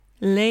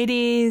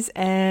Ladies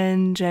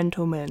and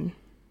gentlemen,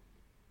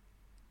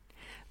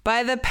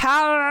 by the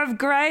power of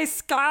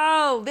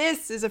Grayskull,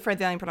 this is a Fred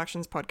the Alien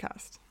Productions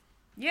podcast.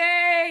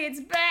 Yay, it's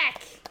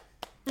back!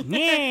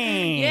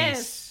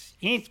 Yes,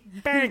 it's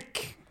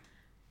back.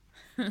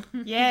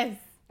 Yes.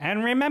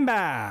 And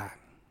remember,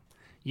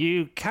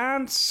 you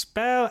can't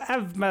spell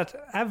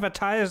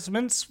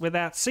advertisements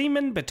without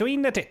semen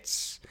between the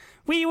tits.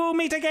 We will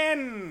meet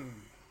again.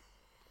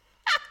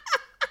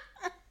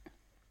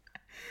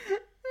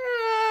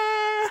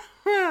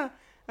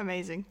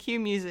 Amazing. Cue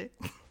music.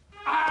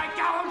 I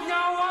don't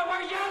know what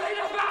we're yelling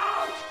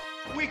about!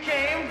 We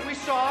came, we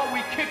saw,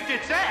 we kicked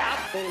its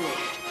ass! Wait a minute.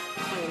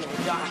 Wait a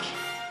minute, Doc.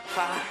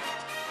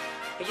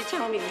 Are you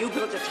telling me you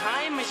built a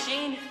time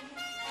machine?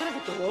 Kind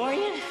of a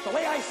DeLorean? The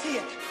way I see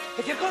it,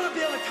 if you're gonna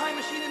build a time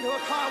machine into a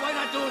car, why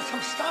not do it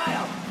some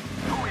style?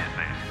 Who is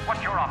this?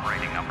 What's your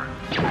operating number?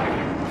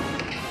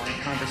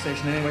 Boring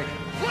conversation anyway.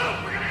 Whoa,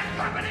 we're gonna have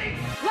company!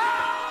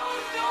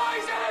 Loud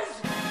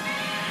noises!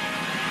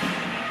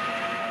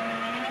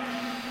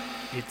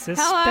 It's a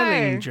Hello.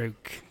 spelling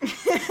joke.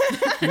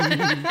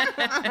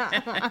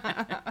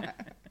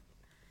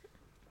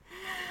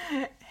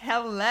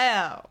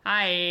 Hello.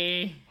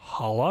 Hi.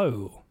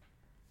 Hello.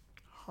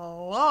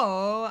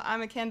 Hello.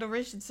 I'm a Kendall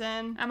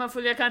Richardson. I'm a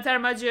Fulia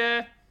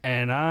Cantarmaggio.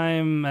 And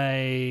I'm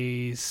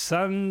a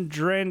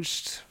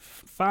sun-drenched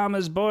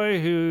farmer's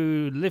boy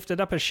who lifted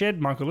up a shed,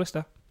 Michael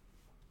Lister.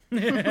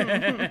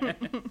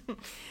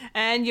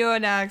 And you're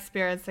now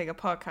experiencing a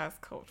podcast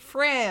called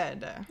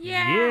Fred.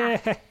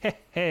 Yeah.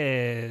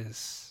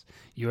 Yes.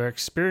 You are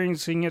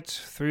experiencing it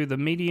through the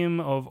medium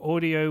of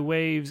audio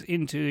waves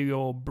into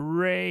your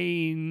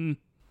brain.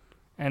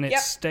 And it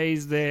Yep.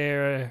 stays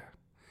there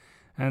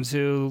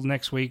until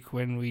next week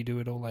when we do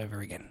it all over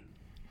again.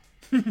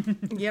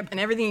 Yep. And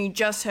everything you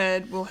just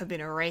heard will have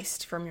been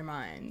erased from your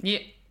mind. Yeah.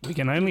 We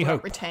can only Won't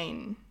hope.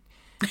 retain.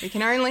 We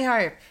can only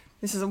hope.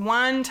 This is a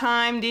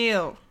one-time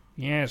deal.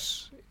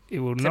 Yes. It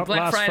will It's a not Black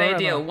last Friday forever.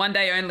 deal. One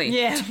day only.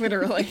 Yeah,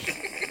 literally.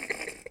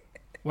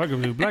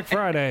 Welcome to Black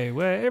Friday,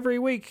 where every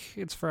week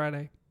it's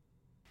Friday.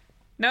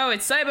 No,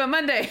 it's Cyber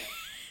Monday.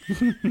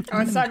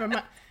 Oh, it's Cyber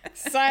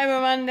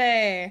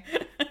Monday.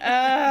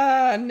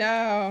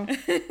 No.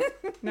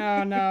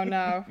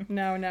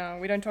 No.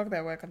 We don't talk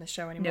about work on the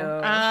show anymore.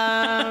 No.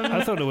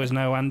 I thought it was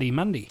No Undy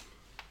Monday.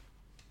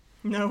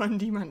 No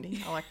Undy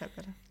Monday. I like that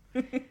better.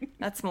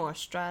 That's more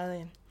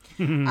Australian.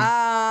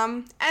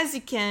 As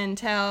you can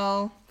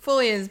tell,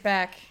 Fulia's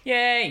back.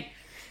 Yay.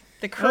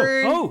 The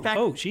crew back.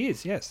 Oh, she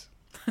is, yes.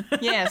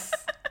 Yes.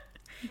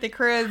 The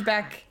crew is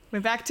back. We're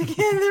back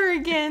together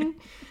again.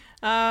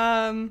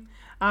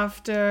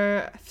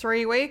 After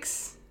 3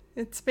 weeks,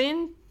 it's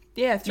been.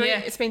 Yeah.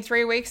 It's been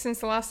 3 weeks since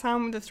the last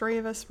time the three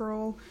of us were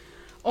all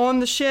on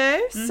the show.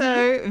 Mm-hmm.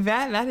 So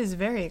that is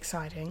very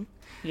exciting.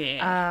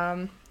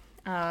 Yeah.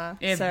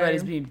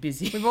 Everybody's so been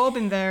busy. we've all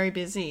been very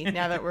busy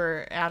now that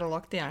we're out of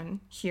lockdown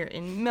here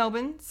in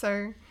Melbourne.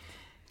 So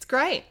it's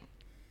great.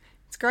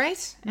 It's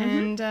great.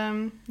 Mm-hmm.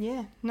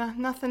 And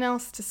nothing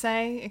else to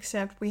say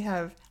except we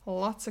have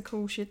lots of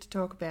cool shit to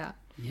talk about.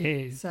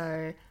 Yes.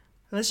 So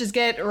let's just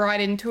get right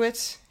into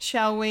it,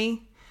 shall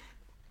we?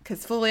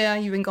 Because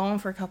Fulia, you've been gone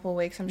for a couple of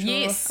weeks, I'm sure.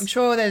 Yes. I'm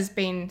sure there's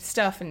been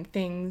stuff and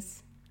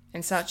things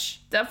and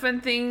such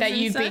Different things that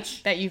and you've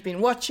such. been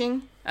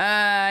watching.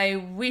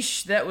 I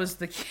wish that was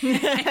the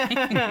case.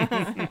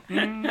 I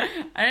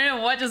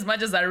didn't watch as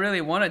much as I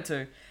really wanted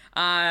to.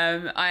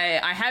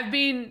 I have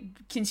been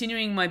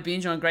continuing my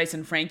binge on Grace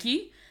and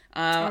Frankie.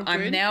 I'm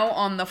good. now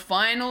on the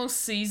final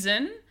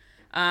season,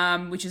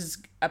 which is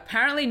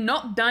apparently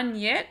not done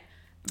yet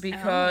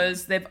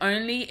because they've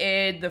only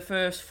aired the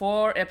first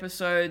 4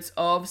 episodes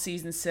of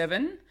season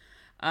 7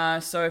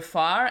 so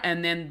far,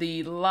 and then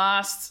the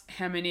last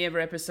how many ever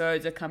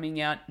episodes are coming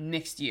out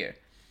next year.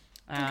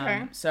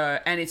 Okay. So,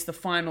 and it's the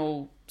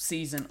final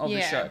season of the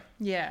show,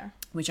 Yeah.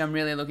 which I'm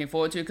really looking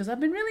forward to because I've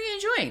been really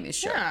enjoying this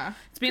show. Yeah,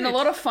 It's been a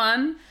lot of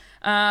fun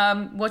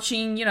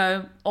watching,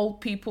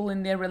 old people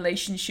in their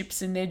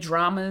relationships and their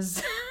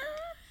dramas.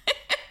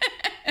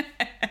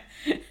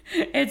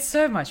 It's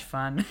so much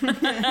fun.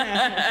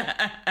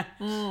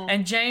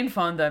 And Jane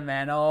Fonda,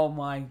 man, oh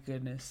my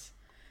goodness.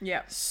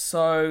 Yeah.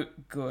 So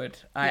good.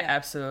 I Yeah.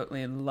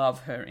 absolutely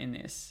love her in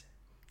this.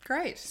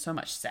 Great. So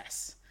much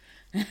sass.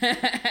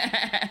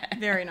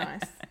 Very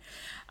nice.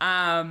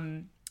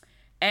 And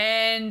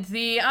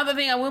the other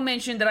thing I will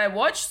mention that I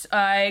watched,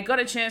 I got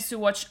a chance to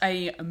watch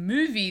a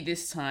movie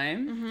this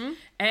time,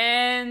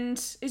 and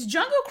it's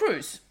Jungle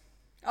Cruise.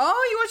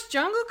 Oh, you watched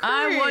Jungle Cruise?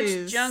 I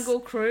watched Jungle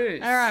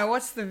Cruise. All right,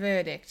 what's the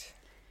verdict?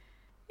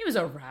 It was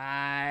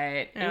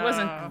alright. It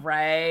wasn't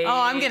great.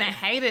 Oh, I'm going to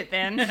hate it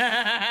then. If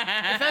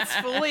that's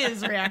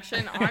Fulia's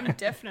reaction, I'm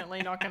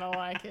definitely not going to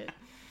like it.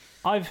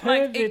 I've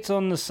heard it's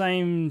on the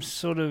same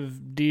sort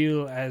of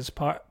deal as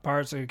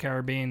Pirates of the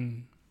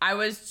Caribbean. I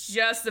was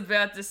just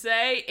about to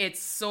say it's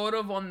sort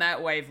of on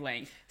that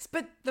wavelength.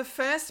 But the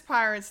first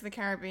Pirates of the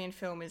Caribbean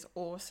film is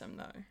awesome,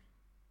 though.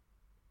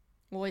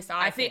 Well, at least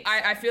I think so.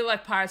 I feel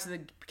like Pirates of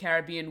the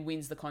Caribbean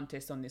wins the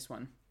contest on this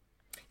one.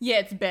 Yeah,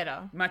 it's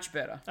better. Much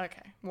better.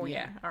 Okay. Well,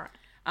 yeah. Yeah. All right.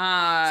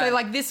 So,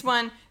 like, this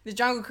one, the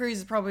Jungle Cruise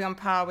is probably on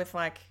par with,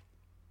 like,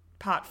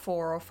 part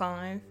 4 or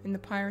 5 in the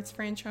Pirates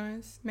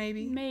franchise,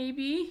 maybe.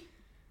 Maybe.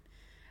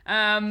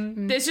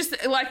 There's just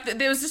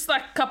there was just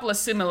like a couple of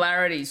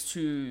similarities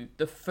to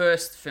the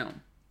first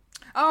film.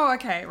 Oh,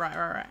 okay.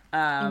 Right.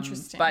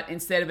 Interesting. But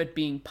instead of it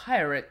being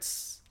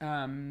pirates,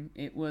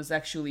 it was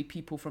actually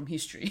people from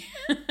history.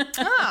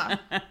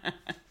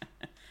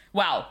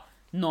 Well,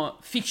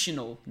 not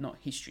fictional, not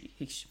history.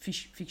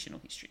 Fictional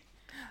history.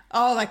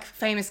 Oh, like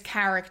famous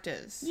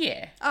characters.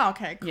 Yeah. Oh,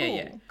 okay. Cool.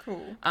 Yeah.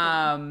 Cool.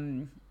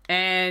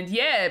 And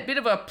yeah, a bit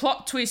of a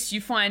plot twist you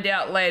find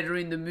out later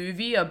in the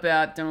movie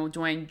about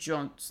Dwayne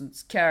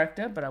Johnson's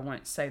character, but I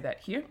won't say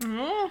that here.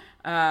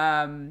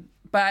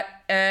 But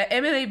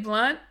Emily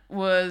Blunt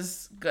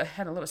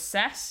had a lot of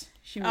sass.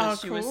 She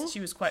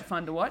was quite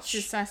fun to watch.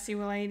 She's a sassy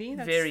lady.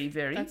 Very.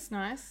 That's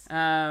nice.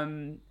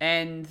 And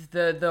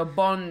the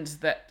bond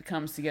that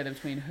comes together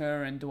between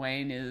her and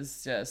Dwayne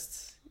is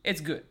just,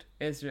 it's good.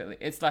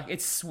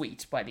 It's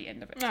sweet by the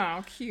end of it.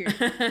 Oh, cute.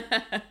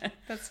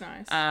 That's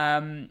nice.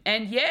 And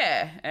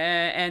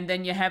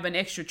then you have an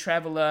extra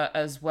traveler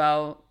as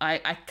well.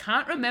 I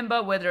can't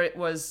remember whether it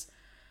was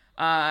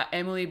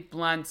Emily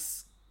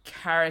Blunt's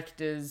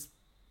character's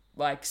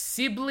like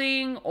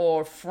sibling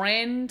or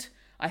friend.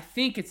 I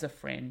think it's a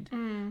friend.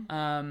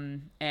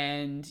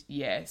 And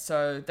yeah,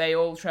 so they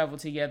all travel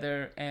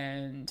together,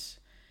 and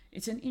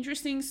it's an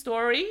interesting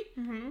story,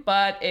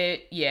 but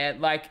it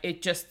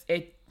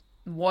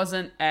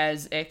wasn't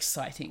as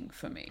exciting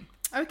for me.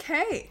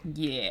 Okay.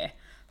 Yeah.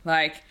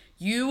 Like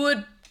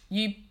you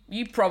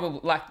probably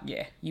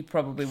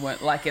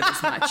won't like it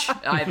as much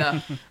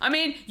either. I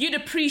mean, you'd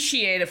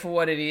appreciate it for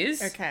what it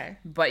is. Okay.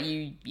 But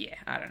I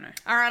don't know.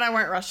 All right, I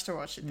won't rush to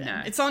watch it then.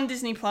 No. It's on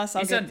Disney Plus.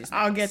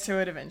 I'll get to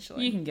it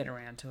eventually. You can get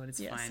around to it.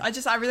 It's Yes. fine.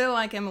 I really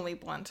like Emily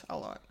Blunt a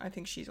lot. I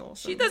think she's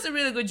awesome. She does a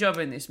really good job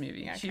in this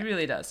movie. Okay. She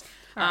really does.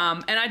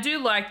 And I do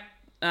like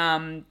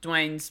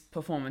Dwayne's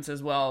performance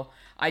as well.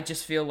 I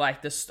just feel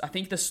like I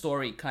think the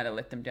story kind of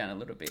let them down a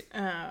little bit.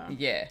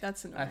 Yeah.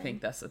 That's annoying. I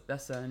think that's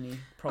the only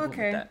problem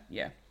Okay. with that.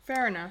 Yeah.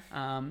 Fair enough.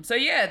 So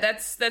yeah,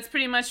 that's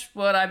pretty much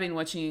what I've been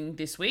watching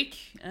this week.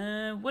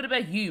 What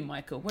about you,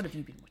 Michael? What have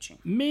you been watching?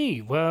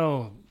 Me?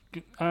 Well,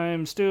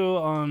 I'm still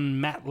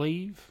on mat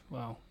leave.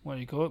 Well, what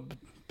do you call it?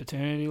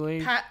 Paternity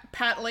leave?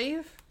 Pat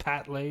leave?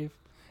 Pat leave.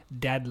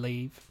 Dad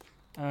leave.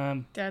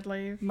 Dad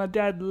leave? My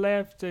dad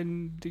left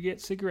to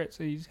get cigarettes.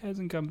 So he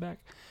hasn't come back.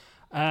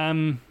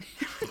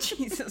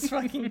 Jesus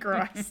fucking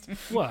Christ.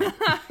 What?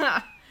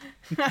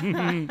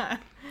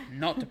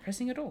 Not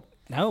depressing at all.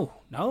 No.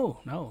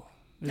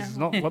 This is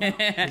not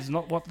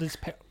what this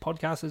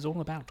podcast is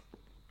all about.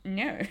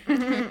 No.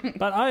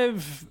 But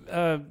I've,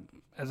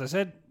 as I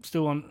said,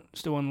 still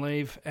on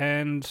leave,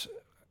 and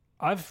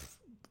I've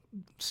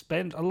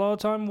spent a lot of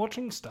time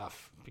watching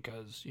stuff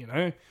because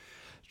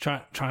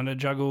trying to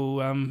juggle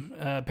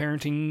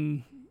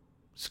parenting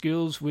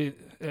skills with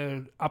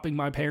upping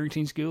my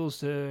parenting skills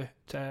to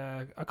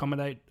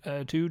accommodate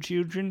 2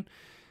 children.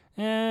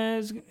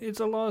 It's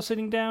a lot of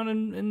sitting down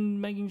and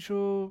making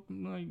sure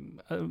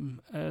a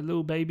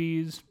little baby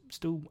is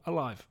still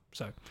alive.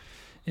 So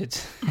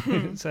it's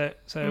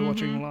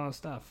watching a lot of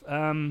stuff.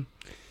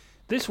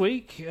 This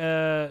week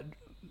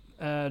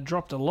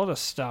dropped a lot of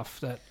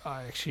stuff that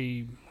I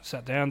actually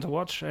sat down to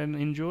watch and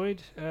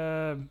enjoyed.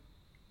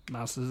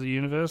 Masters of the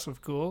Universe,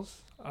 of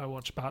course. I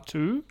watched part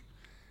 2.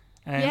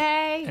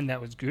 Yay! And that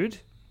was good.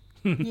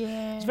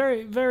 Yeah. It's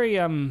very, very,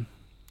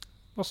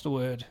 what's the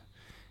word?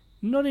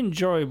 Not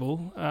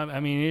enjoyable.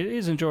 I mean, it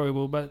is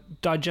enjoyable,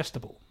 but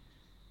digestible.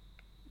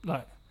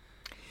 Like,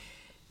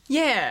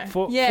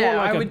 for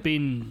a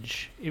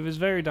binge, it was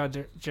very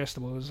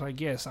digestible. It was like,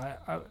 yes,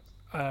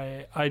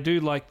 I do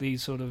like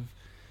these sort of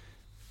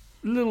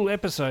little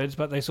episodes,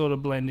 but they sort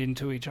of blend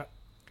into each other,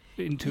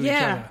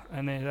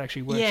 and it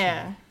actually works.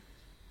 Yeah, for me.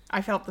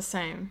 I felt the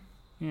same.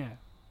 Yeah,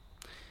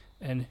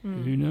 and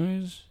who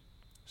knows,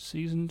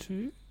 season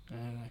 2? I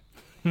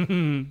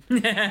don't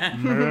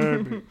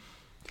know.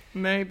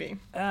 Maybe.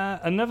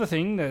 Another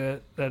thing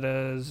that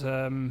has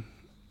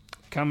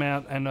come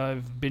out and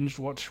I've binge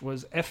watched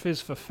was F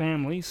is for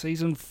Family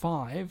season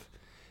 5.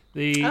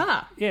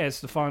 It's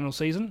the final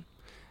season,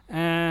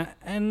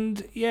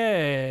 and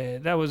yeah,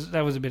 that was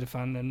a bit of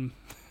fun. And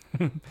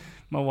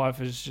my wife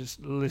was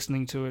just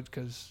listening to it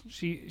because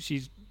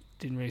she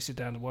didn't really sit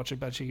down to watch it,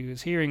 but she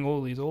was hearing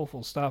all these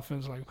awful stuff and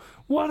was like,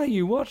 "What are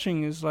you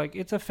watching?" It's like,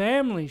 it's a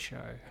family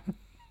show.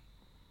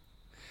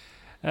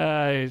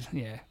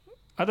 Yeah.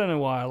 I don't know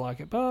why I like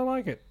it, but I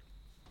like it.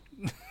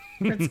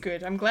 That's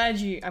good. I'm glad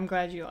you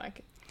like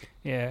it.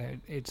 Yeah,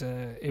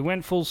 it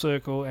went full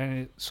circle, and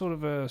it's sort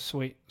of a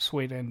sweet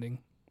ending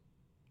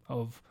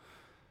of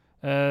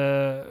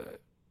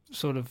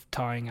sort of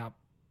tying up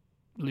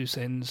loose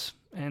ends,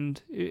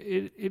 and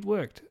it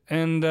worked.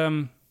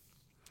 And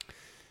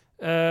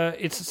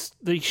it's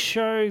the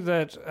show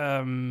that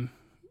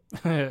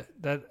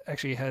that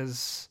actually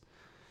has.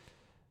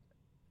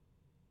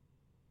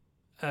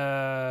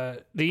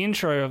 The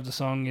intro of the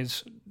song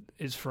is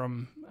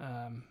from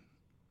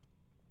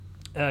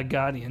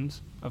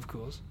Guardians, of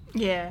course.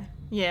 Yeah.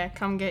 Yeah.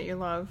 Come get your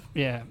love.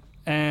 Yeah,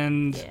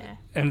 and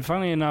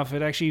funny enough,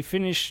 it actually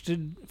finished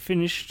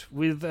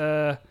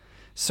with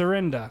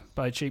 "Surrender"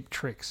 by Cheap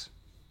Tricks.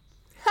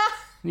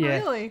 Yeah.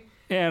 Really?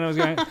 Yeah, and I was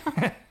going,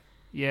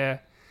 yeah,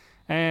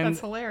 and That's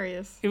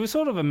hilarious. it was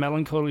sort of a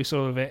melancholy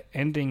sort of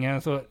ending, and I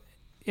thought,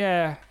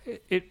 yeah,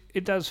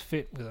 it does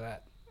fit with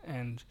that,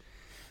 and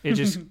it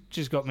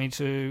just got me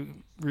to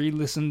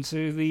re-listen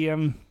to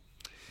the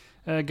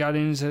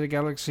Guardians of the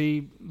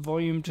Galaxy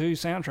Volume 2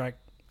 soundtrack,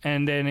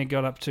 and then it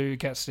got up to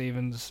Cat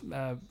Stevens'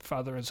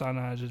 Father and Son,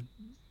 and I just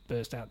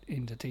burst out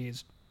into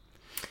tears.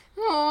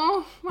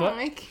 Oh, What?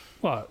 Mike.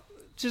 What?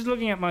 Just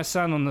looking at my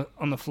son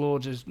on the floor,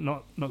 just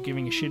not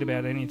giving a shit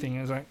about anything.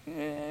 I was like,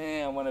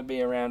 I want to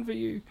be around for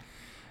you,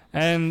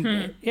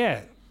 and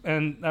yeah,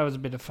 and that was a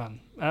bit of fun.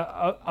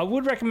 I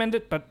would recommend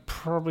it, but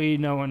probably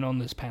no one on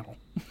this panel.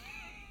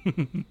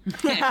 Okay.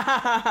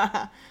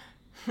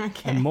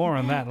 And more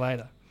on that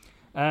later.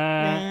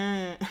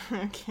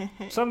 Okay.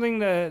 Something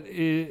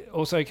that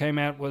also came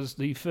out was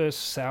the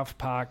first South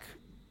Park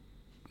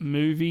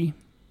movie,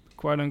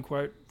 quote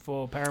unquote,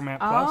 for Paramount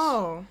Plus.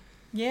 Oh,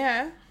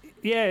 yeah.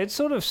 Yeah, it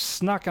sort of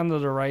snuck under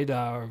the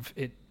radar of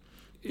it.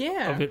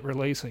 Yeah. Of it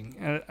releasing,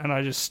 and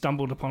I just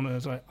stumbled upon it. And I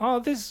was like, oh,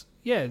 this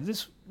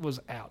was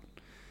out.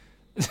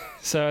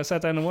 So I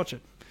sat down and watched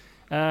it.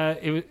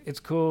 It's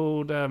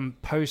called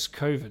Post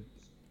COVID.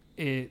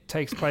 It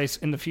takes place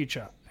in the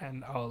future,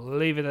 and I'll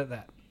leave it at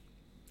that.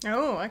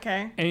 Oh,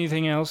 okay.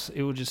 Anything else,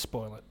 it will just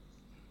spoil it.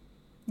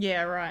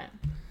 Yeah, right.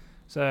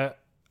 So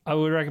I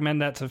would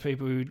recommend that to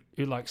people who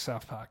like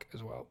South Park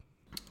as well.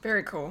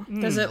 Very cool.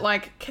 Does it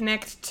like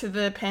connect to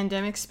the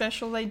pandemic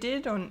special they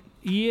did on?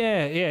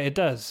 Yeah, it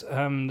does.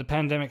 The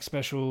pandemic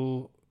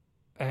special,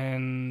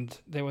 and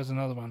there was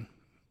another one.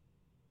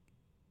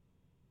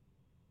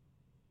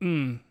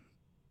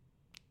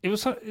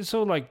 It's sort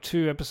of like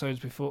 2 episodes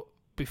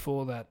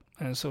before that,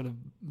 and it sort of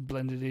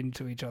blended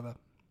into each other.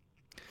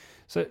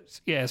 So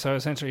yeah, so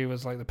essentially it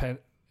was like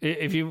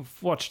if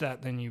you've watched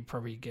that, then you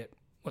probably get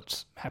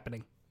what's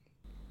happening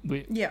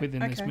within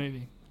this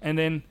movie. And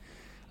then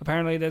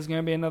apparently there's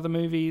going to be another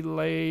movie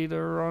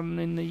later on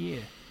in the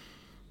year,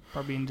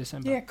 probably in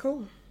December. Yeah,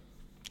 cool.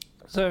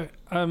 So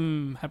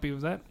I'm happy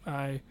with that.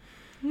 I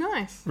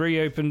Nice.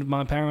 reopened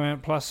my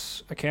Paramount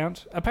Plus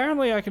account.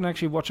 Apparently I can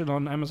actually watch it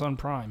on Amazon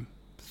Prime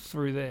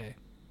through there.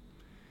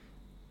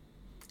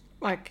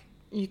 Like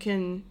you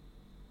can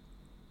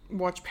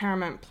watch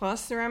Paramount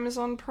Plus through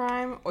Amazon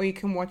Prime, or you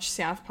can watch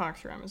South Park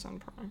through Amazon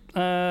Prime.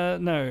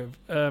 No.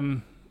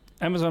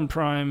 Amazon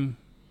Prime,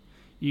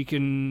 you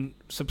can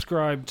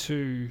subscribe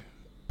to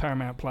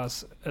Paramount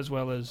Plus as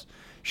well as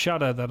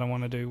Shudder that I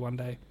want to do one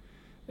day.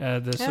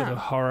 The sort of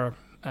horror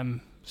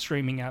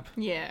streaming app.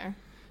 Yeah.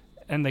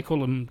 And they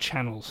call them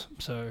channels.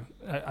 So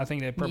I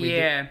think they're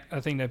probably I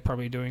think they're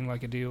probably doing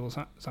like a deal or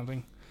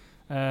something.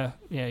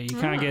 You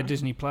can't get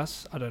Disney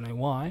Plus. I don't know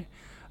why.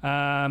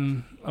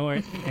 Or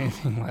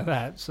anything like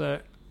that.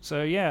 So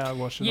yeah, I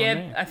watched it on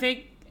there. I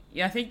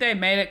think they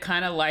made it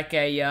kind of like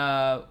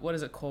a what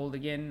is it called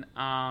again?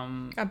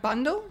 A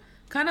bundle?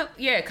 Kind of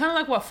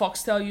like what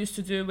Foxtel used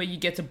to do, where you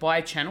get to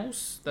buy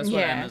channels. That's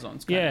what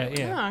Amazon's kind of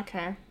doing. Oh,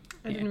 okay.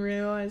 I didn't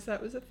realize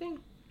that was a thing.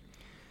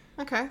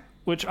 Okay.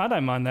 Which I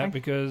don't mind that,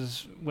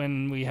 because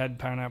when we had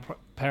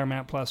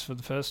Paramount Plus for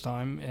the first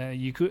time,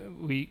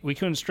 we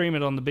couldn't stream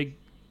it on the big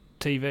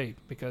TV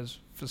because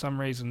for some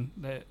reason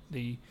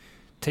the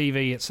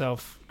TV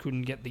itself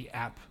couldn't get the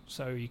app,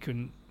 so you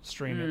couldn't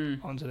stream it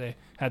onto there.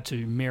 Had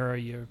to mirror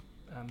your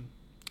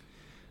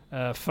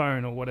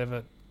phone or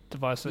whatever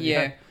device that you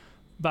had.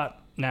 But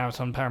now it's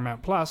on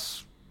Paramount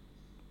Plus.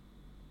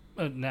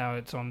 Now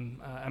it's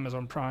on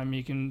Amazon Prime.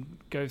 You can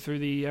go through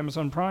the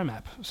Amazon Prime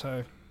app.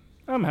 So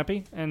I'm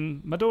happy,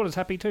 and my daughter's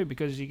happy too,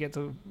 because you get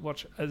to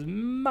watch as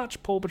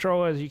much Paw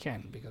Patrol as you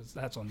can, because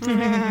that's on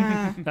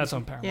that's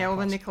on Paramount. Yeah, all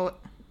Plus.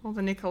 all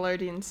the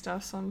Nickelodeon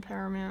stuff's on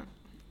Paramount.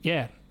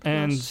 Yeah,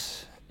 and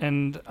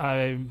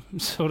I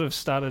sort of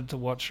started to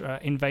watch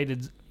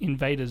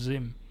Invader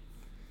Zim.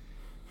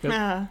 Because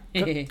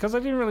I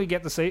didn't really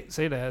get to see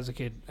that as a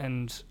kid,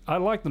 and I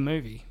like the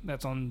movie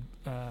that's on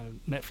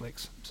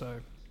Netflix. So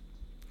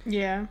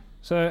yeah.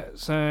 So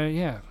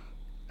yeah,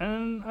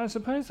 and I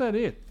suppose that's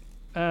it.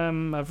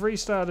 I've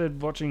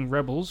restarted watching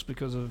Rebels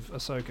because of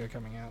Ahsoka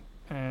coming out,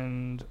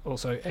 and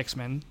also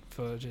X-Men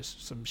for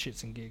just some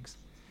shits and gigs.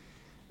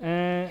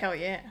 Hell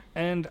yeah.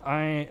 And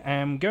I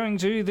am going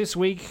to this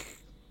week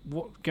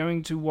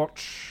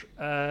watch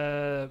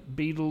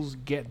Beatles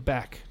Get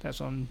Back. That's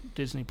on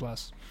Disney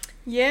Plus.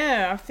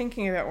 Yeah, I'm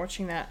thinking about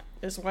watching that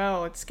as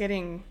well. It's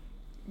getting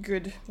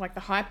good. Like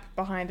the hype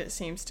behind it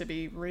seems to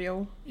be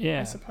real.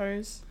 Yeah, I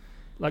suppose.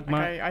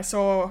 I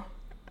saw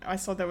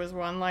there was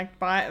one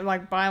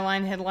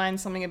byline headline,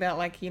 something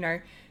about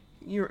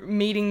you're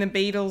meeting the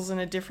Beatles in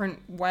a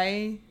different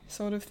way,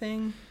 sort of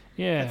thing.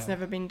 Yeah, that's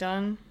never been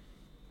done.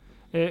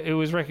 It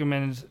was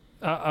recommended.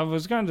 I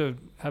was going to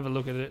have a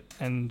look at it,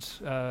 and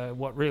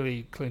what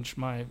really clinched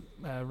my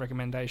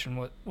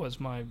recommendation was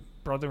my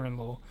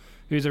brother-in-law,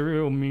 who's a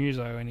real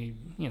muso, and he,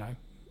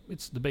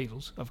 it's the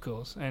Beatles, of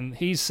course, and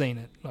he's seen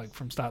it like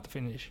from start to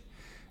finish.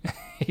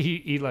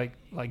 he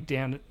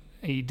downed it.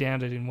 He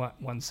downed it in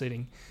one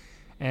sitting,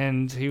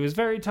 and he was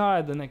very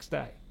tired the next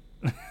day.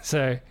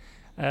 So,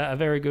 a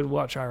very good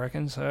watch, I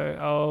reckon. So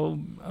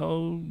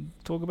I'll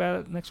talk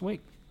about it next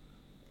week.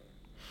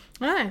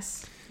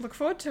 Nice. Look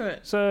forward to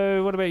it.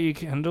 So, what about you,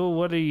 Kendall?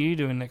 What are you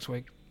doing next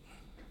week?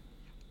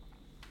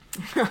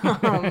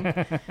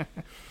 Curveball.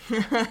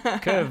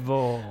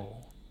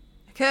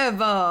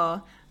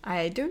 Curveball.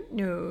 I don't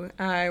know.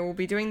 I will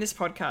be doing this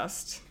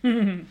podcast.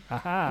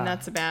 Aha. And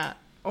that's about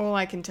all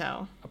I can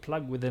tell. A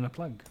plug within a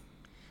plug.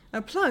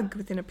 A plug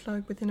within a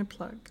plug within a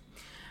plug.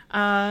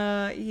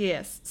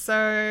 Yes.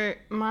 So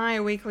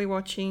my weekly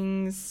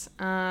watchings,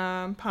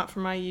 apart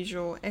from my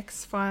usual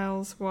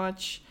X-Files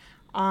watch,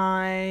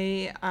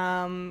 I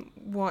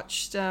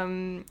watched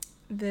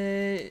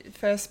the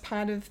first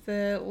part of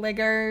the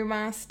Lego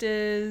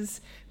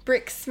Masters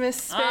Bricksmith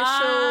special.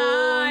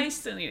 I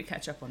still need to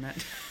catch up on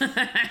that.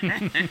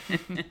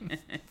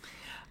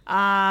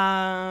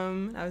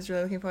 I was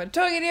really looking forward to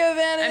talking to you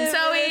about it. I'm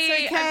sorry.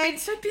 It's okay. I've been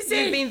so busy.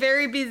 You've been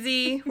very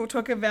busy. We'll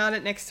talk about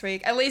it next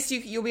week. At least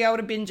you'll be able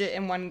to binge it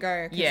in one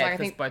go. Yeah, I because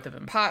think both of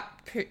them. Part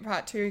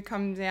 2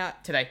 comes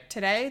out Today,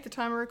 at the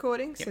time of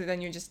recording. So then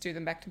you just do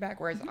them back to back.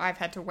 Whereas I've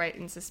had to wait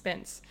in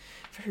suspense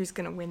for who's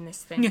going to win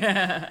this thing.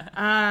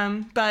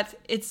 But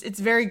it's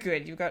very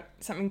good. You've got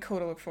something cool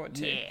to look forward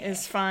to. Yeah.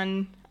 It's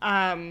fun.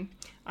 I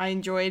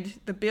enjoyed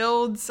the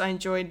builds. I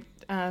enjoyed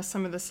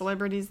some of the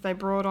celebrities they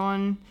brought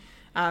on.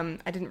 I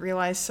didn't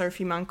realise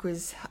Sophie Monk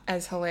was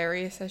as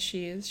hilarious as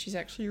she is. She's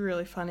actually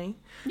really funny.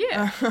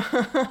 Yeah.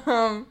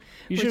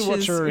 You should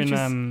watch her in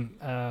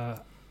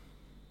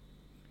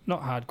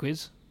not Hard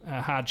Quiz,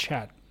 Hard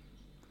Chat.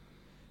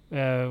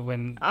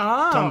 When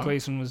Tom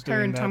Gleeson was doing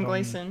her and that Tom on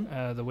Gleeson.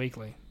 The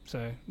Weekly.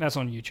 So that's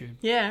on YouTube.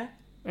 Yeah.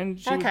 And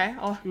she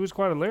was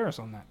quite hilarious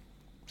on that.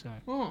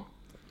 So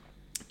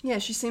yeah,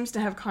 she seems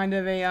to have kind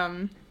of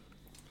a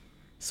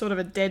sort of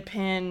a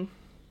deadpan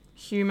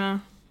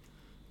humour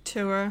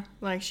to her.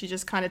 Like she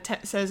just kind of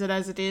says it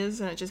as it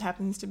is, and it just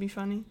happens to be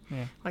funny.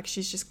 Yeah. Like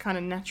she's just kind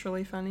of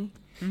naturally funny.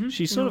 Mm-hmm.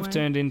 She sort of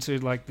turned into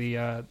like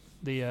the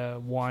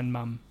wine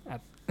mum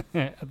at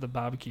at the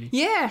barbecue.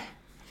 Yeah.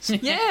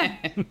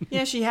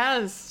 Yeah, she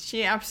has.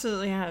 She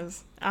absolutely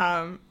has.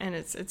 And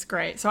it's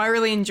great. So I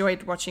really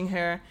enjoyed watching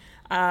her.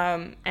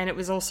 And it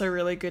was also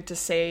really good to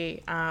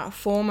see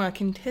former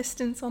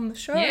contestants on the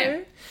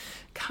show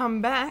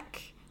come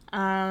back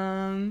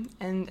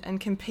and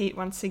compete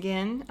once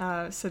again.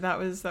 So that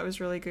was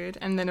really good.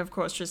 And then of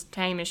course just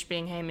Hamish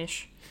being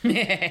Hamish.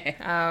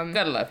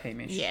 Gotta love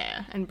Hamish.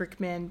 Yeah, and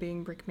Brickman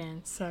being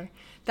Brickman. So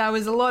that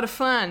was a lot of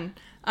fun.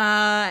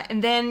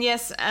 And then,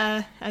 yes,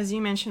 as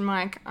you mentioned,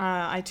 Mike,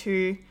 I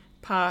too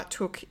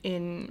partook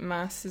in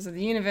Masters of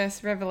the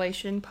Universe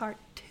Revelation Part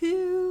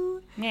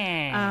 2.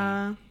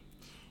 Yeah.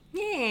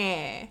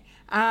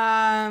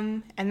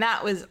 And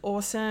that was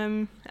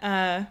awesome.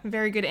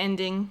 Very good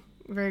ending.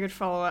 Very good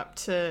follow-up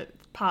to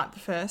the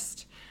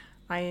first.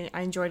 I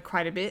enjoyed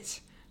quite a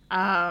bit.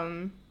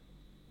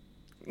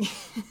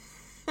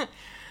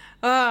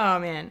 Oh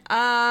man,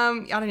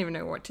 I don't even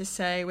know what to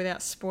say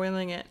without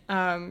spoiling it.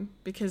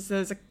 Because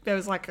there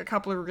was like a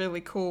couple of really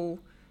cool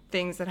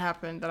things that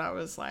happened that I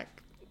was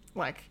like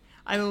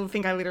I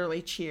think I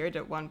literally cheered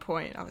at one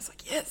point. I was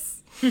like,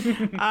 yes.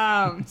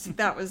 So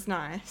that was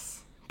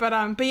nice. But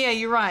yeah,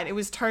 you're right. It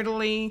was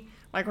totally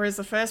like, whereas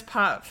the first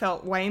part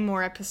felt way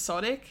more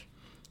episodic,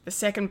 the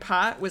second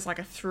part was like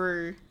a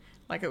through,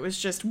 like it was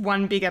just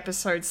one big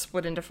episode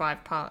split into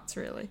 5 parts,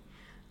 really.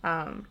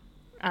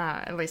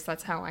 At least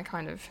that's how I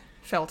kind of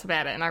felt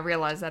about it, and I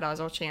realized that I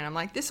was watching and I'm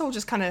like, this all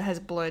just kind of has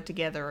blurred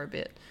together a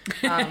bit,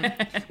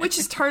 which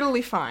is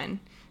totally fine,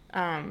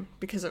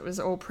 because it was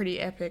all pretty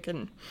epic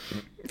and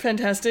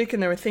fantastic,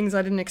 and there were things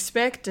I didn't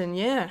expect, and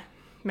yeah,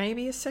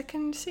 maybe a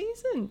second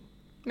season,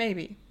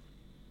 maybe,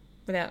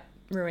 without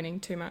ruining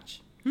too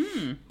much.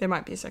 There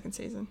might be a second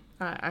season.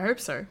 I hope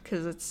so,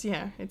 because it's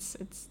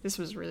this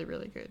was really,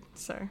 really good.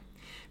 So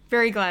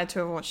very glad to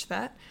have watched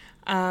that.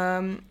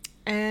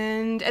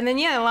 And then,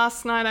 yeah,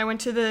 last night I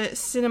went to the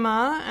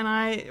cinema and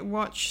I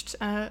watched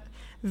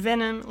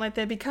Venom, Let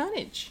There Be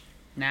Carnage.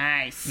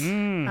 Nice.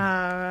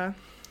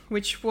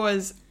 Which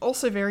was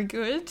also very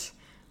good.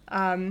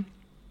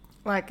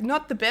 Like,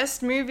 not the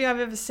best movie I've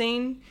ever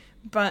seen,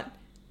 but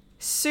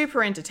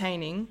super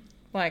entertaining.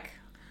 Like,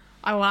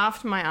 I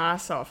laughed my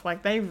ass off.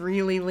 Like, they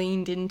really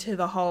leaned into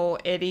the whole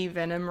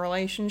Eddie-Venom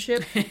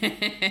relationship.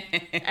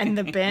 And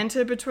the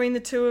banter between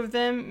the two of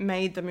them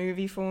made the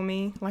movie for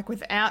me. Like,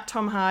 without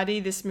Tom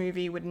Hardy, this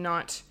movie would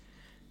not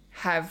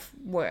have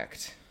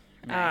worked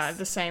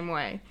the same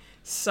way.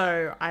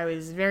 So I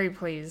was very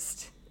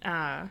pleased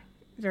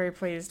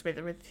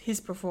with his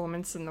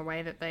performance and the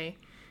way that they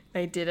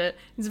did it.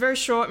 It's a very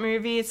short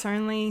movie. It's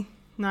only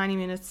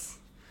 95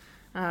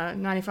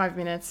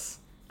 minutes.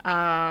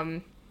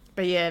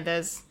 But yeah,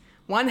 there's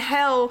one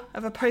hell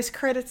of a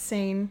post-credits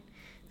scene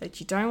that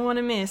you don't want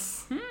to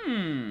miss.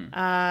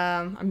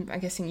 I'm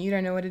guessing you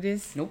don't know what it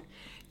is? Nope.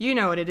 You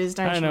know what it is,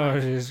 don't you? I know Mike?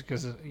 what it is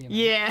because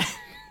Yeah.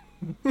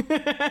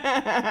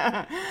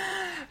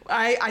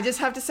 I just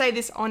have to say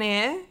this on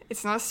air.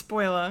 It's not a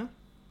spoiler,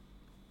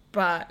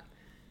 but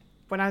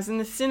when I was in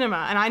the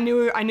cinema, and I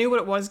knew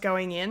what it was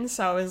going in,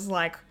 so I was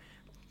like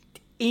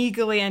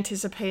eagerly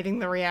anticipating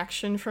the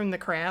reaction from the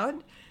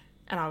crowd,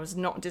 and I was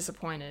not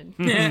disappointed.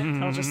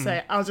 I'll just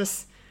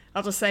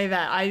say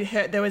that I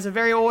heard there was a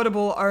very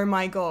audible "Oh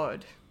my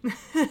god,"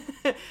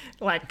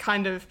 like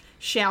kind of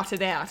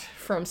shouted out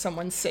from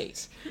someone's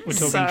seat. We're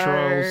talking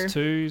Trolls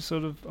 2,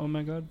 sort of. Oh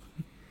my god.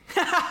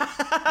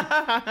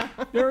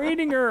 They're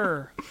eating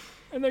her,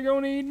 and they're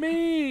going to eat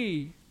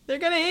me. They're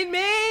gonna eat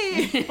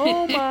me.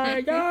 Oh my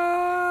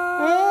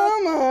god.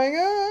 Oh my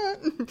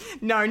god.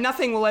 No,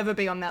 nothing will ever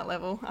be on that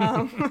level.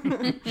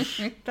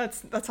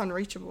 That's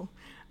unreachable.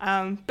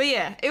 But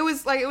yeah, it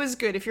was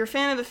good. If you're a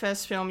fan of the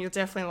first film, you'll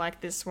definitely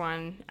like this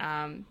one.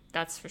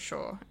 That's for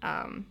sure.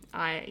 And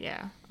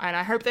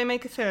I hope they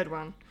make a third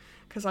one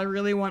because I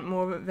really want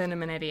more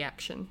Venom and Eddie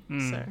action.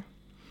 So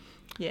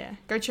yeah,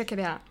 go check it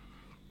out.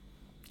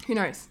 Who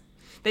knows?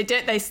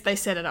 They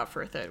set it up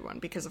for a third one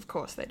because of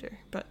course they do.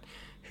 But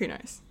who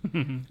knows?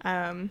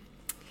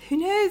 Who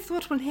knows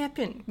what will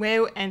happen?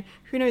 And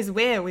who knows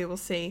where we will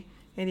see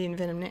Eddie and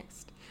Venom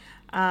next?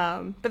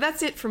 But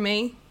that's it for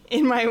me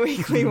in my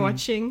weekly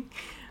watching.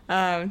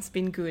 It's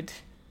been good.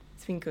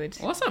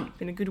 Awesome. It's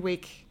been a good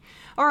week.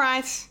 All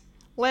right,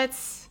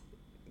 let's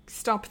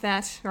stop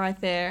that right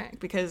there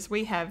because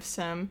we have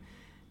some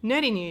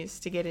nerdy news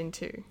to get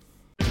into.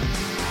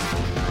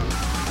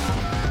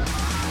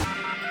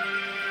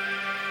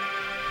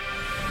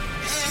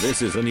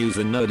 This is the news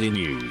in Nerdy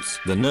News.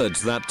 The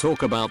nerds that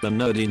talk about the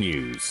nerdy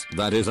news.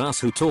 That is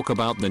us who talk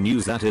about the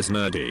news that is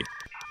nerdy.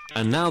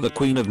 And now the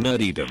queen of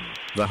nerdydom,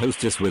 the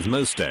hostess with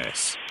most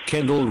S,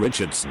 Kendall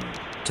Richardson.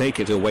 Take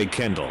it away,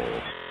 Kendall.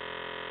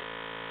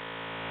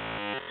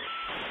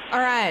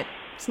 Alright,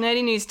 it's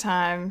nerdy news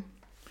time.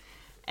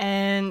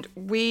 And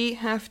we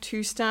have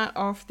to start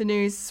off the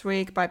news this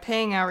week by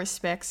paying our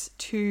respects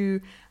to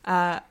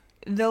the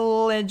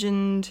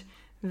legend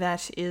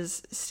that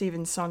is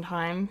Stephen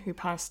Sondheim, who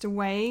passed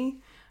away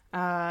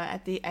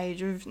at the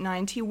age of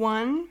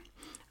 91.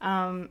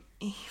 For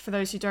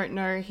those who don't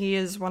know, he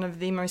is one of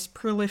the most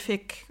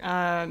prolific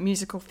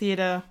musical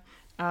theatre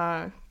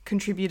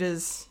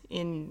contributors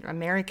in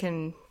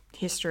American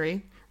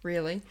history,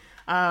 really.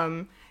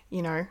 A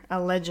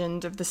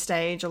legend of the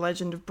stage, a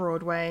legend of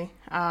Broadway,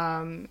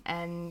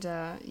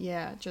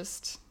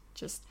 just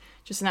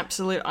an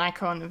absolute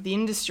icon of the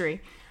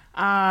industry.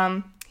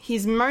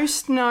 He's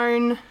most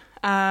known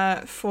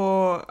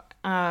for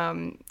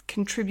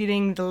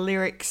contributing the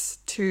lyrics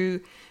to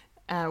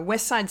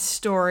West Side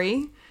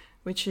Story,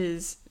 which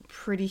is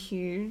pretty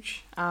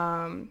huge.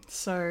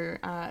 So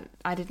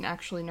I didn't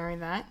actually know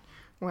that.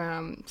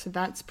 So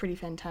that's pretty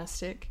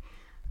fantastic.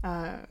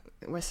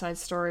 West Side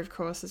Story, of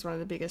course, is one of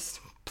the biggest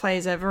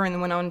plays ever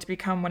and went on to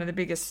become one of the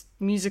biggest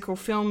musical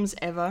films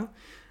ever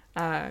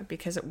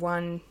because it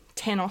won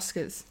 10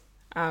 Oscars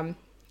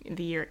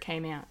the year it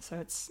came out. So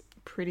it's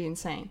pretty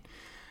insane.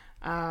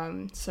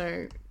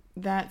 So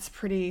that's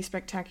pretty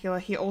spectacular.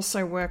 He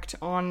also worked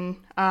on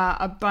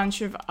a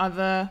bunch of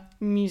other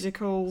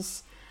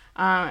musicals,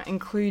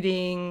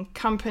 including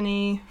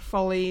Company,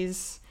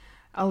 Follies,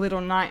 A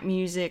Little Night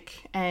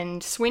Music,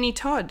 and Sweeney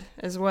Todd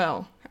as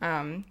well,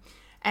 and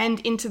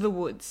Into the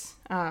Woods.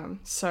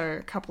 So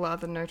a couple of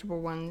other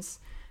notable ones,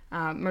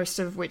 most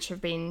of which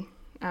have been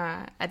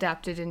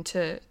adapted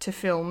into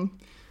film.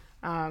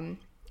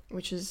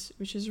 Which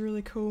is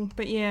really cool.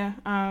 But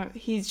yeah,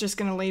 he's just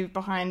going to leave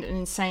behind an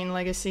insane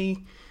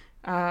legacy,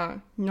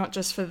 not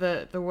just for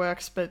the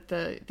works, but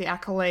the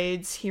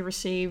accolades he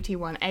received. He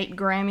won 8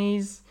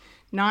 Grammys,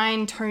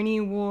 9 Tony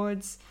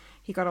Awards.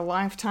 He got a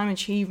Lifetime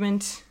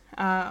Achievement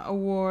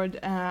Award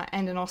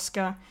and an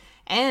Oscar,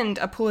 and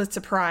a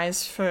Pulitzer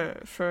Prize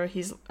for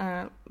his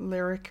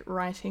lyric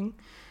writing.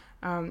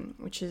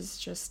 Which is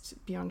just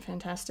beyond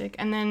fantastic.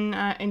 And then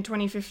in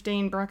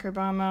 2015, Barack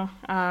Obama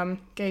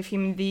gave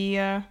him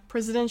the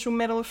Presidential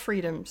Medal of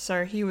Freedom.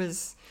 So he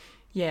was,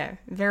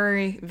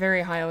 very,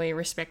 very highly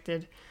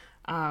respected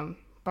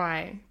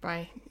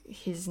by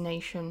his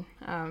nation,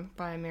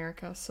 by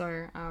America.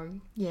 So,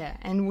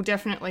 and will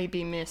definitely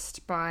be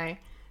missed by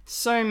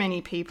so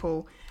many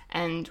people.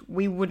 And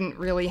we wouldn't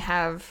really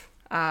have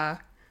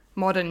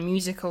modern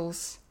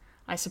musicals,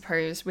 I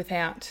suppose,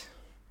 without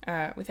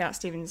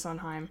Stephen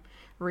Sondheim,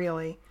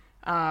 really.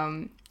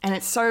 And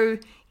it's so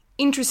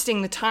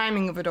interesting, the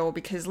timing of it all,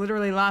 because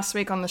literally last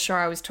week on the show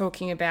I was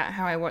talking about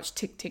how I watched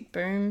Tick, Tick,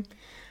 Boom,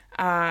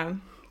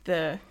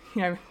 the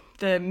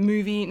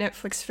movie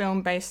Netflix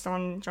film based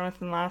on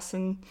Jonathan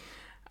Larson's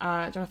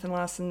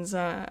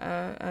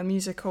a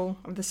musical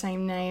of the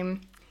same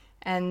name,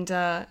 and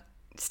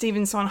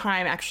Stephen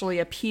Sondheim actually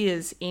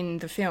appears in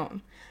the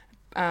film,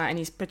 and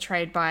he's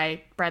portrayed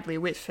by Bradley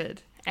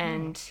Whitford.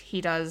 And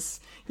he does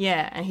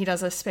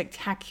a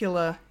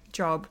spectacular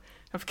job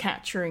of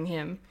capturing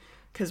him,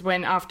 because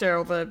when after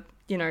all the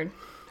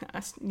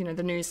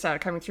the news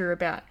started coming through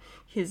about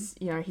his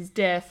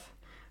death,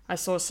 I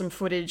saw some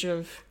footage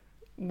of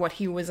what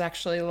he was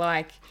actually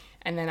like,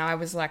 and then I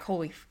was like,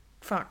 holy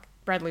fuck,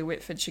 Bradley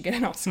Whitford should get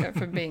an Oscar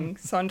for being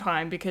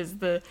Sondheim, because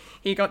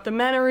he got the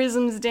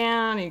mannerisms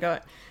down, he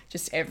got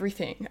just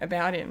everything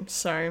about him.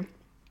 So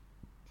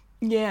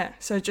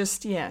so it's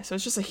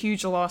just a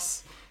huge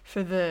loss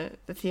for the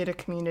theatre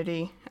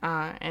community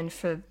and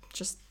for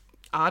just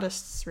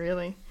artists,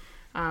 really.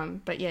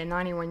 But yeah,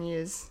 91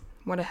 years,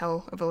 what a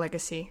hell of a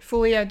legacy.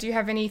 Fulia, do you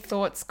have any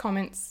thoughts,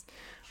 comments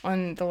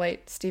on the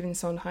late Stephen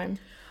Sondheim?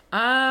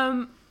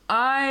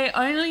 I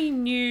only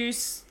knew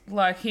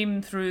like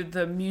him through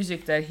the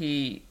music that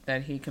he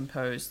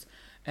composed,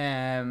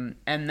 and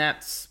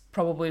that's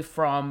probably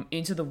from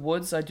Into the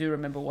Woods. I do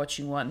remember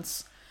watching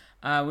once,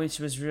 which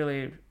was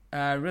really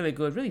really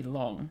good, really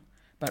long,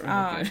 but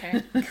really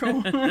good. Okay,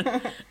 cool.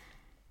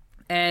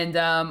 And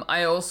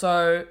I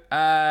also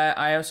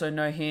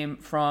know him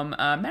from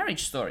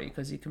Marriage Story,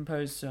 because he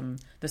composed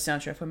the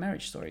soundtrack for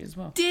Marriage Story as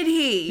well. Did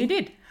he? He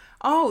did.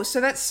 Oh, so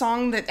that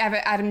song that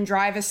Adam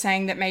Driver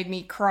sang that made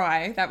me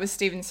cry, that was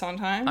Stephen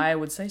Sondheim? I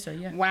would say so,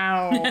 yeah.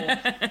 Wow.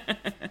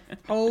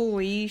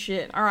 Holy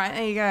shit. All right,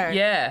 there you go.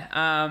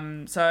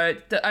 Yeah. So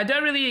I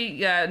don't really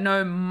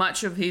know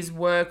much of his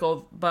work,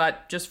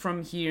 but just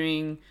from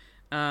hearing,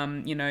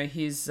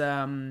 his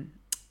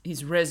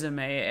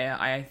resume,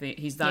 I think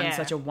he's done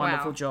such a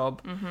wonderful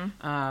job.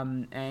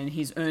 Mm-hmm. And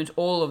he's earned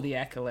all of the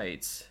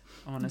accolades,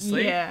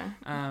 honestly. Yeah,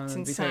 it's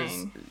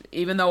insane. Because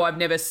even though I've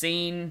never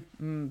seen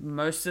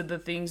most of the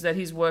things that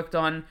he's worked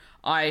on,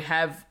 I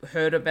have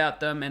heard about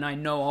them and I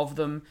know of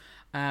them,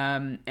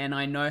 and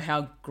I know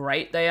how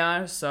great they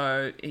are.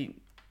 So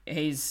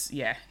he's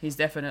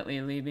definitely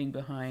leaving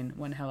behind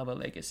one hell of a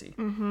legacy.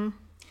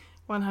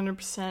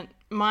 100%.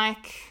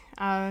 Mike,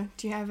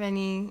 do you have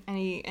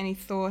any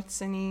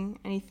thoughts,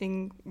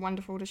 anything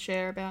wonderful to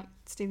share about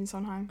Stephen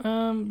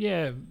Sondheim?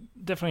 Yeah,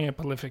 definitely a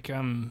prolific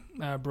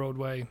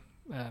Broadway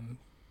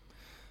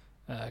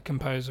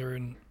composer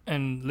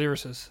and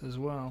lyricist as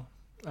well.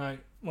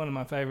 One of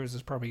my favourites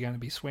is probably going to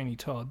be Sweeney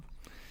Todd,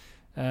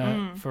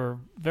 for a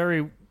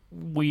very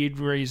weird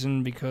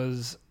reason,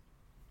 because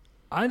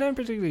I don't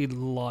particularly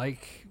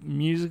like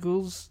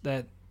musicals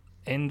that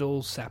end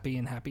all sappy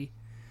and happy.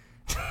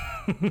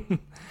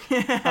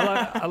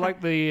 I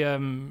like the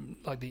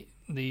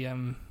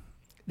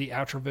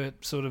outrovert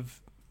sort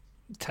of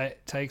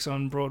takes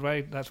on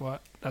Broadway. That's why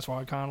I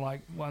kind of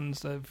like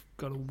ones that've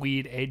got a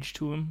weird edge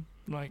to them,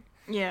 like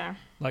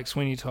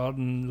Sweeney Todd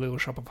and Little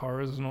Shop of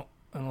Horrors and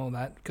all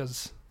that.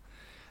 Because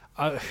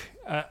I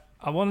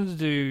wanted to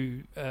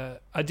do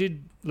I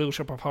did Little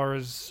Shop of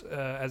Horrors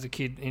as a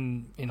kid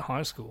in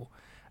high school,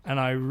 and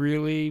I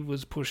really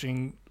was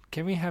pushing.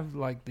 Can we have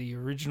like the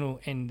original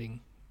ending?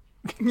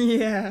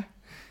 Yeah.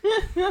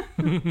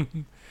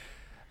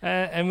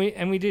 And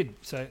we did,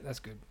 so that's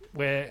good.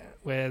 Where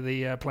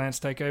the plants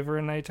take over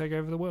and they take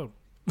over the world.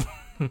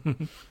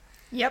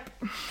 Yep.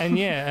 And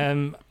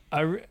yeah,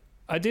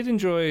 I did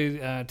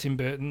enjoy Tim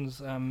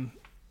Burton's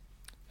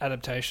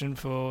adaptation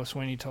for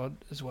Sweeney Todd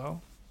as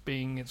well,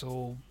 being it's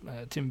all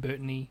Tim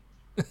Burton-y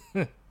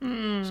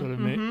sort of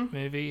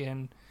movie,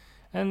 and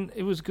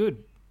it was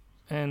good,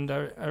 and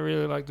I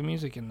really liked the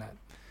music in that,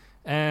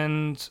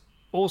 and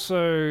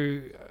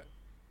also.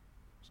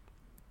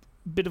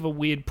 Bit of a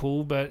weird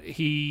pull, but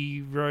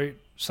he wrote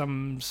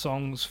some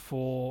songs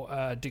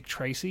for Dick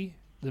Tracy,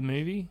 the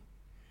movie.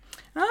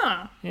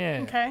 Ah, yeah,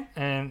 okay.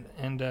 And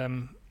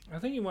I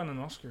think he won an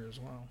Oscar as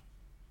well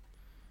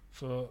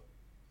for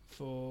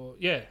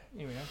here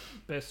we go,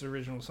 best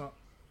original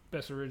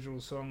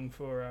song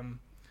for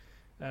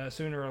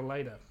Sooner or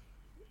Later.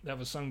 That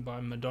was sung by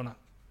Madonna.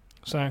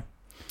 So,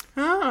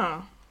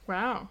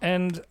 wow.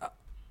 And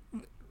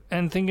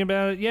thinking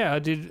about it, yeah, I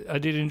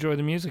did enjoy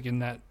the music in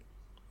that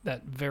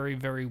very,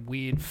 very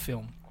weird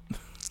film.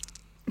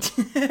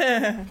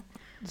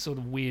 Sort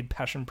of weird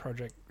passion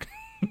project.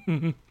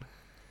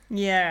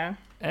 Yeah.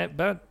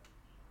 But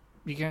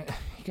you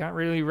can't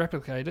really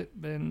replicate it,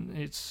 and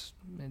it's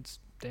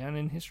down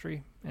in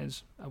history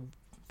as a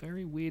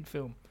very weird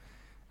film,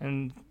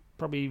 and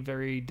probably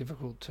very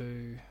difficult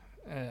to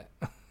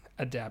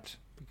adapt,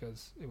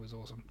 because it was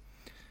awesome.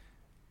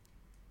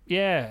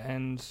 Yeah,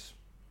 and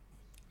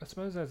I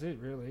suppose that's it,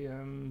 really.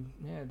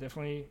 Yeah,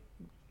 definitely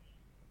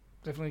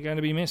going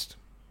to be missed.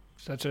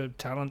 Such a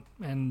talent,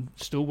 and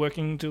still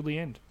working till the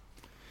end.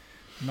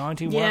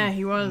 91. Yeah,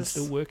 he was.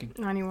 Still working.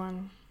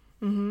 91.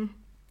 Mm-hmm.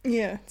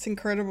 Yeah, it's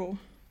incredible.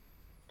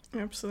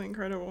 Absolutely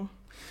incredible.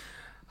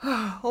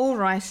 All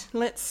right,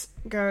 let's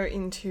go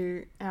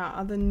into our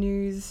other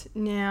news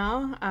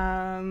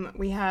now.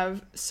 We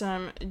have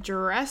some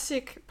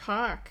Jurassic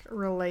Park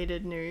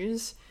related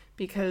news,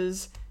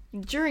 because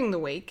during the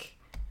week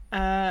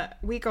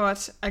we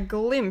got a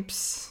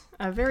glimpse,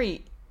 a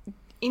very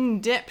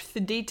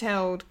in-depth,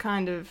 detailed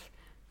kind of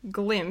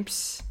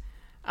glimpse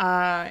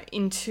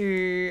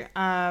into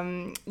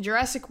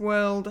Jurassic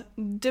World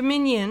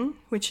Dominion,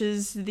 which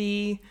is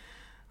the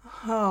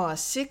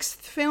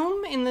sixth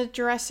film in the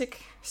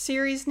Jurassic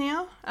series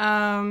now,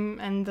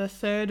 and the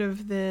third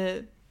of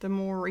the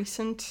more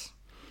recent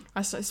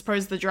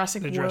suppose the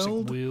Jurassic World. Jurassic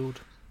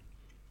World.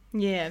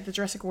 Yeah, the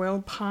Jurassic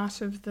World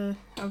part of the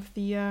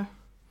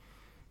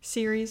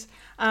series.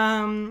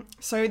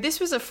 So this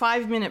was a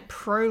 5-minute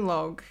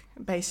prologue,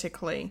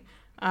 basically.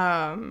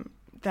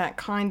 That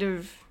kind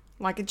of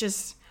like it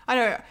just. I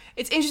don't know.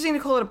 It's interesting to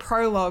call it a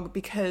prologue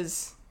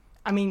because,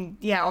 I mean,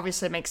 yeah,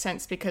 obviously it makes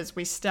sense because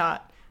we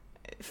start,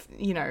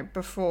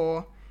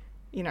 before,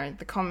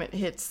 the comet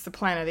hits the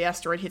planet, the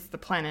asteroid hits the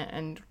planet,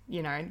 and,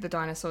 the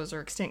dinosaurs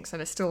are extinct, so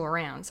they're still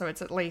around. So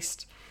it's at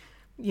least,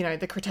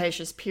 the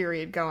Cretaceous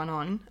period going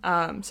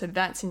on. So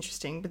that's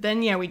interesting. But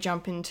then, we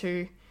jump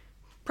into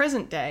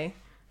present day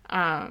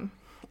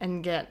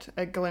and get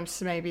a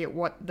glimpse maybe at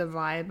what the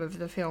vibe of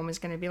the film is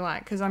going to be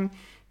like. Because I'm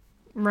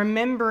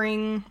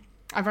remembering...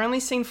 I've only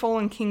seen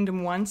Fallen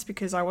Kingdom once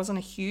because I wasn't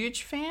a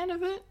huge fan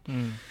of it.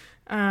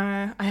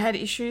 I had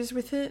issues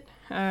with it.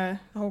 The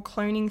whole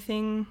cloning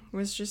thing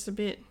was just a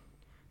bit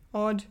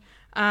odd.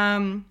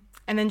 And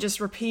then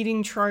just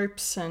repeating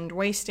tropes and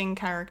wasting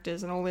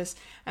characters and all this.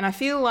 And I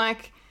feel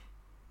like,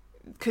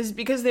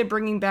 because they're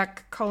bringing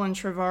back Colin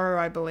Trevorrow,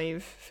 I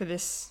believe, for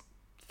this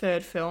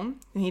third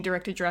film, and he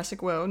directed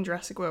Jurassic World, and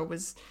Jurassic World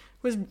was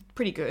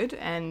pretty good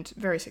and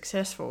very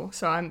successful.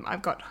 So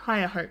I've got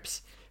higher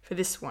hopes for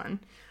this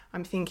one.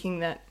 I'm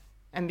thinking that,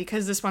 and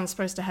because this one's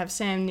supposed to have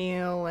Sam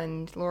Neill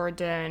and Laura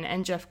Dern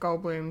and Jeff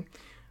Goldblum,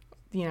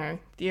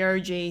 the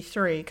OG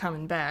 3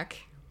 coming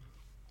back,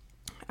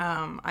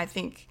 I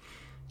think,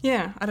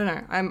 I don't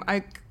know.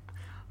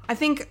 I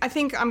think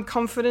I'm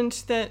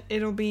confident that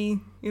it'll be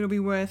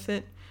worth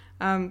it.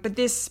 But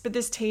this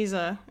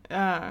teaser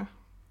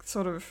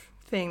sort of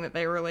thing that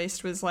they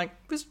released was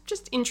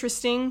just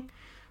interesting,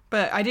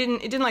 but it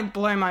didn't like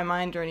blow my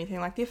mind or anything.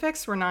 Like the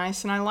effects were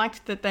nice, and I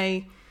liked that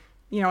they.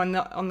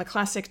 On the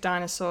classic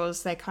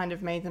dinosaurs, they kind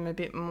of made them a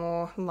bit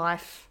more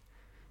life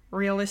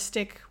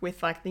realistic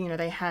with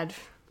they had,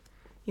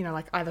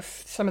 either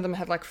some of them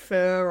had like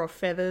fur or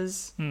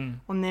feathers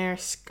on their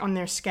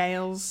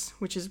scales,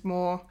 which is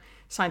more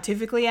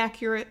scientifically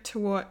accurate to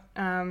what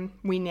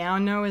we now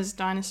know as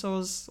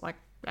dinosaurs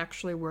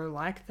actually were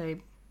like.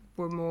 They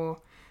were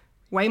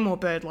way more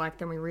bird-like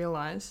than we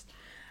realized.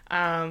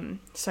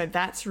 So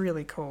that's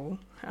really cool.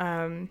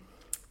 And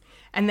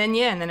then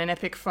an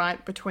epic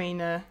fight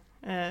between a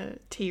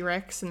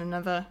T-Rex and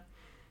another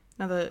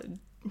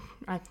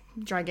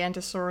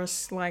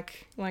Gigantosaurus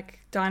like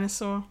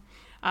dinosaur,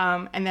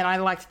 and then I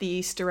liked the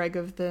Easter egg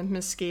of the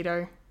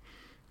mosquito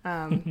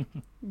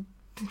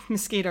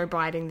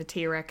biting the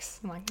T-Rex.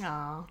 I'm like,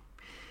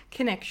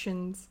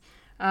 connections,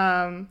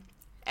 and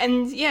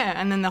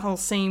then the whole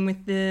scene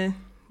with in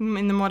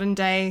the modern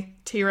day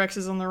T-Rex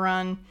is on the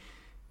run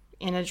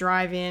in a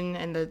drive-in,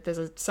 and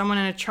there's someone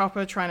in a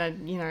chopper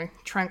trying to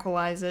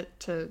tranquilize it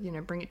to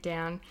bring it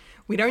down.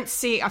 We don't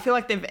see. I feel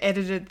like they've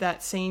edited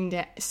that scene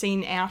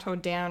out or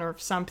down or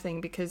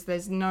something because we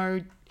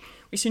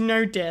see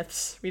no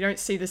deaths. We don't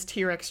see this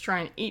T-Rex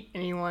trying to eat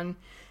anyone.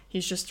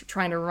 He's just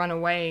trying to run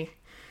away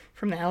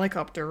from the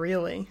helicopter,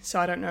 really. So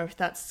I don't know if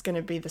that's going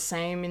to be the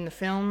same in the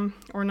film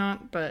or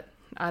not, but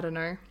I don't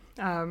know.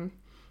 I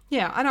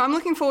know. I'm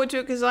looking forward to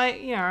it because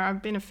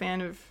I've been a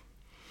fan of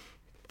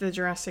the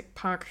Jurassic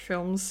Park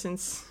films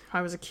since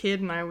I was a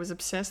kid, and I was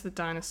obsessed with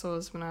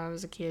dinosaurs when I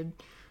was a kid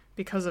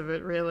because of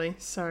it, really.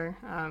 So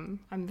I'm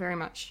very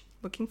much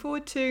looking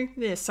forward to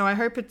this. So I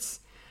hope it's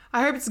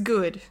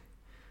good.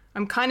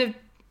 I'm kind of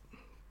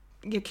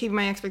keeping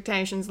my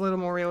expectations a little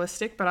more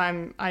realistic, but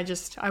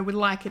I would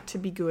like it to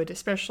be good,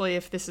 especially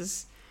if this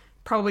is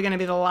probably going to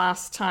be the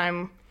last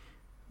time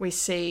we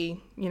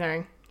see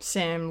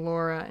Sam,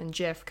 Laura, and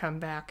Jeff come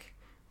back.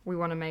 We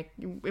want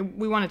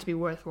it to be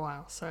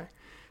worthwhile. So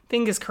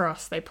fingers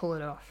crossed they pull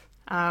it off.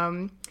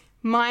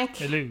 Mike,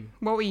 hello.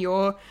 What were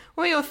your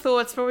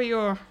thoughts? What were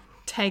your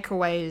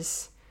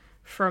takeaways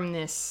from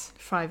this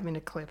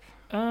 5-minute clip?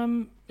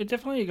 It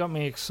definitely got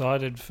me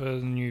excited for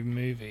the new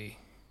movie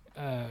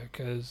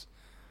because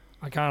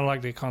I kind of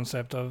like the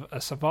concept of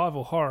a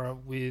survival horror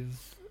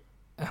with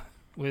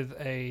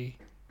a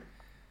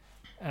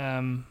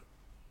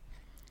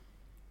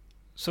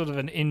sort of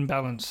an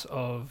imbalance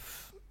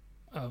of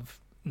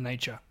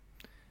nature.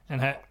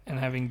 And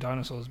having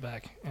dinosaurs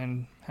back,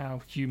 and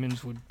how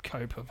humans would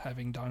cope of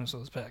having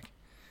dinosaurs back.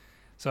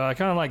 So I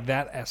kind of like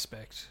that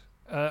aspect.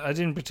 I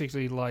didn't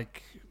particularly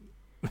like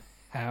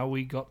how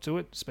we got to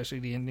it, especially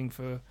the ending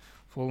for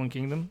Fallen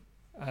Kingdom.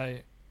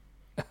 I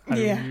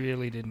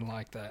really didn't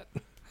like that.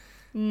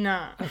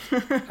 No. I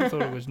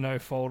thought it was no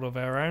fault of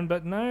our own,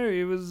 but no,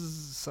 it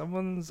was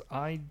someone's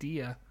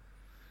idea.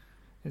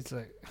 It's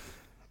like,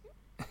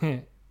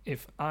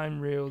 if I'm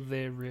real,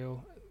 they're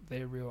real,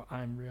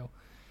 I'm real.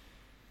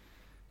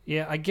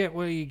 Yeah, I get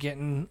where you're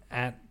getting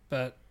at,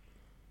 but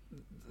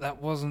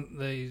that wasn't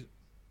the...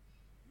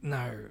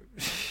 No.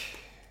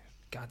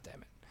 God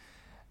damn it.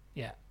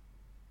 Yeah.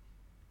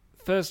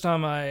 First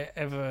time I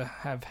ever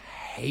have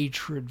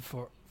hatred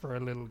for a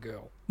little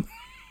girl.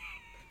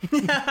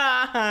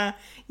 I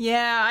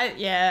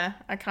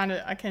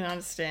can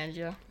understand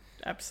you.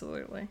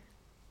 Absolutely.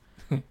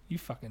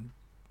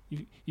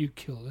 You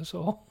killed us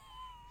all.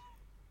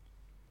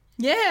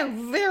 Yeah,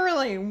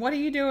 literally. What are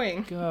you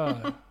doing?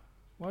 God.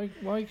 Why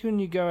couldn't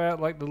you go out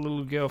like the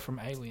little girl from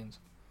Aliens?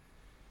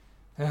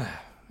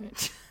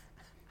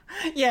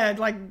 Yeah,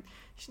 like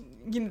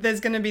there's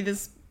going to be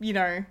this,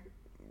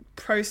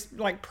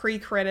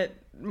 pre-credit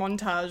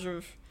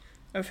montage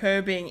of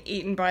her being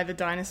eaten by the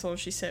dinosaur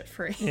she set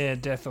free. Yeah,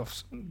 death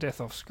off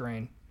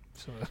screen.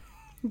 Sort of.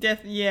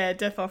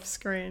 Death off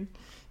screen.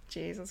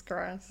 Jesus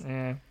Christ.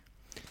 Yeah.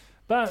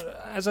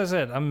 But as I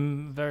said,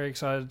 I'm very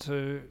excited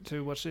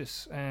to watch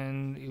this,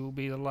 and it will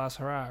be the last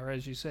hurrah,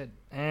 as you said.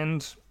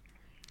 And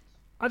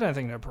I don't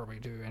think they'll probably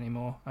do any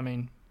more. I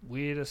mean,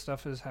 weirder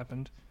stuff has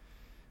happened.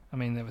 I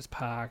mean, there was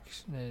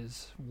Parks,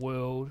 there's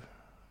World.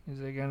 Is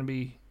there going to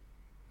be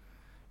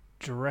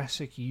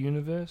Jurassic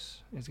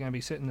Universe? Is it going to be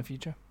set in the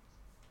future?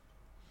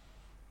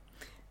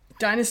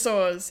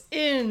 Dinosaurs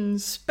in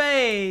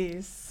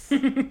space.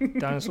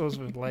 Dinosaurs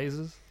with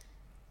lasers?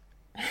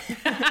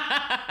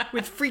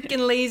 With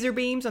freaking laser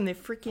beams on their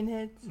freaking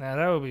heads. Now,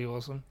 that would be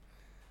awesome.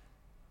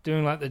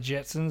 Doing like the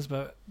Jetsons,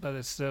 but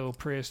it's still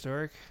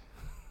prehistoric.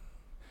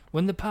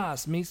 When the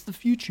past meets the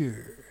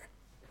future.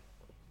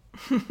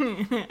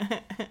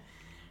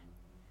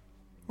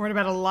 What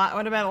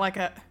about like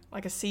a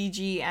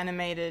CG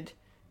animated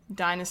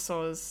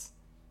dinosaurs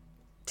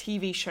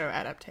TV show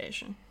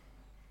adaptation?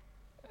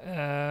 Do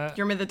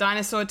you remember the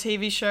dinosaur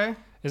TV show?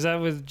 Is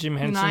that with Jim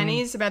Henson?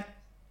 90s, about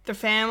the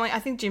family. I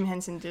think Jim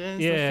Henson did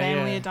it. It's the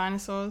family of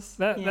dinosaurs.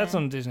 That's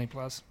on Disney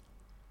Plus.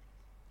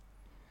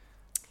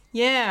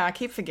 Yeah, I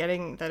keep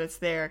forgetting that it's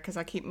there because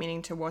I keep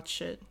meaning to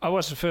watch it. I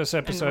watched the first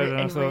episode and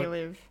I thought,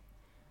 relive.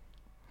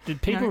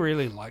 Did people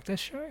really like this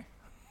show?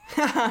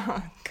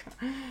 I'm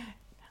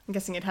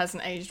guessing it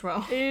hasn't aged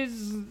well.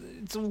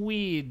 It's a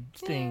weird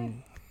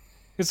thing.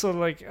 It's sort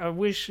of like, I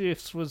wish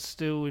this was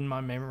still in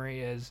my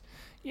memory as,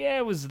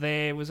 it was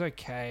there, it was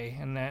okay,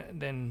 and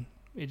then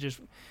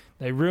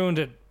they ruined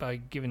it by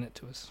giving it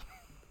to us.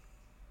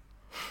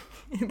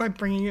 By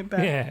bringing it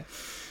back. Yeah.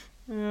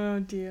 Oh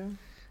dear.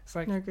 It's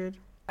like, no good.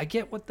 I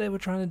get what they were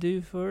trying to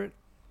do for it.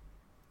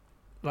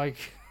 Like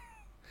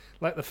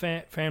the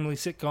family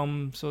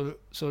sitcom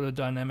sort of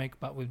dynamic,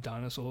 but with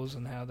dinosaurs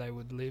and how they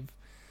would live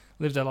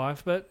their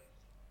life. But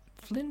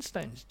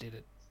Flintstones did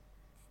it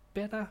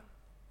better.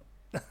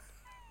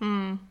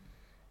 And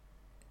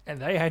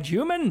they had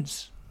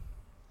humans.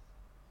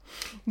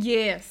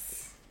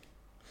 Yes.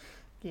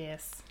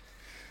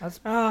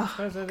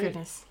 Oh,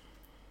 goodness.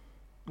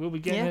 We'll be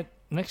getting it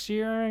next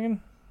year, I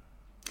reckon.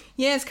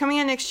 Yeah, it's coming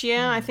out next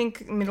year. I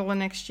think middle of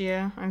next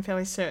year. I'm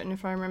fairly certain,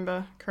 if I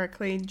remember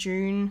correctly.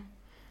 June,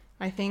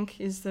 I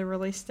think, is the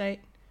release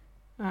date.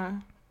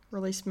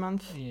 Release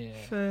month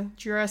for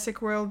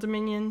Jurassic World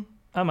Dominion.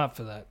 I'm up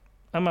for that.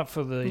 I'm up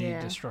for the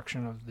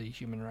destruction of the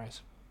human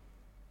race.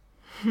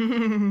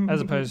 As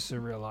opposed to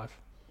real life.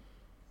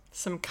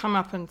 Some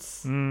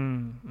comeuppance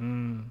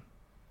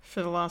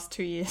for the last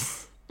 2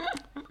 years.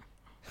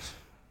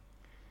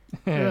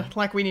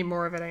 Like we need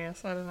more of it, I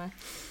guess. I don't know.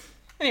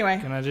 Anyway.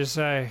 Can I just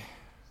say,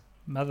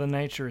 Mother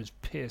Nature is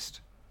pissed.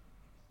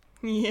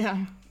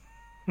 Yeah.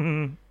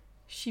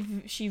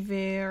 She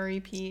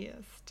very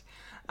pissed.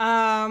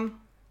 The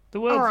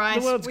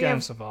world's going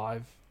to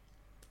survive.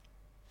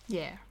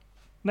 Yeah.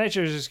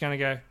 Nature is just going to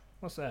go,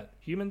 what's that?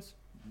 Humans?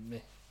 Meh.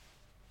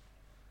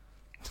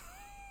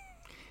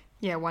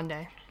 Yeah, one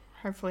day.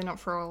 Hopefully not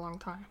for a long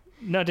time.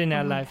 Not in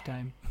our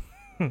lifetime.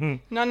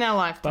 Not in our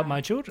lifetime. But my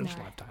children's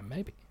lifetime,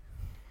 maybe.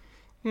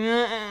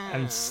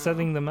 And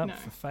setting them up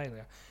for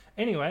failure.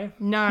 Anyway.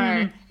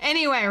 No.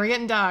 Anyway, we're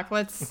getting dark.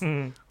 Let's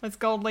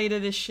gold leader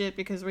this shit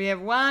because we have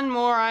one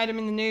more item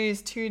in the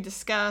news to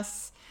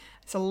discuss.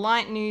 It's a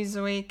light news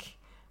week,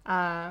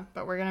 but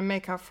we're going to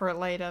make up for it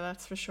later,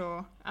 that's for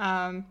sure.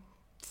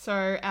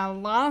 So our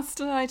last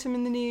item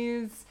in the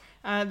news,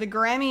 the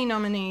Grammy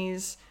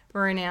nominees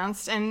were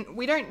announced, and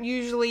we don't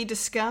usually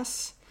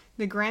discuss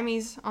the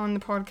Grammys on the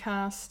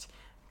podcast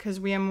because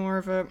we are more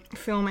of a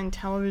film and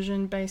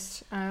television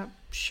based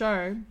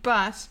show,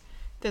 but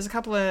there's a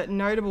couple of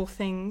notable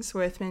things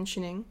worth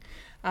mentioning.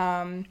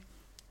 ABBA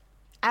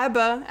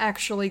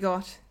actually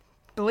got,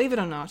 believe it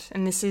or not,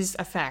 and this is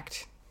a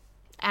fact,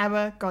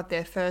 ABBA got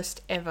their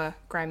first ever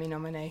Grammy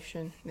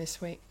nomination this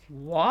week.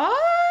 What?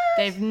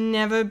 They've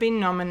never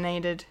been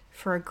nominated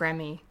for a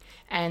Grammy,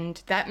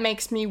 and that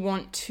makes me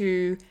want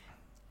to,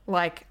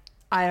 I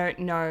don't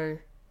know,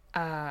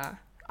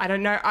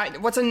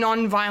 what's a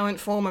non-violent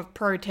form of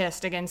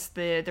protest against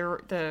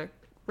the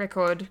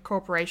Record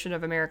Corporation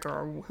of America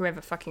or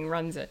whoever fucking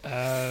runs it?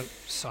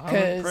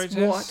 Silent protest?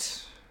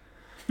 What?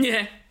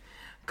 Yeah.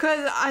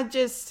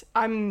 Because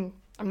I'm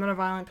not a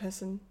violent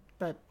person,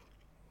 but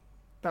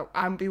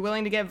I'd be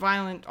willing to get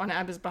violent on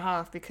ABBA's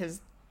behalf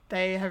because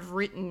they have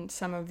written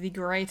some of the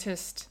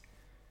greatest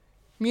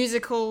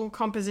musical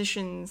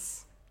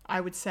compositions,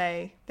 I would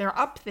say. They're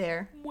up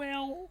there.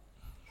 Well,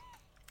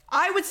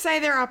 I would say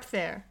they're up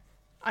there.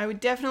 I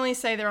would definitely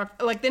say they're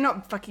up. They're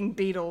not fucking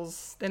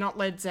Beatles. They're not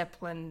Led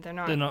Zeppelin. They're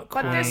not Queen.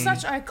 But they're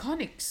such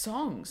iconic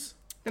songs.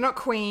 They're not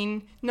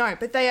Queen. No,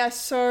 but they are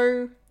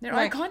so... They're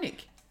iconic.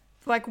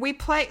 like we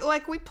play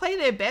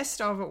their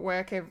best of at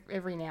work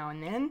every now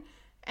and then,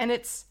 and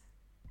it's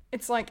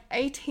like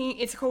 18.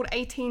 It's called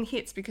 18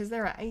 hits because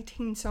there are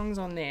 18 songs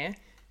on there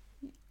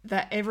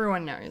that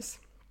everyone knows.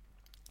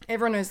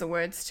 Everyone knows the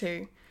words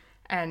to,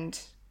 and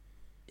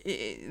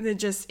they're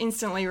just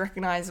instantly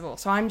recognizable.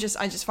 So I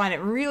just find it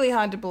really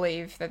hard to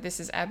believe that this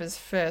is ABBA's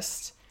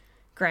first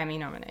Grammy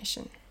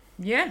nomination.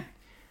 Yeah.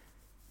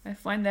 I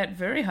find that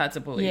very hard to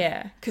believe.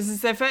 Yeah, because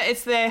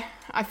it's their.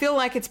 I feel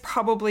like it's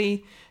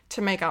probably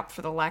to make up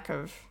for the lack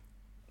of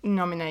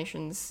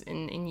nominations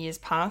in years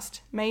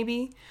past.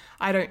 Maybe,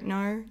 I don't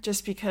know.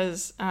 Just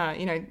because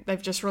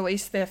they've just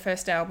released their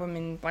first album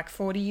in like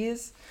 40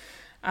 years,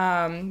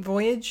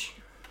 Voyage,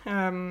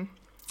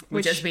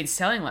 which has been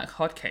selling like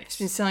hotcakes. It's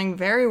been selling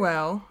very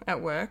well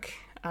at work,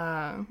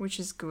 which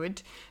is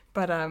good.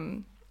 But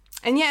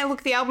and yeah,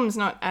 look, the album's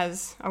not,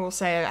 as I will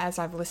say, as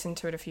I've listened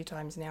to it a few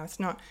times now, it's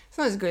not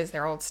as good as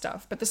their old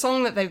stuff. But the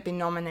song that they've been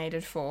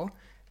nominated for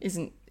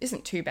isn't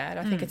too bad.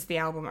 I think it's the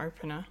album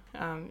opener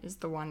is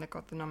the one that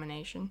got the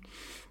nomination.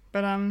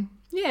 But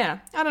yeah,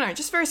 I don't know,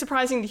 just very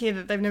surprising to hear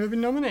that they've never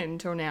been nominated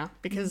until now,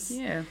 because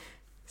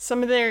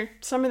some of their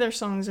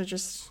songs are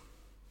just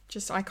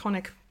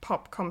iconic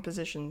pop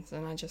compositions,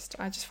 and I just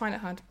find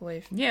it hard to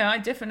believe. Yeah, I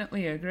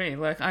definitely agree.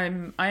 Like I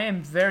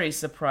am very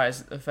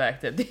surprised at the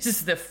fact that this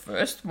is the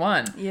first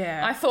one.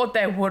 Yeah. I thought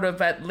they would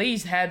have at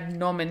least had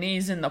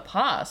nominees in the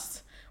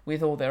past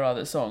with all their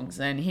other songs.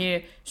 And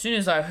here, as soon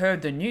as I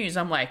heard the news,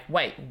 I'm like,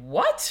 wait,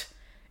 what?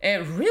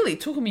 It really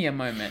took me a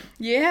moment.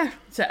 Yeah.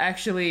 To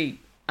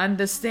actually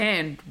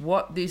understand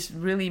what this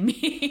really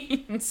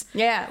means.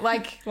 Yeah,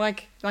 like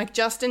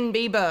Justin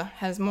Bieber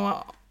has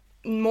more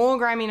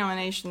Grammy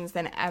nominations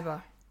than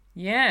ABBA.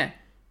 Yeah.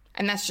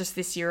 And that's just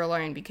this year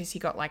alone, because he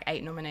got like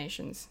 8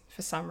 nominations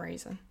for some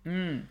reason.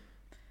 I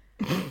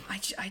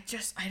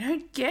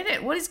don't get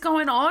it. What is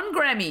going on,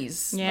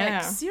 Grammys? Yeah.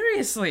 Like,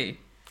 seriously.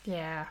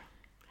 Yeah.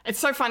 It's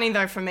so funny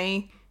though for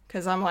me,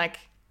 because I'm like,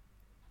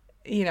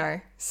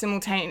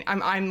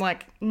 I'm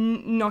like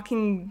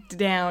knocking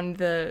down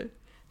the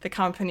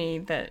company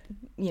that,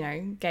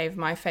 gave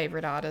my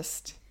favorite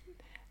artist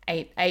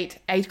eight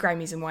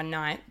Grammys in one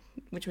night,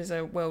 which was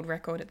a world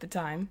record at the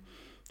time,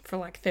 for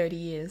like 30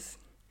 years.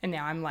 And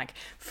now I'm like,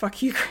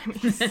 fuck you,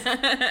 Grammys.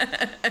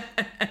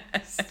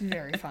 It's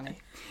very funny.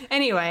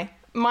 Anyway,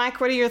 Mike,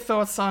 what are your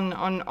thoughts on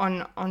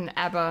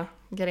ABBA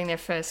getting their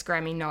first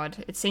Grammy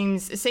nod? It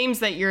seems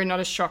that you're not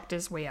as shocked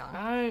as we are.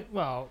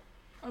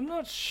 I'm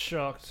not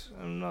shocked.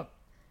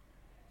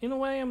 In a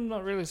way, I'm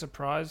not really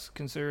surprised,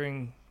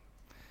 considering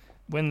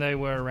when they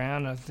were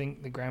around. I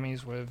think the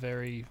Grammys were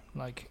very,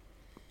 like,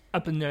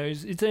 up a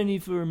nose. It's only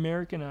for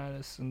American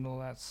artists and all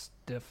that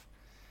stuff.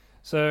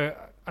 So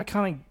I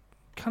kind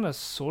of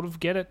sort of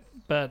get it,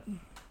 but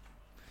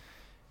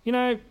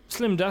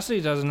Slim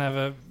Dusty doesn't have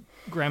a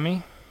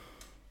Grammy,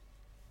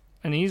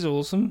 and he's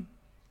awesome.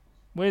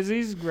 Where's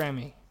his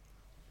Grammy?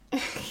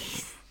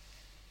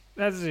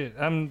 That's it.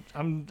 I'm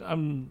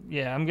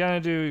gonna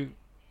do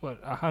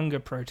a hunger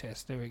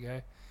protest. There we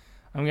go.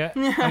 I'm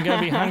gonna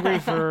be hungry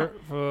for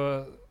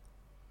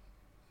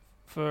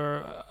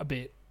a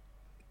bit.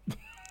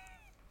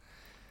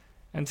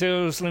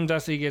 Until Slim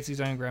Dusty gets his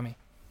own Grammy.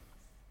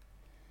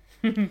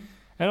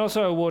 And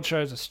also, award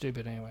shows are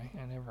stupid anyway,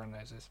 and everyone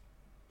knows this.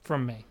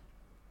 From me.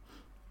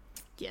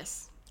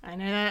 Yes, I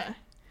know that.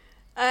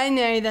 I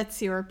know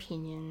that's your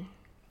opinion.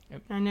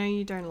 Yep. I know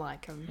you don't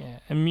like them. Yeah,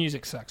 and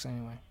music sucks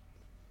anyway.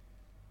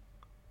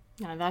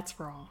 No, that's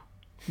wrong.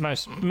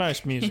 Most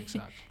music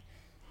sucks.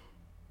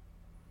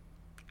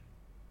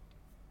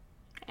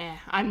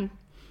 I'm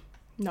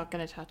not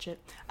going to touch it.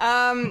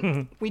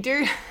 We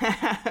do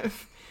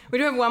have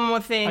one more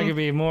thing. I could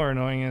be more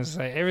annoying and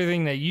say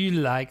everything that you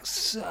like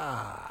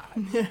sucks.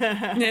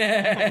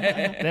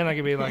 Then I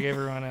could be like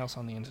everyone else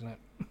on the internet.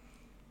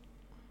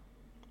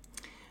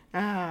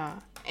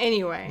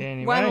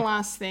 Anyway, one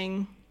last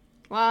thing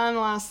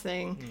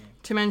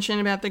to mention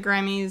about the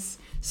Grammys.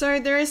 So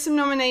there is some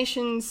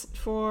nominations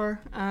for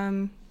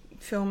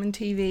film and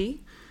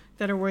TV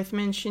that are worth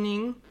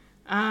mentioning.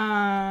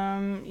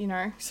 Some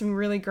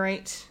really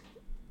great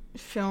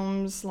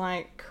films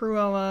like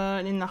Cruella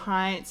and In the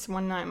Heights,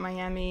 One Night in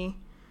Miami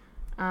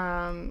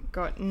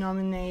got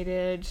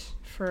nominated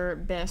for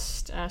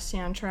Best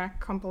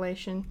Soundtrack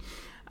Compilation.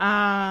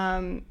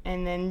 And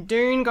then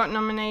Dune got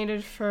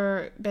nominated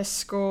for Best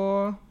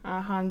Score.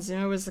 Hans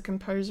Zimmer was the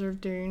composer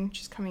of Dune,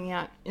 which is coming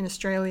out in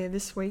Australia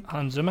this week.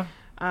 Hans Zimmer?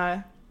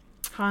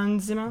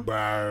 Hans Zimmer.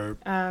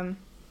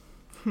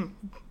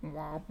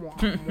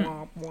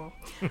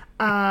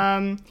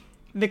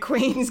 The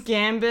Queen's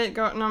Gambit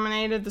got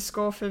nominated, the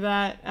score for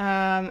that,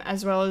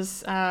 as well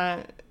as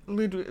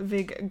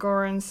Ludwig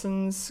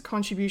Göransson's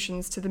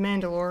contributions to The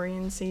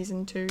Mandalorian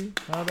Season 2.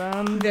 Well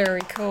done. Very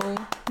cool.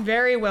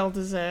 Very well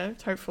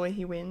deserved. Hopefully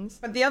he wins.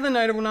 But the other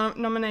notable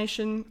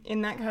nomination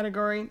in that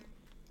category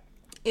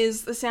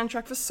is the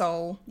soundtrack for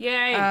Soul.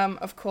 Yay!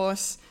 Of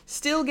course,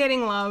 still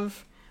getting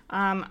love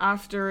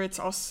after its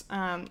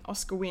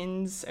Oscar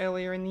wins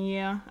earlier in the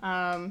year.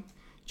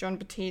 John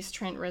Batiste,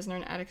 Trent Reznor,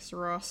 and Atticus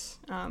Ross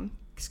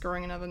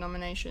scoring another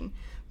nomination.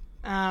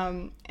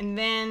 And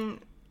then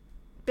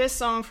best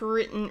song for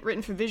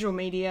written for visual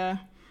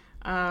media.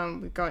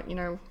 We've got,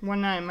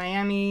 One Night in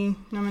Miami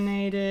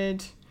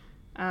nominated,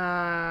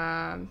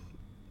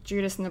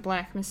 Judas and the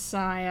Black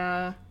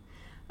Messiah.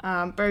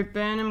 Bo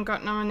Burnham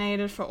got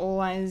nominated for All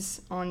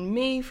Eyes on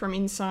Me from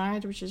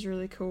Inside, which is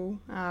really cool.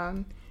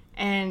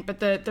 But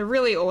the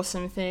really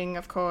awesome thing,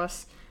 of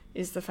course,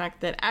 is the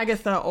fact that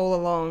Agatha All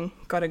Along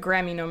got a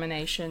Grammy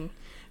nomination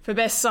for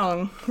Best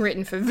Song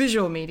written for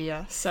visual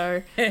media.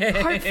 So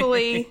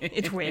hopefully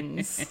it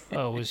wins.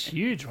 Oh, it was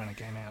huge when it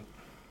came out.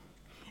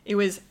 It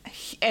was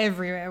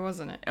everywhere,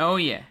 wasn't it? Oh,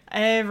 yeah.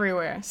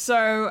 Everywhere.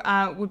 So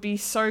it would be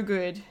so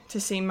good to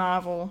see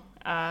Marvel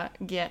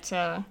get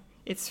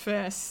its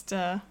first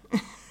Grammy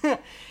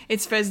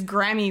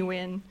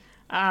win.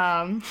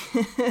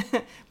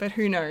 But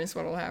who knows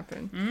what will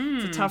happen.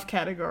 It's a tough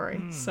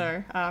category.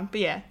 So,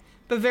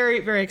 but very,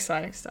 very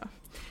exciting stuff.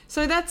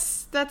 So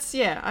that's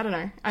yeah, I don't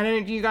know.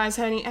 Do you guys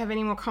have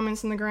any more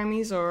comments on the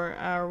Grammys, or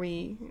are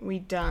we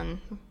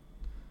done?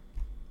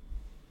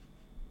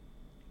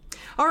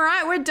 All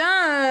right, we're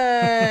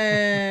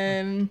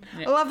done.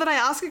 I love that I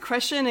ask a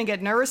question and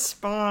get no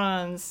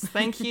response.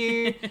 Thank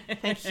you.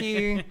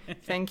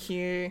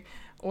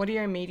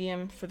 Audio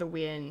medium for the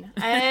win.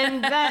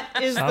 And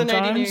that is the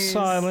nerdy news. Sometimes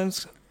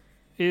silence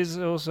is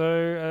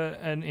also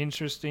an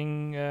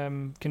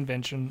interesting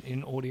convention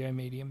in audio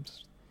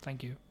mediums.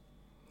 Thank you.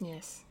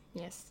 Yes.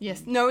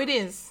 No, it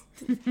is.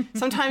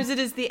 Sometimes it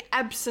is the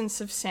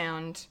absence of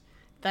sound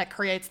that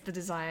creates the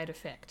desired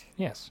effect.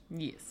 Yes.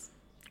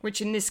 Which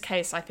in this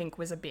case, I think,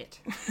 was a bit.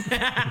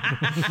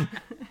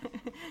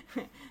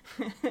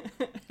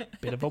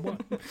 Bit of a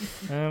what?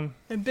 A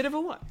bit of a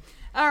what?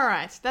 All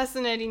right, that's the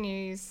nerdy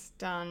news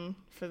done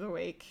for the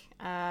week.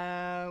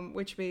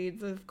 Which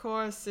means, of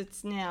course,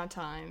 it's now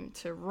time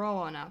to roll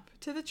on up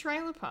to the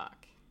trailer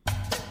park.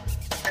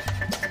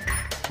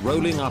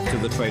 Rolling up to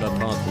the trailer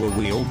park where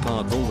we all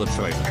park all the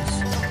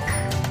trailers.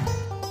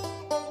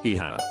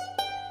 Hee-ha.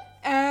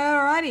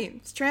 Alrighty,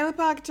 it's trailer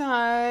park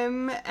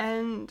time,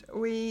 and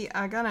we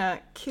are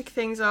gonna kick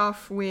things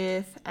off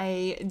with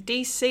a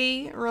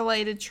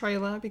DC-related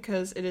trailer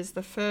because it is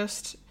the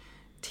first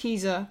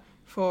teaser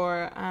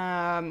for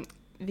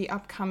the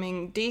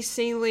upcoming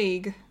DC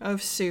League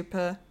of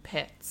Super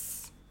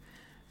Pets.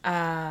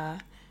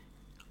 I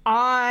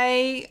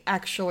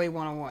actually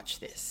want to watch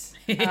this.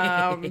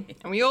 And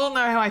we all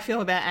know how I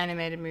feel about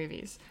animated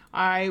movies.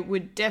 I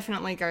would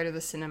definitely go to the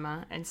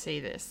cinema and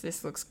see this.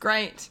 This looks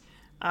great.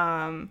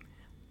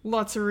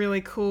 Lots of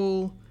really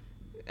cool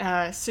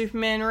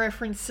Superman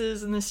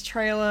references in this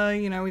trailer.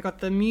 We got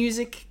the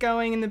music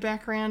going in the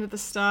background at the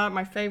start.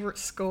 My favorite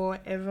score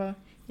ever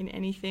in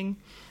anything.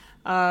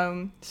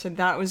 So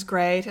that was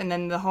great. And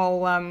then the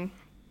whole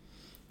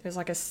there's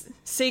like a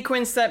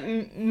sequence that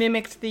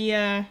mimicked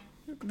the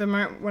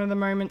one of the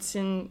moments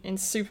in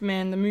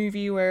Superman the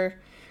movie where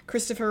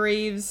Christopher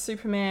Reeve's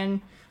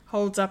Superman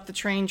holds up the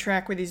train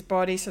track with his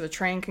body so the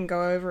train can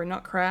go over and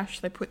not crash.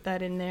 They put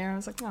that in there. I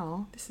was like,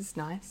 oh, this is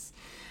nice.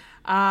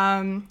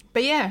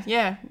 But yeah.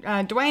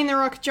 Dwayne "The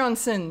Rock"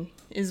 Johnson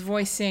is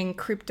voicing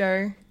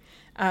Krypto,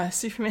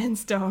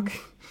 Superman's dog,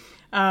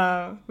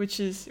 which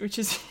is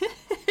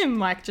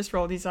Mike just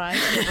rolled his eyes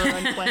at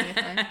everyone playing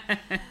at home.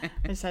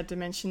 I just had to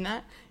mention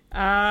that.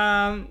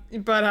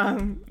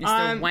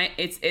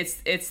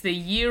 It's the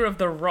year of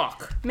The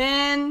Rock.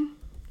 Man,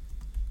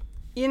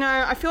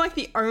 I feel like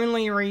the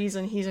only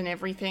reason he's in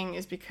everything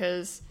is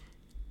because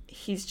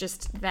he's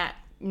just that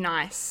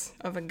nice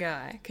of a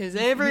guy. Because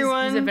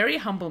everyone... He's a very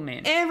humble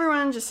man.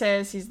 Everyone just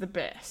says he's the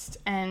best.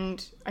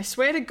 And I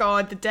swear to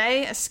God, the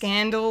day a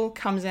scandal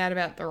comes out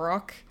about The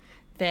Rock,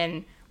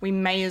 then we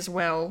may as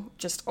well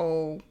just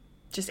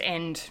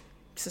end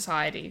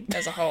society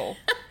as a whole.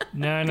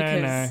 No.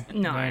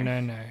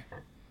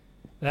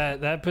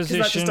 That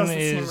position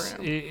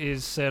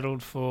is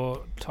settled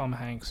for Tom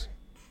Hanks.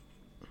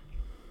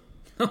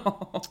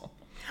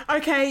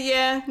 Okay,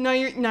 yeah. No,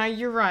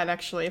 you're right,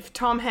 actually. If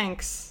Tom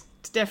Hanks,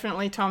 it's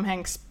definitely Tom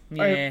Hanks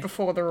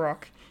before The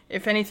Rock.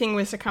 If anything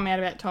was to come out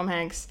about Tom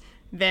Hanks,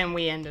 then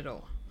we end it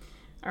all.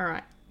 All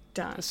right,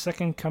 done. The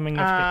second coming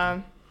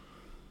of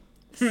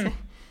Hitler.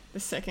 The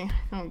second...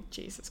 Oh,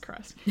 Jesus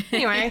Christ.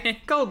 Anyway,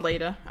 Gold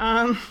Leader.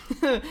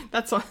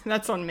 That's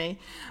on me.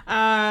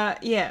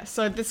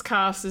 So this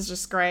cast is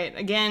just great.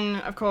 Again,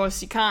 of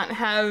course, you can't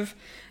have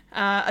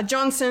a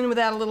Johnson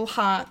without a little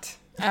heart.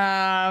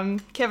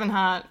 Kevin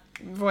Hart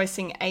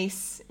voicing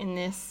Ace in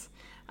this.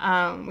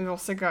 We've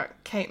also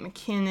got Kate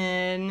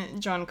McKinnon,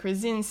 John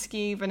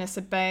Krasinski,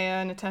 Vanessa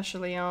Bayer, Natasha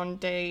Lyonne,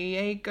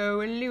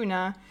 Diego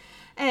Luna,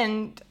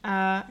 and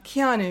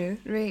Keanu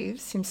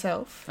Reeves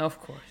himself. Of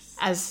course.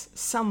 As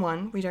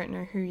someone, we don't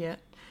know who yet.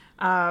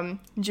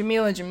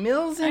 Jamila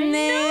Jamil's in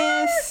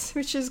this,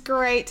 which is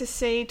great to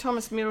see.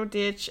 Thomas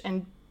Middleditch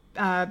and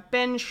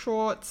Ben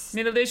Schwartz.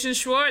 Middleditch and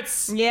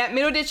Schwartz. Yeah,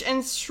 Middleditch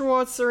and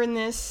Schwartz are in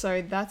this,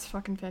 so that's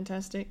fucking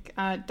fantastic.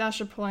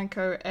 Dasha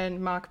Polanco and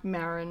Mark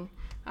Maron.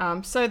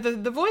 So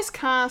the voice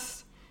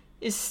cast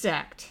is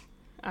stacked,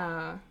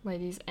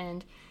 ladies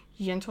and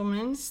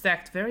gentleman.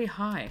 Stacked very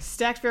high.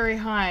 Stacked very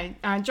high.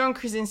 John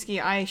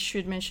Krasinski, I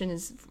should mention,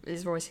 is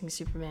voicing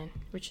Superman,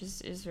 which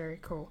is very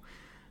cool.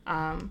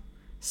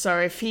 So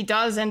if he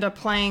does end up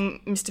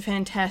playing Mr.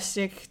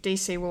 Fantastic,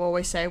 DC will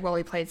always say, well,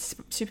 he played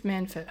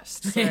Superman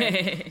first. So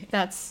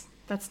that's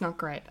not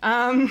great.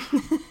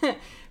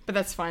 But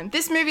that's fine.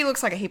 This movie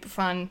looks like a heap of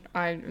fun.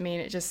 I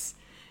mean, it's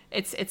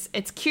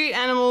cute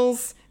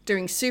animals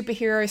doing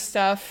superhero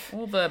stuff.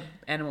 All the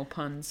animal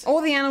puns.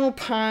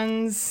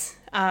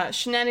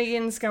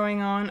 Shenanigans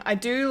going on. I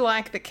do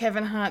like that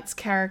Kevin Hart's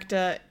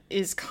character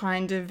is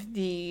kind of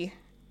the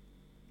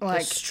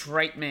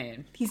straight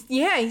man.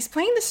 He's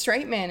playing the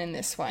straight man in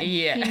this one.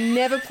 Yeah. He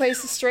never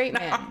plays the straight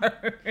man.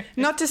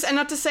 Not to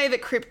say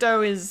that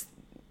Crypto is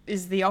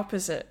the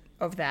opposite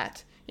of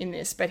that in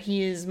this, but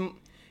he's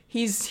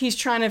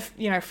trying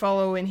to,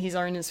 follow in his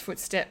owner's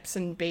footsteps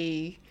and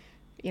be,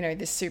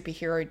 this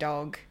superhero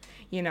dog,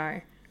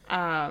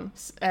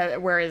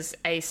 whereas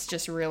Ace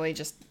just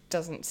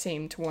doesn't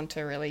seem to want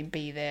to really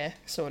be there,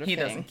 sort of thing.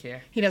 He doesn't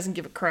care. He doesn't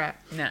give a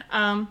crap.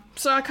 No.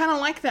 So I kind of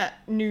like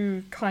that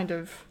new kind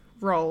of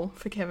role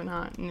for Kevin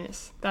Hart in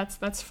this.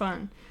 That's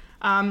fun.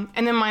 And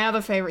then my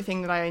other favourite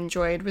thing that I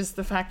enjoyed was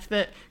the fact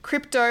that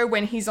Crypto,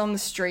 when he's on the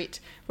street,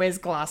 wears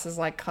glasses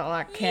like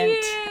Clark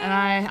Kent.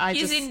 Yeah. And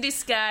he's in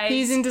disguise.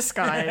 He's in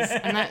disguise.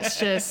 And that's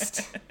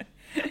just...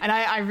 And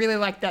I really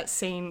like that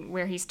scene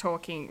where he's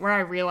talking, where I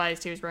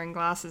realised he was wearing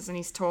glasses and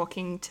he's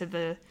talking to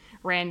the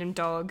random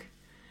dog.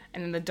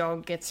 And then the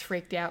dog gets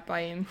freaked out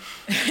by him.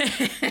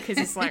 Because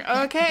it's like,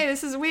 okay,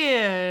 this is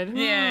weird.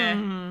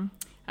 Yeah.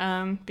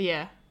 But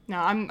yeah. No,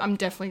 I'm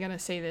definitely going to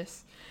see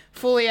this.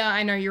 Fulia,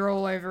 I know you're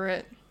all over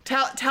it.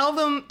 Tell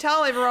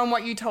everyone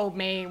what you told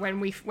me when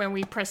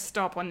we press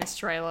stop on this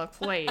trailer,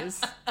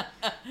 please.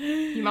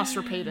 You must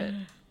repeat it.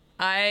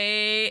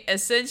 I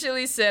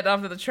essentially said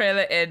after the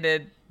trailer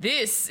ended,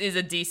 this is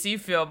a DC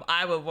film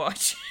I will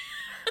watch.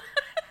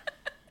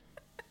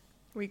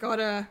 We got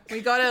her,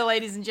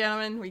 ladies and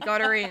gentlemen. We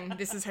got her in.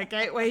 This is her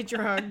gateway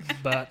drug.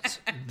 But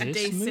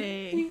this DC.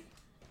 movie?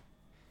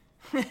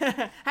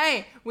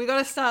 Hey, we got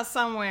to start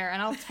somewhere,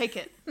 and I'll take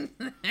it.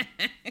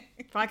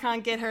 If I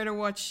can't get her to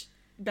watch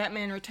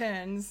Batman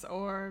Returns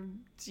or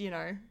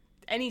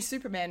any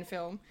Superman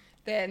film,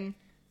 then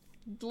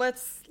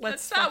let's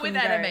start with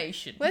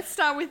animation. Let's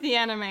start with the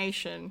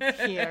animation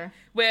here,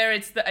 where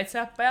it's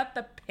about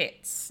the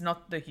pets,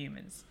 not the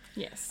humans.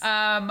 Yes.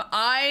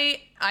 I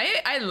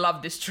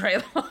love this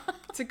trailer.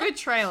 It's a good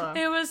trailer.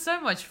 It was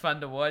so much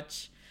fun to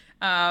watch.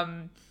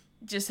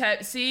 Just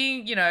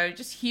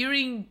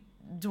hearing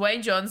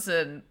Dwayne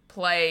Johnson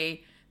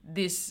play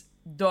this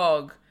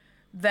dog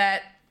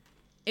that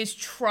is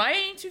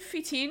trying to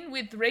fit in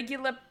with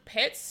regular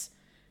pets,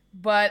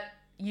 but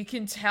you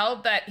can tell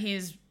that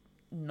he's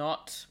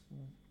not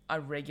a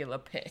regular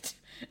pet.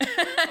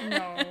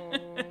 No.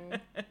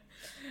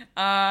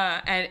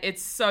 And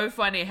it's so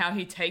funny how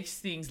he takes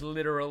things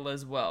literal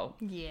as well.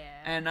 Yeah.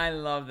 And I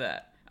love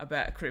that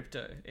about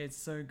Crypto. It's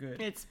so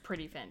good. It's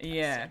pretty fantastic.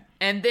 Yeah.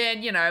 And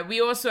then, we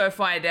also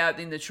find out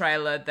in the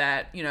trailer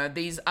that,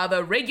 these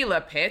other regular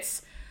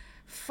pets,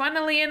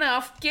 funnily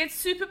enough, get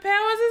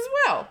superpowers as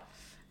well.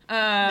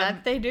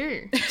 That they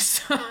do.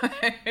 So,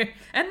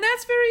 and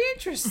that's very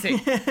interesting.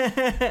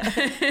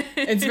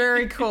 It's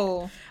very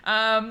cool.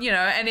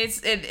 And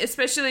it's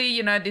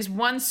especially, this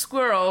one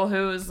squirrel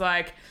who was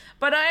like,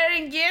 but I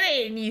didn't get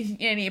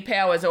any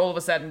powers. All of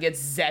a sudden gets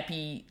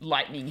zappy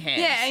lightning hands.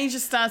 Yeah, and he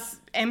just starts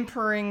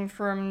emperor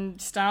from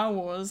Star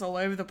Wars all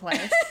over the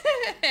place.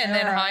 And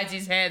then hides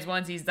his hands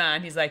once he's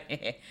done. He's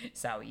like,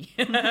 sorry.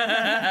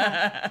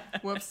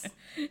 Whoops.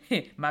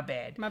 My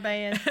bad.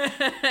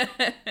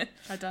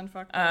 I done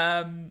fucked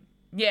up.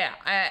 Yeah,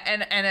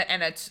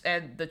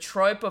 and the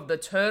trope of the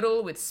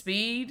turtle with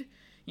speed,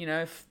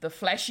 the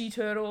flashy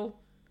turtle,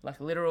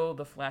 like literal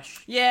the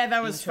Flash. Yeah,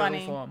 that was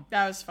funny. Form.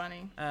 That was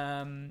funny.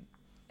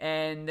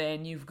 And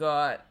then you've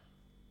got,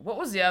 what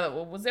was the other?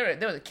 Was there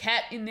was a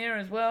cat in there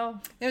as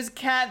well? There was a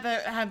cat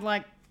that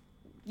had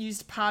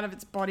used part of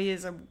its body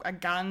as a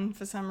gun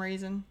for some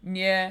reason.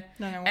 Yeah.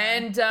 Don't know why.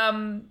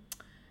 And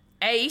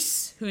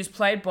Ace, who's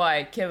played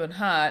by Kevin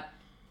Hart,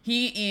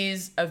 he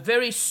is a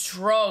very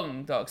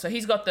strong dog. So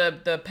he's got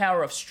the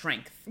power of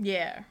strength.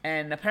 Yeah.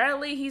 And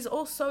apparently he's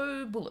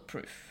also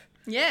bulletproof.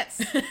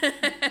 Yes.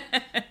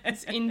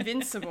 It's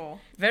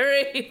invincible.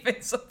 Very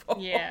invincible.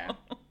 Yeah.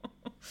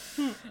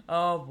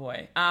 Oh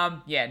boy. I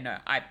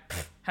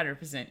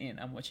 100% in.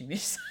 I'm watching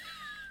this.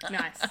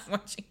 Nice. I'm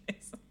watching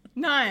this.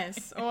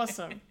 Nice.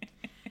 Awesome.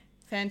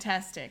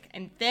 Fantastic.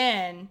 And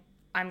then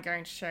I'm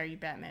going to show you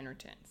Batman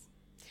Returns.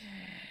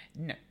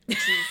 No.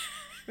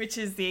 Which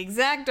is the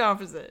exact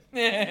opposite.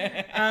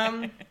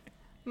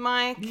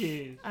 Mike,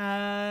 Yes.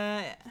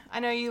 I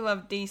know you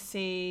love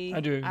DC. I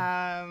do.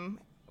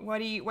 What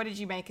did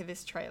you make of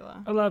this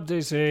trailer? I love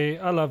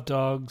DC. I love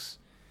dogs.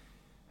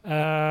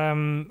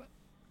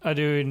 I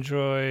do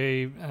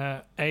enjoy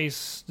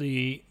Ace,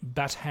 the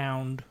Bat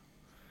Hound.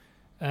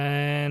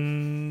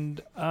 And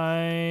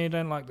I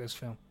don't like this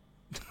film.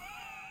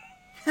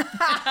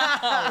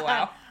 Oh,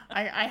 wow.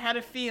 I had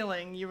a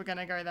feeling you were going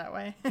to go that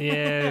way.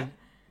 Yeah.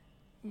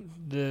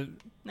 The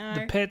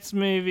No. Pets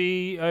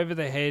movie, Over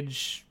the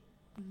Hedge.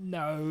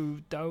 No,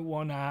 don't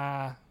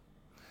wanna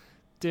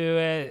do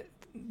it.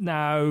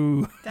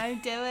 No.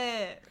 Don't do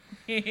it.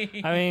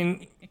 I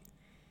mean,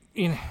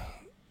 you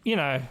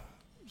know,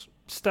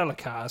 stellar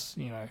cast,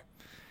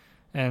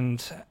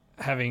 and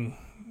having,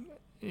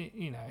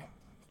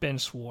 Ben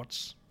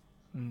Schwartz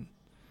and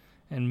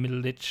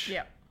Middleditch.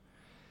 Yeah.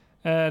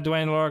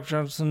 Dwayne Lorick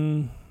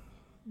Johnson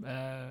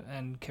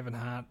and Kevin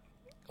Hart.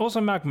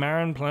 Also, Mark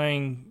Maron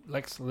playing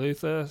Lex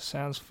Luthor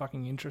sounds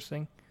fucking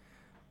interesting.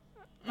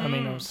 I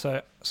mean, I was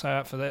so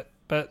up for that.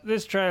 But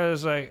this trailer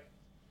is like,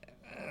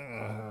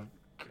 God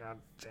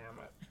damn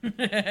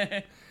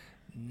it.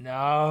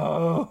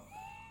 No.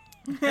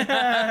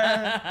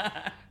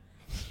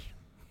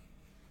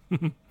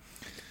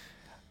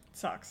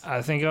 Sucks.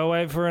 I think I'll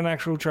wait for an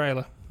actual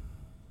trailer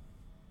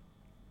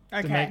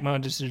Okay. to make my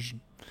decision.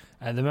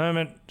 At the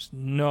moment, it's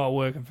not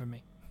working for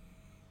me.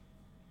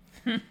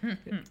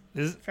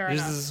 This enough.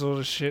 is the sort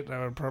of shit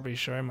I would probably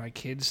show my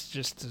kids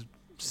just to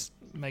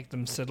make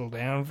them settle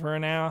down for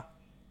an hour.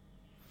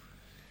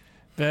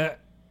 But,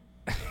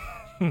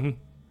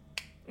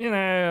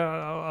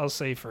 I'll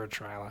see for a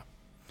trailer.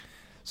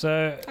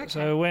 So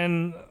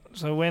when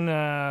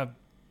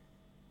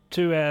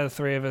 2 out of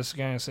 3 of us are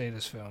going to see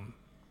this film.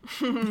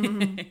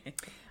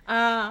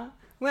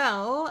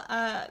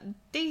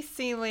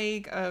 DC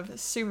League of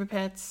Super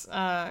Pets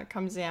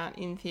comes out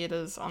in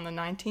theaters on the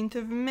 19th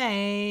of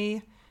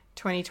May,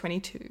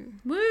 2022.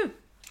 Woo!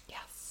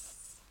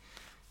 Yes.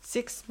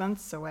 6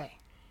 months away.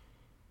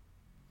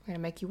 I'm going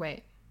to make you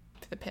wait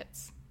for the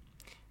pets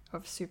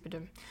of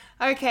Superdom.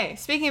 Okay,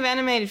 speaking of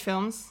animated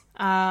films,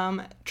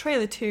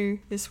 trailer 2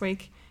 this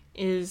week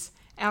is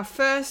our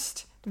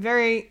first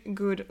very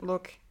good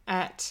look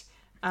at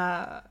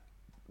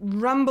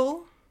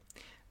Rumble,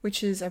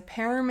 which is a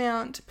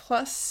Paramount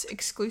Plus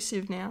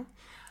exclusive now.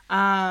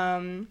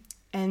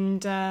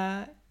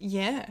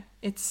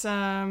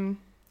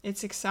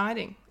 It's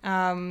exciting.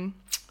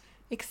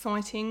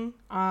 Exciting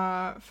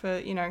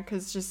for,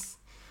 because just,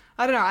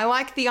 I don't know, I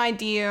like the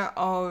idea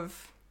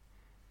of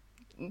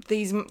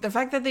the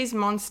fact that these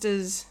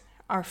monsters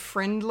are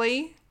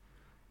friendly,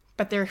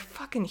 but they're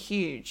fucking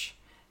huge.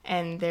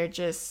 And they're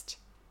just,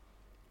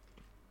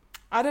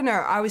 I don't know,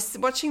 I was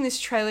watching this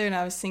trailer and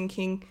I was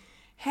thinking,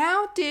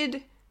 how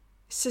did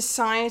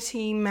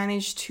society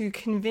manage to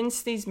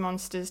convince these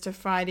monsters to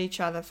fight each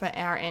other for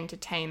our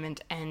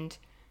entertainment, and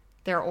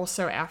they're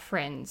also our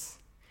friends?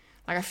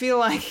 Like, I feel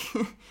like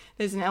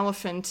there's an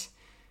elephant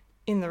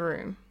in the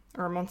room,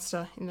 or a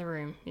monster in the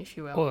room, if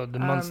you will. Or the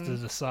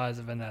monster's the size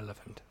of an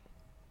elephant.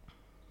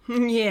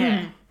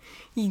 Yeah,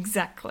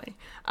 exactly.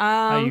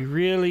 Are you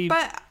really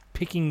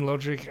picking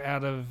logic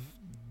out of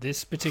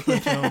this particular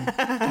film?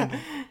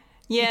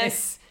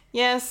 Yes.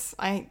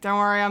 I don't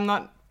worry, I'm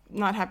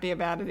not happy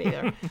about it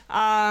either.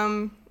 I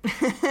mean,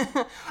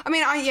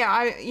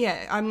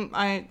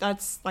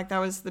 that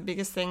was the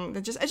biggest thing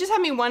that it just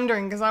had me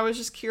wondering, because I was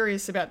just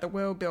curious about the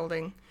world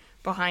building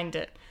behind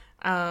it.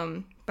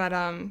 But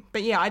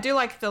yeah, I do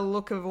like the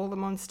look of all the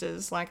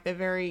monsters. Like, they're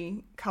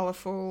very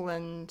colorful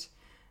and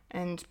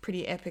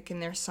pretty epic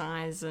in their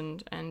size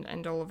and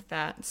all of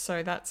that.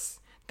 So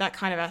that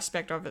kind of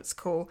aspect of it's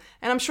cool.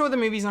 And I'm sure the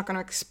movie's not going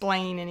to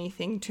explain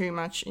anything too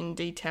much in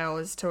detail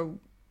as to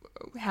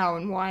how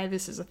and why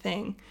this is a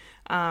thing,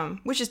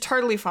 which is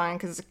totally fine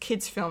because it's a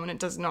kid's film and it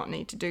does not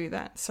need to do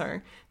that.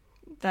 So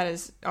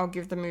I'll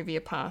give the movie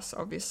a pass,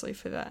 obviously,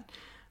 for that.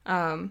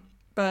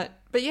 But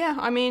yeah,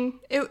 I mean,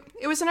 it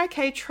was an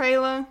okay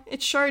trailer.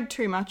 It showed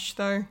too much,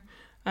 though.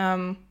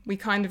 We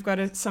kind of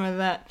got some of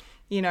that,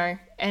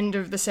 end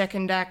of the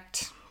second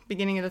act,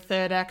 beginning of the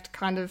third act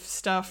kind of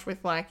stuff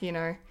with, like,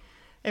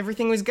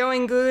 everything was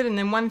going good and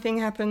then one thing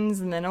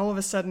happens and then all of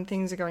a sudden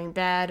things are going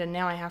bad and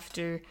now I have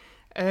to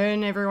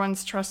earn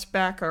everyone's trust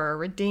back or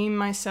redeem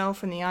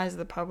myself in the eyes of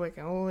the public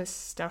and all this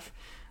stuff.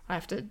 I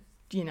have to,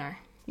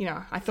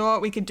 I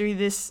thought we could do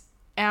this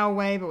our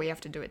way, but we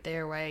have to do it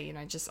their way.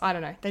 I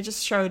don't know. They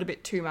just showed a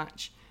bit too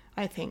much,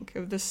 I think,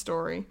 of the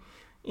story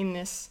in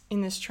this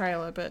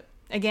trailer. But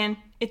again,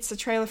 it's a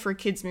trailer for a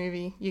kids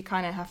movie. You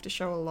kind of have to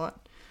show a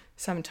lot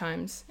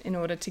sometimes in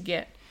order to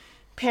get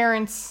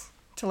parents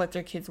to let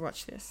their kids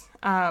watch this,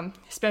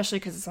 especially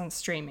because it's on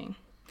streaming,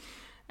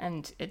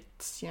 and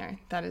it's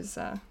that is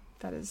that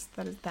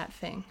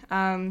thing.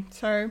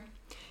 So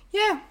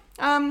yeah,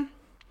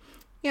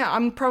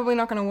 I'm probably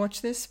not going to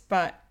watch this,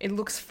 but it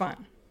looks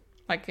fun.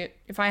 Like,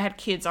 if I had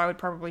kids, I would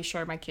probably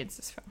show my kids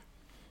this film.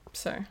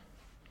 So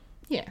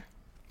yeah,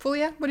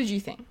 Fulia, what did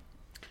you think?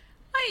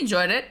 I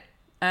enjoyed it.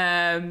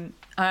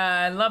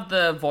 I love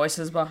the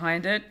voices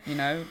behind it.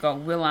 We've got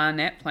Will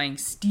Arnett playing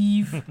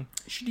Steve.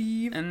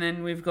 Steve. And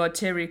then we've got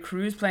Terry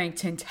Crews playing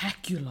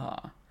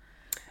Tentacular.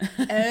 Oh,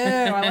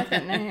 I like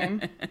that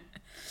name.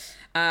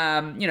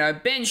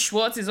 Ben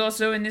Schwartz is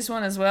also in this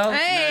one as well.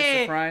 Hey,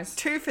 no surprise.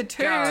 2 for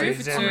 2. Go. 2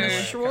 for 2.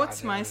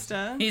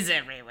 Schwartzmeister. He's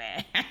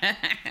everywhere.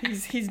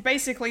 He's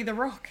basically The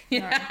Rock.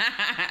 No.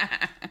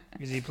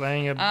 Is he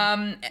playing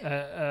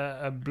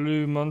a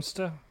blue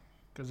monster?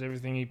 Because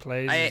everything he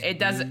plays, it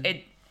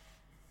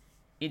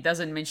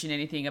doesn't mention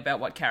anything about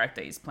what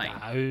character he's playing.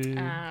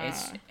 No.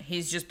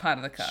 He's just part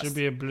of the cast. Should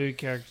be a blue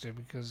character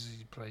because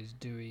he plays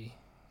Dewey,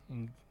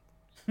 and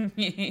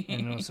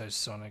also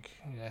Sonic.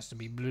 It has to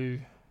be blue.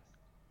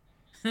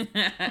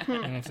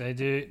 And if they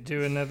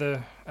do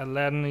another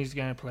Aladdin, he's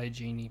going to play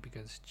Genie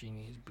because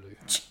Genie is blue.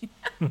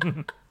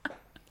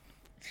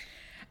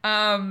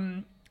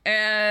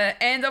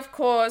 And of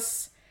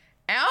course,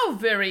 our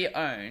very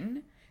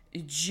own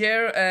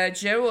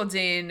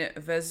Geraldine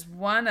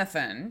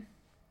Viswanathan,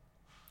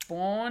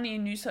 born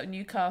in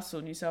Newcastle,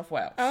 New South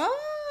Wales.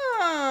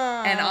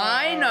 Oh. And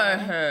I know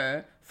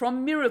her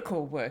from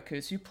Miracle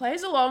Workers, who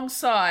plays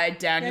alongside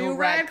Daniel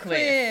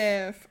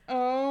Radcliffe.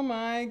 Oh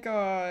my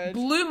god.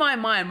 Blew my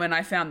mind when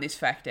I found this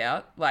fact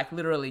out, like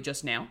literally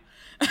just now.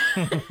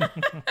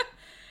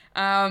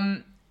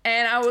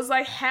 And I was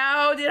like,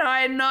 how did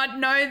I not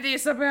know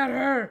this about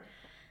her?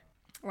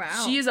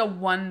 Wow. She is a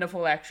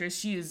wonderful actress.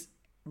 She is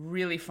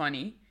really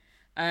funny.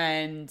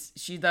 And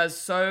she does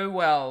so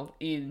well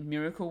in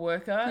Miracle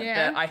Worker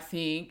that I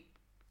think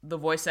the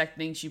voice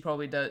acting she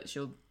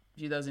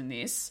does in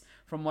this,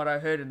 from what I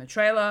heard in the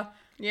trailer,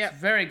 is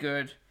very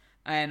good.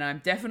 And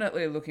I'm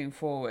definitely looking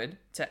forward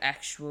to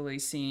actually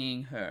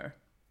seeing her,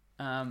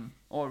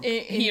 or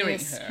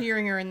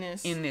hearing her in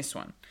this. In this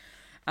one.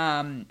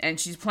 And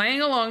she's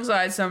playing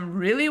alongside some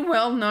really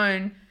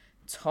well-known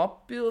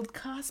top-billed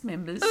cast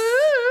members.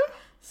 Ooh.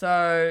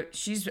 So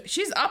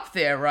she's up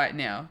there right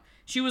now.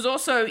 She was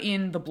also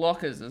in The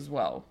Blockers as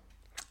well.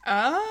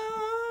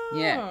 Oh.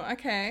 Yeah.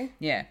 Okay.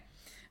 Yeah.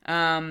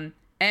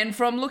 And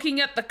from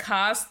looking at the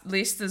cast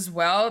list as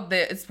well,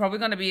 it's probably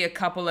going to be a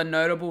couple of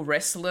notable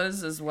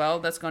wrestlers as well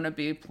that's going to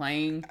be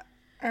playing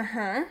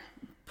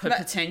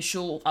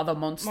potential other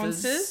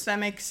monsters. That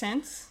makes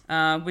sense.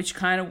 Which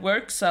kind of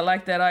works. I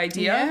like that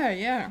idea.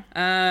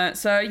 Yeah.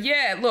 So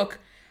yeah, look,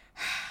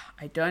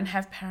 I don't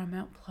have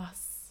Paramount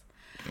Plus.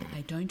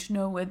 I don't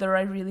know whether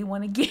I really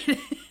want to get it.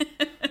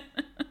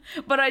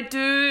 But I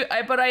do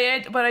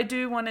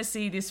want to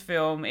see this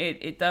film.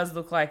 It does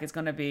look like it's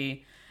going to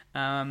be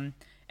an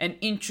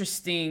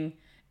interesting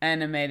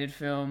animated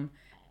film,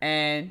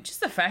 and just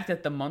the fact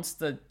that the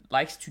monster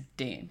likes to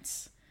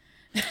dance.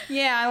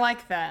 Yeah, I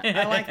like that.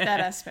 I like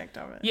that aspect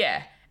of it.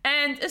 Yeah,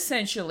 and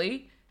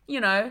essentially,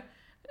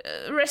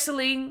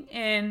 wrestling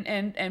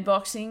and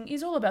boxing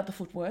is all about the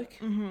footwork,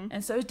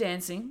 and so is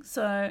dancing.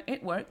 So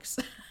it works.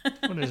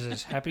 What is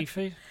this, Happy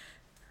Feet?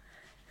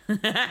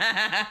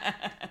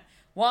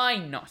 Why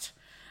not?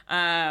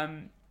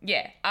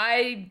 Yeah,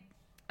 I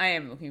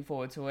am looking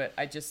forward to it.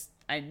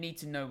 I need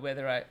to know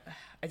whether I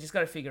just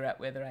got to figure out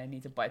whether I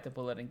need to bite the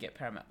bullet and get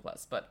Paramount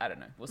Plus, but I don't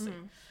know. We'll see.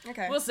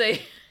 Okay. We'll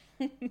see.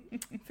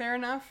 Fair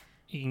enough.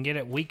 You can get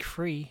it week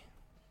free.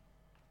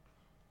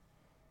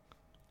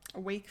 A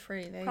week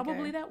free. There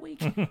Probably you go. that week.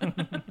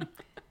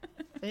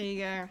 There you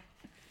go.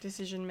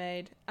 Decision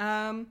made.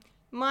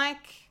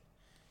 Mike,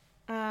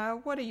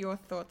 what are your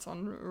thoughts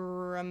on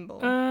Rumble?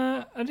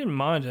 I didn't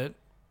mind it,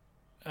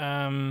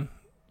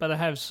 but I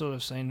have sort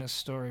of seen this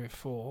story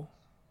before,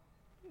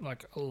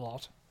 like a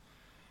lot.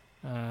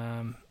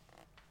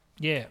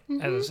 Yeah,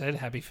 as I said,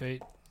 Happy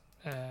Feet,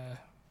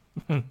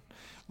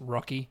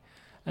 Rocky.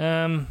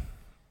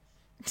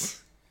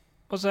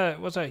 What's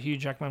that Hugh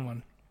Jackman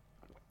one?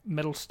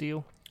 Metal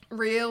Steel.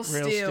 Real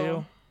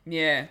Steel.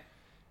 Yeah.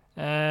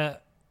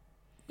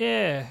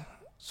 Yeah,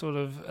 sort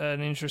of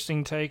an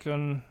interesting take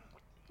on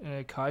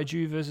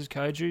kaiju versus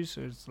kaiju.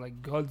 So it's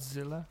like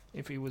Godzilla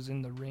if he was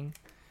in the ring.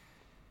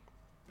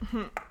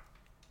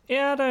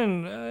 Yeah,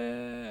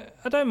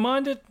 I don't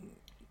mind it.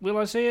 Will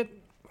I see it?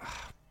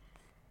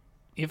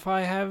 If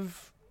I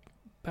have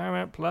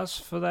Paramount Plus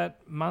for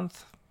that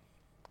month,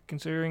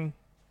 considering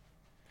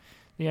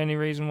the only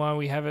reason why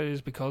we have it is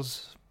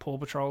because Paw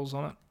Patrol's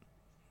on it.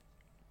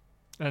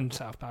 And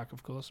South Park,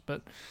 of course.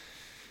 But,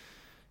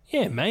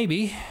 yeah,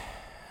 maybe.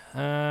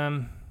 I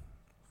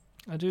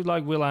do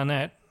like Will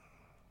Arnett.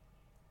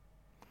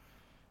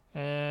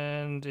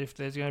 And if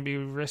there's going to be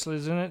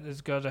wrestlers in it,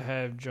 it's got to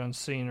have John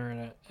Cena in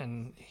it.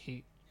 And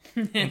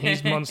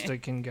his monster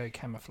can go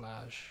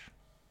camouflage.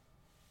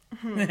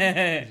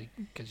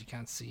 Because you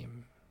can't see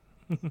him.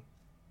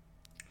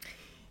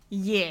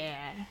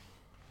 Yeah.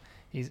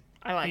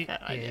 I like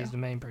that Yeah, idea. he's the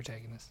main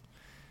protagonist.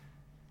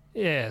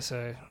 Yeah,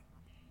 so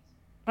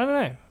I don't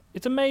know.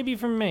 It's a maybe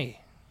from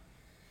me.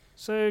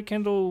 So,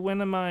 Kendall,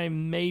 when am I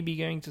maybe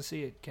going to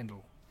see it,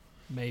 Kendall?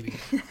 Maybe.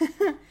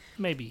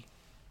 Maybe.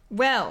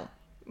 Well,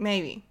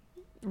 maybe.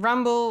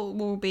 Rumble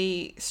will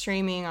be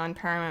streaming on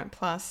Paramount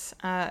Plus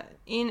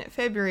in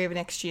February of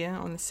next year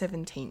on the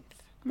 17th.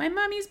 My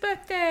mummy's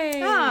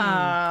birthday.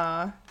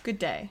 Ah, good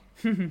day.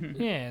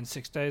 Yeah, and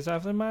 6 days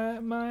after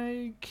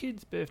my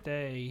kid's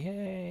birthday.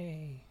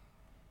 Yay.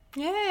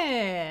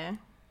 Yeah.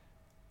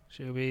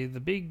 She'll be the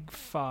big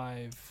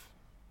 5.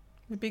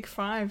 The big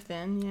 5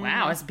 then, yeah.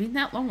 Wow, it's been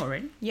that long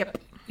already. Yep.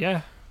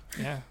 Yeah.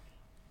 Yeah.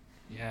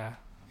 Yeah.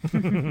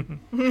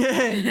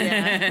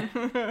 Yeah.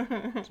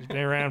 She's been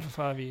around for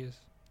 5 years.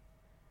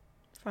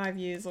 5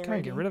 years already.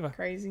 Can't get rid of her.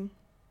 Crazy.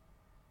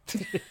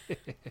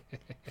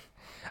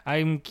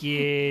 I'm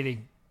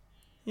kidding.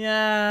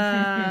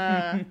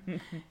 Yeah.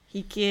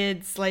 He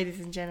kids, ladies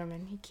and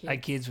gentlemen. He kids. I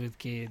kids with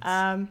kids.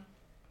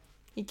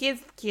 He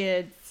kids with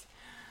kids.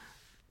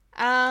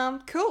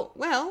 Cool.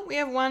 Well, we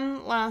have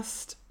one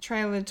last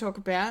trailer to talk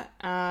about,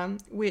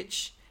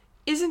 which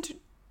isn't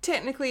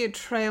technically a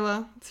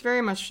trailer. It's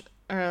very much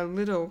a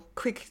little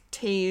quick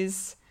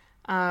tease,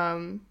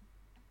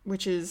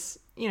 which is,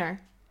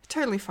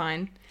 totally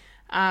fine.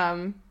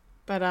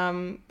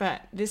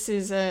 But this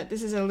is a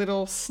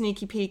little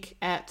sneaky peek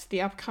at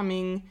the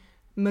upcoming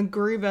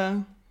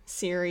MacGruber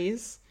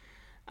series,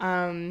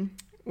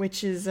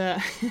 which is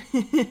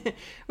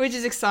which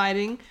is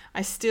exciting.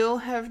 I still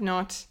have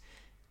not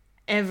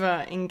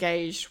ever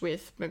engaged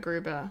with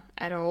MacGruber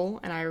at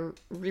all, and I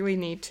really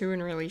need to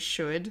and really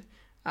should.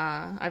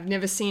 I've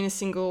never seen a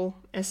single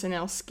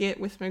SNL skit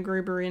with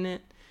MacGruber in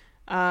it,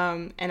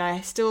 and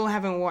I still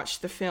haven't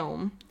watched the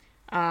film.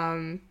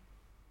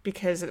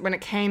 Because when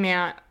it came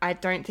out, I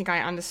don't think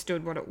I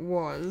understood what it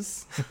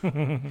was.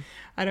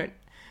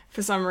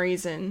 For some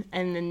reason.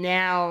 And then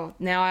now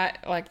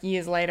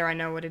years later, I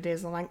know what it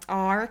is. I'm like,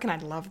 oh, I reckon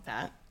I'd love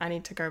that. I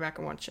need to go back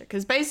and watch it.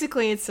 Because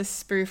basically it's a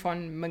spoof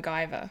on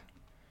MacGyver.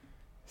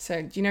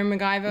 So, do you know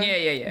MacGyver?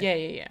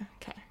 Yeah.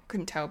 Okay.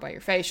 Couldn't tell by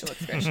your facial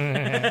expression.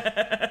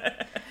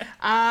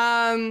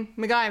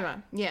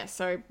 MacGyver. Yeah,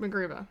 so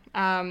MacGruber.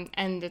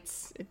 And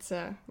it's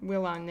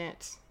Will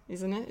Arnett,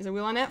 isn't it? Is it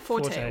Will Arnett?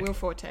 Forte. Will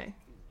Forte.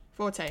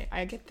 Forte.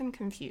 I get them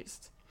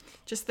confused.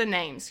 Just the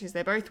names, because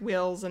they're both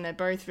Wills and they're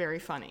both very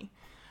funny.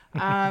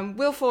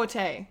 Will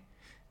Forte.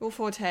 As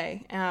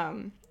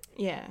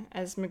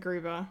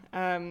MacGruber.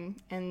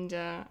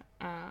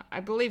 I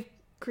believe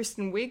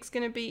Kristen Wiig's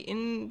going to be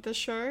in the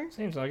show.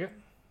 Seems like it.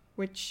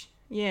 Which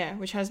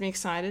has me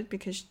excited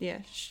because,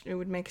 it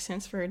would make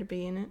sense for her to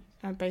be in it,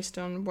 based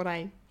on what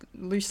I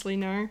loosely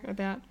know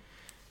about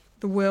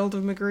the world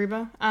of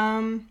MacGruber.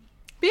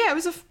 But yeah, it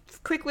was a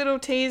quick little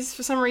tease.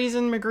 For some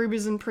reason,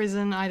 MacGruber's in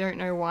prison. I don't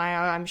know why.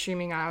 I'm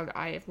assuming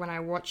I when I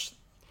watch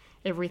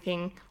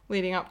everything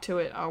leading up to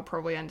it, I'll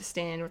probably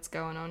understand what's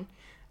going on.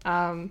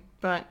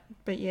 But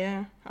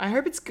yeah, I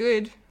hope it's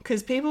good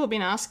because people have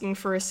been asking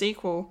for a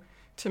sequel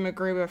to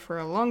MacGruber for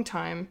a long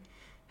time.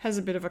 Has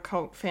a bit of a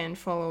cult fan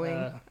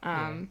following.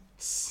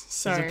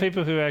 So the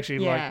people who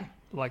actually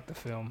like the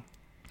film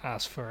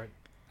ask for it.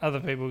 Other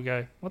people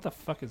go, "What the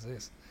fuck is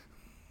this?"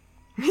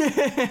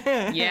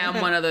 Yeah, I'm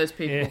one of those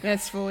people. Yeah.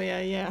 That's Fulia,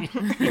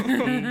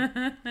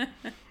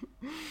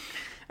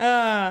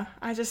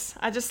 I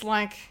just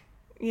like,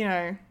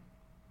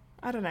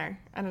 I don't know.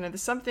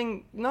 There's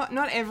something,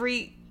 not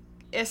every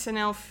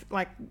SNL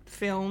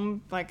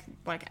film, like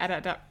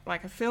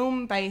a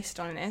film based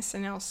on an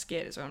SNL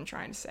skit is what I'm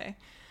trying to say.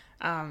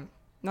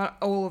 Not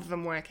all of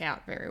them work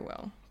out very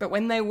well, but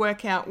when they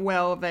work out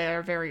well,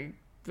 they're very,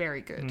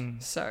 very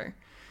good. So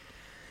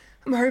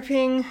I'm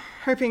hoping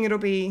it'll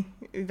be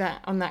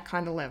that on that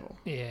kind of level.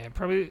 Yeah,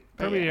 probably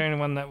the only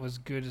one that was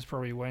good is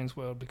probably Wayne's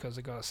World because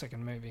it got a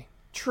second movie.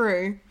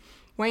 True.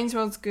 Wayne's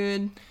World's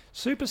good.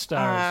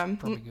 Superstar is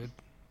probably good.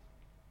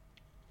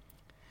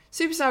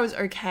 Superstar was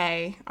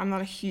okay. I'm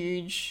not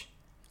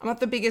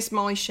the biggest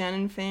Molly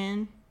Shannon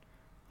fan.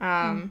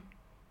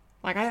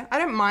 Like I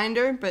don't mind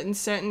her, but in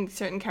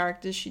certain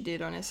characters she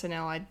did on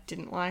SNL I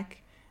didn't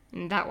like,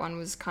 and that one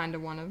was kind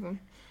of one of them.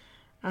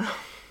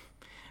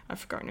 I've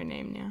forgotten her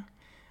name now.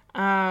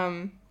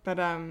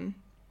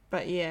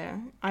 But yeah,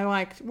 I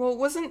liked. Well,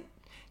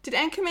 did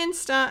Anchorman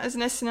start as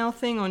an SNL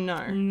thing or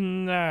no?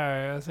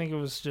 No, I think it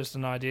was just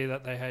an idea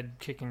that they had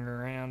kicking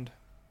around.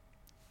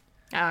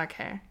 Oh,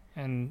 okay.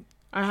 And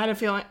I had a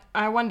feeling.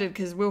 I wondered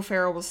because Will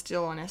Ferrell was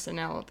still on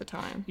SNL at the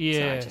time.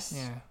 Yeah,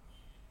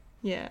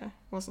 Yeah,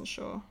 wasn't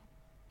sure.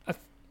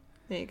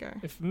 There you go.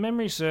 If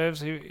memory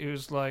serves, he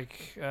was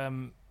like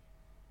when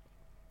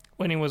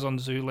he was on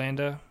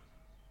Zoolander.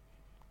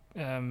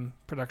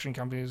 Production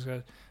companies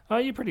go, "Oh,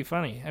 you're pretty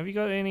funny. Have you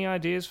got any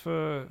ideas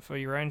for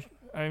your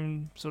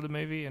own sort of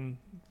movie?" And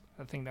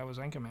I think that was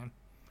Anchorman.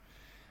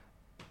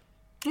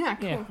 Yeah,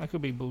 cool. Yeah, I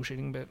could be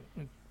bullshitting, but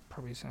it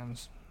probably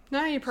sounds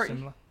similar. You're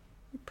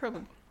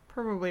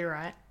probably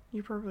right.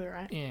 You're probably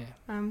right. Yeah.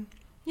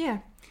 Yeah.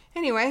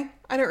 Anyway,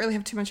 I don't really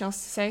have too much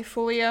else to say.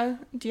 Fulia,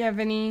 do you have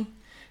any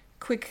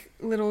quick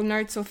little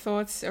notes or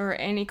thoughts or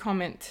any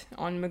comment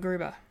on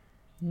MacGruber?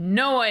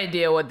 No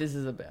idea what this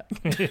is about.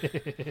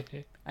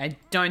 I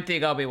don't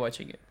think I'll be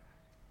watching it.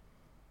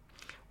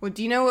 Well,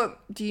 do you know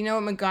what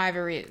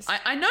MacGyver is?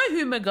 I know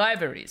who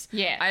MacGyver is.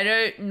 Yeah. I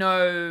don't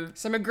know.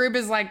 So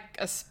MacGruber's like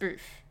a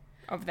spoof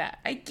of that.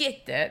 I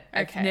get that.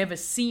 Okay. I've never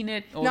seen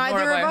it, nor Neither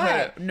have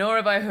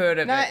have I. heard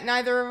of it.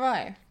 Neither have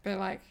I. But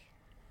like,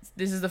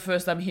 this is the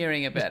first I'm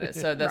hearing about it,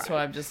 so that's Right.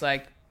 why I'm just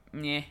like,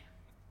 yeah.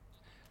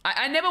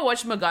 I never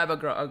watched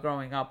MacGyver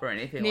growing up or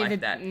anything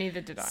like that.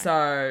 Neither did I.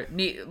 So,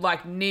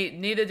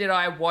 neither did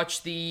I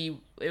watch it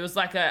was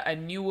like a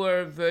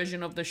newer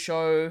version of the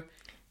show,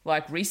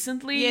 like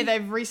recently. Yeah,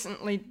 they've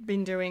recently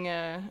been doing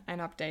an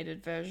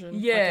updated version.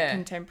 Yeah. Like a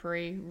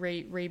contemporary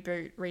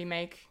reboot,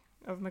 remake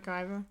of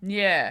MacGyver.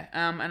 Yeah,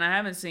 and I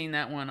haven't seen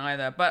that one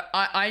either. But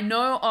I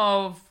know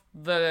of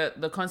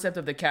the concept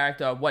of the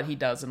character, what he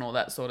does and all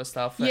that sort of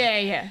stuff. And,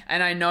 Yeah.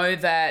 And I know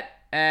that,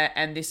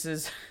 and this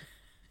is,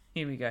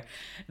 here we go,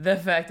 the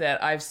fact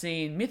that I've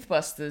seen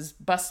Mythbusters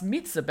bust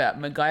myths about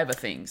MacGyver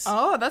things.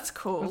 Oh, that's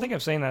cool. I think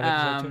I've seen that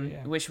episode too.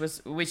 Yeah. Which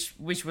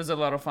was a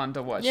lot of fun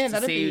to watch. Yeah, to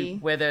that'd see be-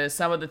 whether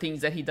some of the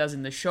things that he does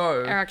in the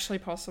show Are actually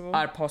possible.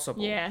 are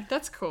possible. Yeah,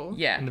 that's cool.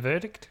 Yeah. And the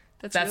verdict.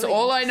 That's really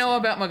all I know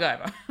about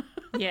MacGyver.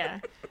 Yeah.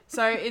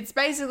 So it's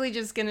basically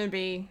just going to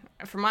be,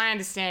 from my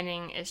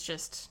understanding, it's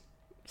just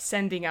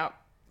sending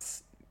up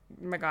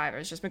MacGyver.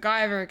 It's just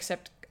MacGyver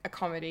except a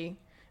comedy,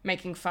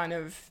 making fun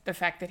of the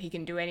fact that he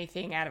can do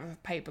anything out of a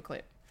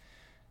paperclip.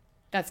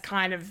 That's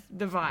kind of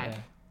the vibe,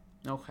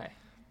 Yeah. Okay.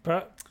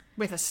 But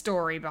with a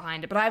story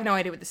behind it. But I have no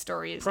idea what the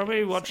story is. probably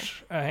yet,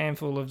 watch a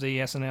handful of the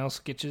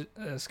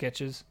SNL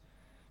sketches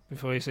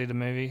before you see the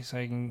movie, so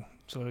you can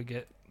sort of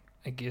get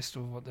a gist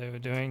of what they were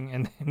doing,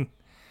 and then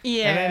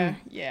Yeah, and then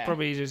yeah.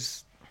 probably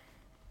just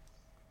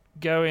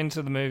go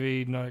into the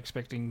movie not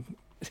expecting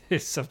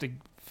something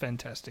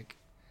fantastic.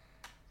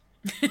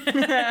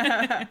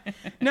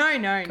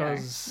 No.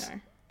 'Cause-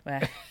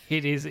 Well,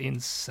 It is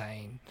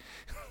insane.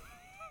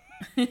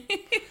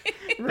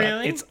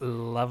 Really? It's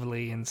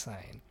lovely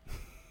insane.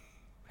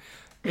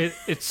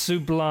 It's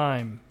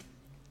sublime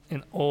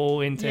in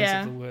all intents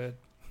Yeah. of the word.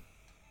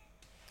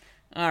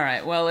 all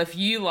right. Well, if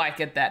you like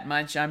it that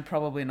much, I'm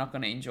probably not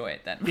going to enjoy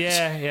it that much.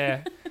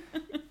 Yeah.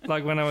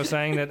 Like when I was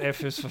saying that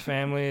F is for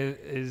family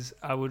is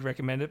I would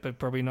recommend it, but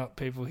probably not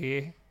people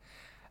here.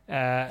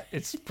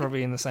 It's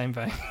probably in the same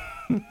vein.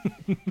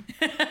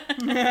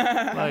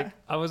 Like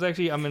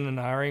I'm in an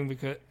hiring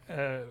because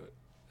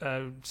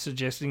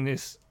suggesting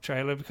this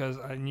trailer because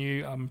I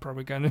knew I'm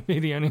probably going to be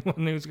the only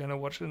one who's going to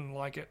watch it and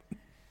like it,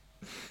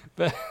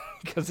 but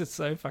because it's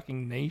so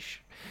fucking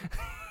niche.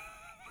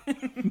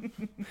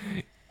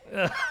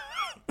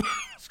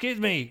 Excuse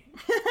me.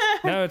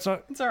 No, it's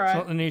not. It's all right. It's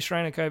not the new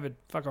strain of COVID.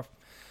 Fuck off.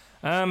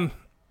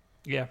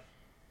 Yeah.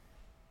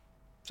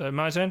 So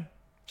my turn.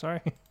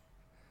 Sorry.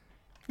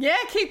 Yeah,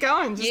 keep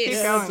going. Just Yes. keep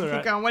Yeah, going. that's all Keep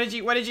right. going.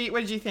 What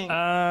did you think?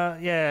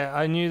 Yeah,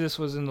 I knew this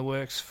was in the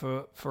works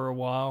for a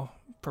while,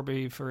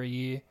 probably for a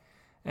year,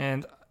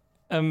 and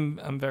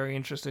I'm very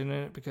interested in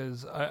it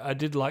because I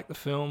did like the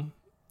film,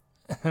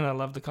 and I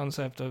love the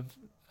concept of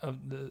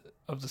the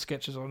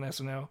sketches on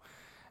SNL,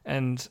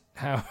 and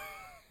how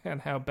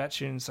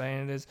batshit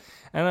insane it is,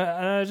 and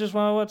I just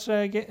want to watch.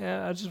 I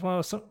just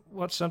want to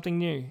watch something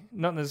new,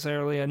 not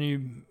necessarily a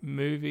new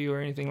movie or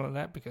anything like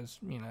that, because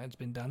it's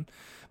been done,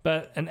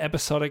 but an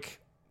episodic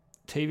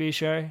TV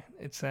show.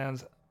 It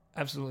sounds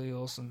absolutely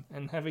awesome,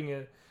 and having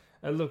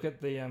a look at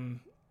the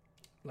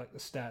like the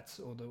stats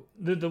or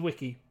the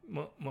wiki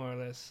more or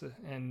less,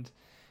 and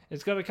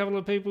it's got a couple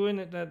of people in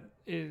it that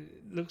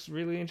it looks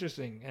really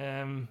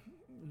interesting.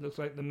 Looks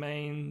like the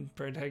main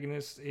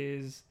protagonist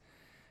is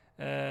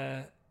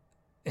I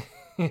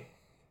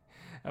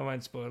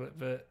won't spoil it,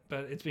 but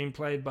it's been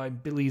played by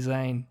Billy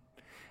Zane,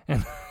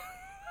 and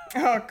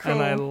Oh, cool.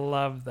 and I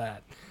love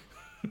that.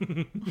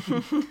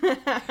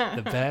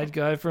 The bad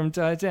guy from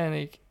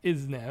Titanic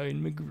is now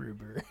in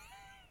MacGruber.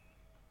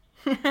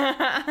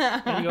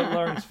 And you got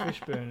Lawrence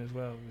Fishburne as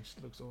well, which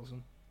looks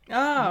awesome.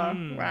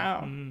 Oh,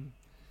 wow.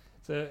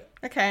 So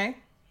Okay.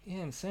 yeah,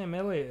 and Sam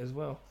Elliott as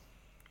well.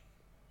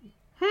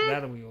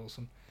 That'll be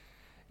awesome.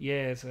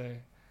 Yeah, so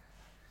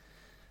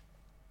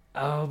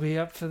I'll be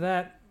up for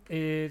that.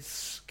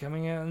 It's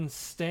coming out in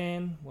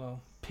Stan,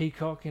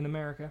 Peacock in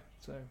America.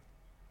 So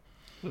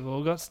we've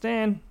all got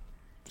Stan.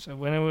 So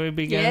when are we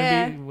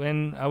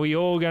when are we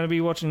all going to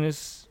be watching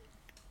this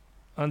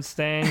on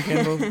Stan,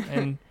 Kendall,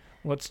 and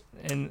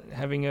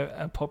having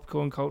a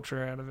popcorn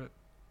culture out of it?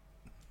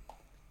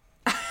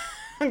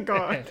 Oh,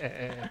 God.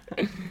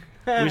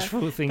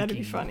 Wishful thinking. That'd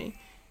be funny.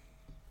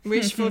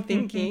 Wishful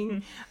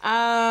thinking.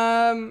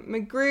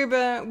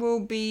 MacGruber will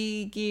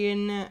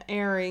begin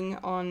airing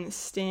on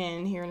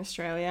Stan here in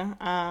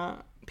Australia.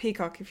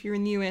 Peacock, if you're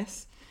in the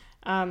US,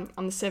 on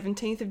the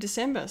 17th of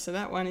December. So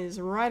that one is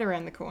right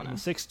around the corner.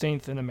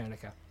 16th in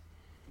America.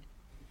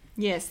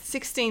 Yes,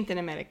 16th in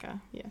America.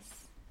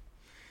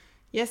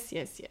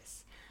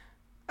 Yes.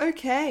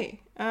 Okay.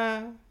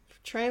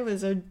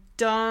 Trailers are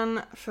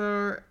done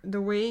for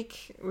the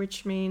week,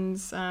 which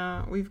means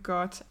we've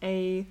got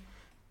a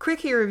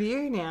quickie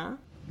review now.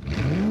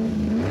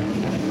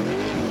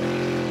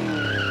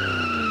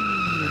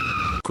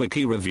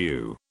 Quickie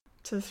review.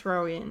 To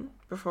throw in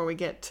before we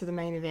get to the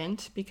main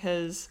event,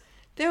 because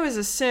there was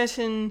a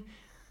certain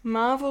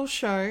Marvel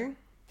show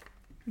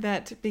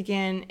that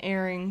began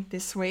airing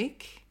this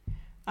week.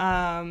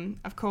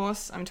 Of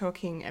course, I'm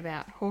talking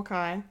about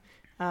Hawkeye,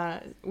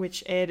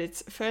 which aired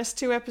its first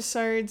 2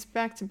 episodes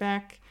back to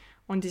back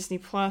on Disney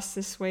Plus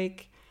this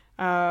week.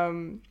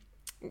 And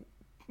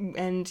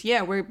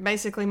yeah, we're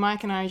basically,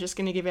 Mike and I are just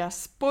going to give our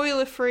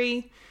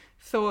spoiler-free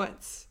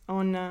thoughts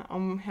on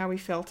how we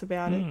felt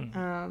about it.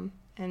 And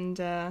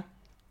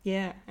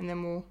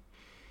then we'll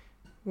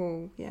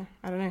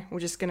I don't know, we're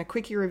just going to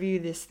quickly review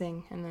this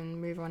thing and then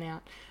move on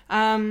out.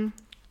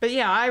 But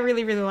yeah, I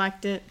really, really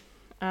liked it.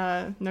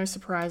 No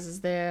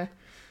surprises there.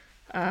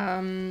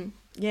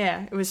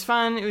 Yeah, it was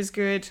fun. It was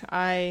good.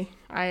 I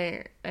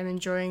am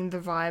enjoying the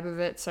vibe of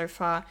it so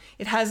far.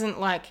 It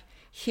hasn't like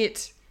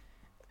hit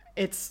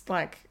its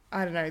like,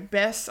 I don't know,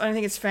 best. I don't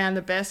think it's found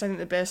the best. I think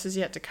the best is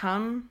yet to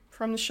come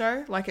from the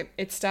show. Like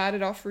it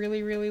started off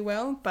really, really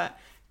well, but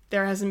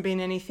there hasn't been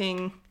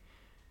anything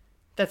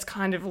that's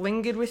kind of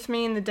lingered with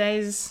me in the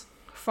days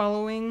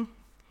following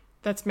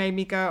that's made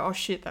me go, oh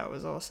shit, that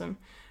was awesome.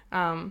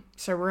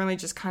 So we're only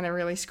just kind of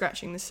really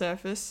scratching the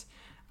surface.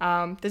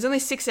 There's only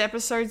 6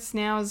 episodes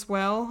now as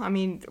well. I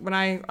mean, when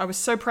I was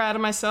so proud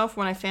of myself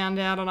when I found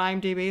out on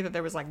IMDb that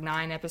there was like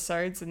 9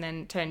 episodes, and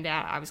then it turned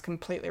out I was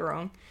completely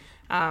wrong.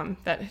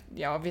 That,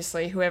 yeah,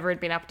 obviously whoever had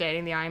been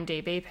updating the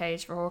IMDb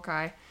page for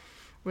Hawkeye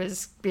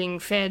was being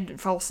fed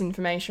false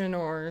information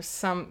or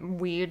some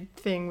weird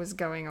thing was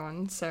going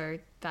on. So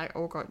that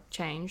all got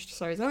changed.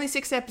 So there's only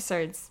 6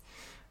 episodes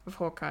of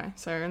Hawkeye.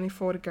 So only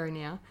 4 to go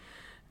now.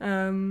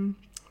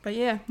 But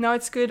yeah, no,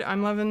 it's good.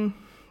 I'm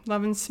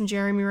loving some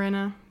Jeremy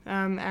Renner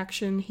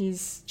action.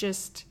 He's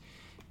just,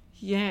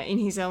 in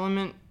his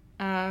element,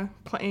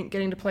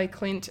 getting to play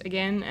Clint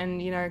again,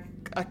 and,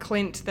 a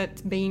Clint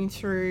that's been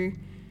through,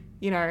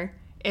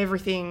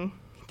 everything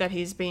that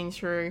he's been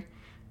through,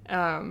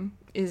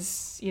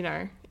 is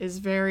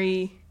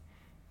very,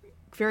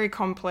 very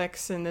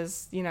complex, and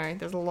there's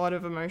a lot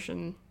of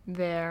emotion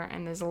there,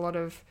 and there's a lot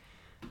of,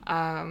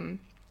 a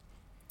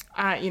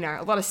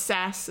lot of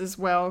sass as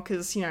well,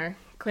 because,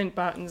 Clint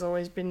Barton's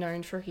always been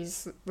known for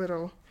his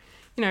little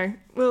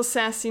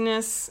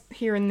sassiness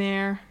here and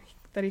there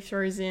that he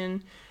throws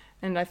in,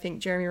 and I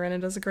think Jeremy Renner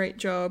does a great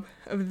job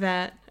of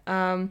that.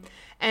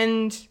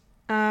 And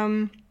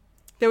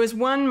there was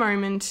one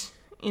moment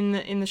in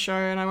the show,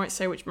 and I won't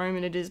say which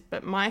moment it is,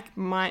 but Mike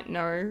might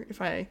know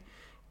if I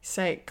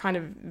say kind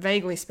of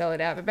vaguely spell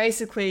it out. But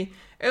basically,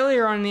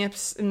 earlier on in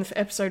the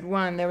episode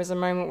 1, there was a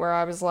moment where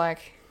I was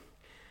like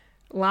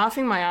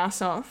laughing my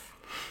ass off,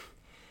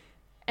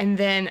 and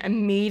then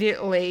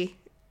immediately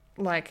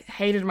like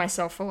hated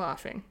myself for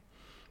laughing,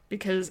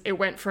 because it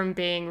went from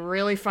being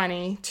really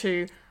funny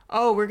to,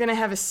 oh, we're gonna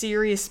have a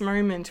serious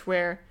moment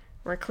where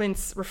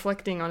Clint's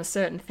reflecting on a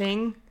certain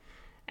thing,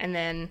 and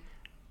then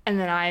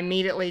I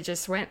immediately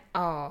just went,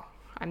 oh,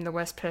 I'm the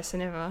worst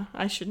person ever.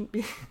 I shouldn't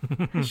be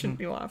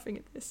laughing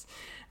at this.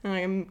 And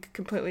I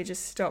completely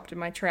just stopped in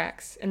my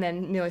tracks, and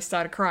then nearly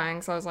started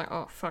crying. So I was like,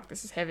 oh fuck,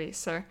 this is heavy.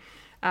 So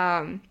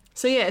yeah,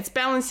 it's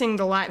balancing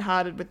the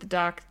lighthearted with the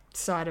dark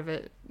side of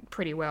it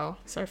pretty well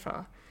so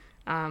far,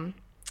 and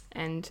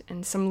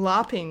some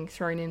LARPing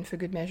thrown in for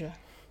good measure,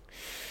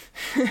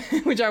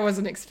 which I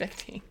wasn't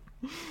expecting.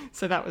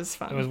 So that was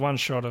fun. There was one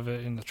shot of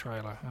it in the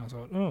trailer. I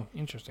thought, oh,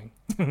 interesting.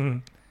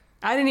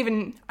 I didn't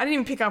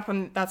even pick up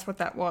on that's what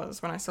that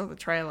was when I saw the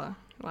trailer.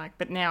 Like,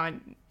 but now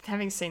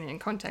having seen it in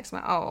context, I'm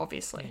like, oh,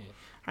 obviously, yeah.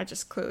 I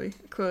just clearly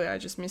I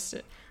just missed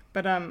it.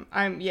 But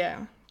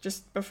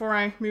just before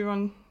I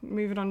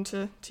move it on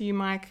to you,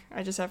 Mike,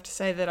 I just have to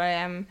say that I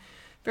am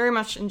very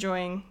much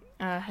enjoying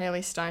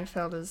Haley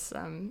Steinfeld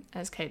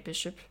as Kate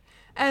Bishop,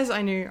 as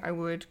I knew I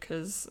would,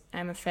 because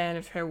I'm a fan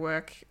of her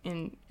work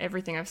in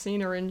everything I've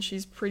seen her in.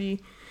 She's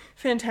pretty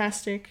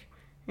fantastic.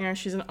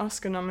 She's an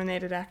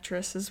Oscar-nominated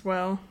actress as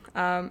well,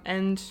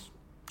 and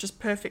just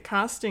perfect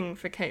casting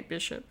for Kate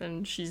Bishop,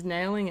 and she's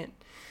nailing it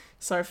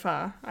so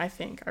far, I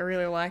think. I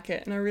really like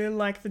it, and I really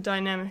like the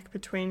dynamic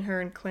between her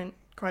and Clint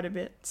quite a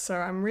bit, so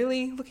I'm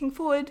really looking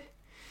forward.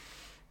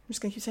 I'm just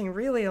going to keep saying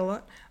really a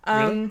lot.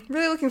 Really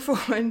looking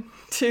forward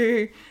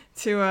to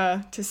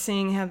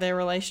seeing how their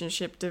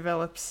relationship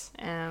develops,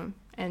 and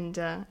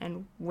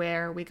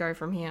where we go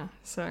from here.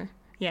 So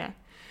yeah,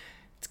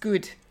 it's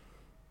good.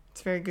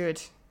 It's very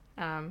good.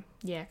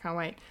 Yeah, can't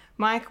wait.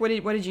 Mike, what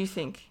did you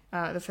think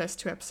the first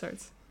 2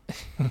 episodes?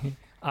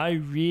 I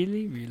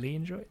really, really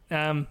enjoyed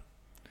it.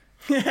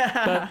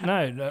 But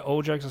no,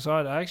 all jokes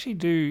aside, I actually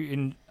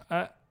do.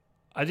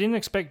 I didn't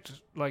expect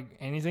like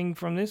anything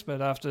from this,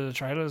 but after the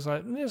trailer, I was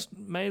like, this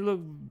may look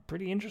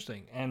pretty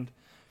interesting. And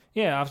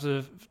yeah,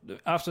 after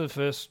the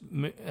first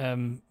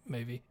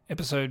movie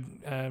episode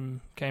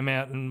came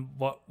out and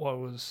what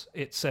was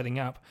it setting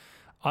up,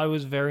 I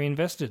was very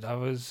invested. I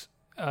was.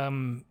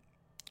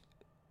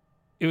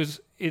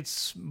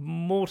 It's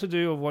more to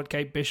do with what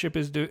Kate Bishop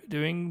is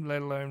doing,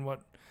 let alone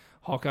what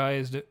Hawkeye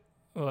is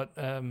what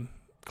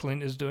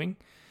Clint is doing.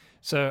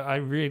 So I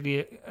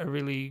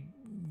really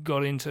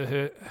got into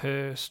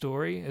her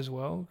story as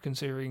well,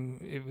 considering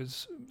it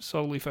was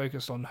solely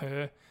focused on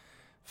her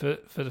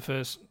for the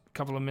first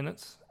couple of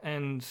minutes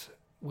and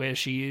where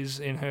she is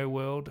in her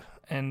world,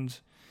 and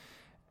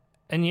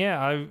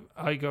yeah,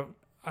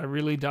 I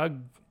really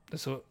dug the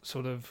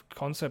sort of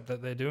concept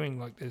that they're doing,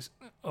 like this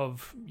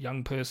of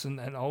young person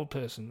and old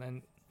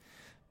person,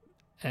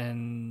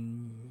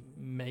 and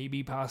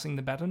maybe passing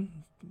the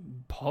baton,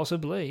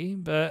 possibly,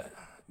 but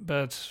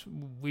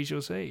we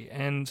shall see.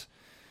 And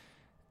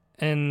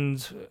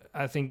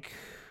I think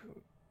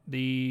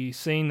the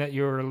scene that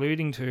you're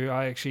alluding to,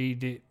 I actually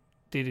did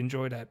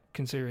enjoy that,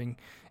 considering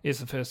it's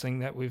the first thing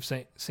that we've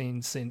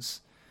seen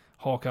since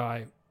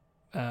Hawkeye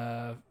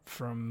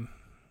from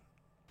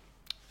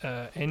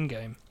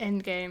Endgame.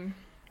 Endgame.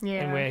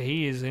 Yeah. And where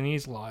he is in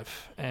his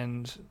life,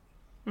 and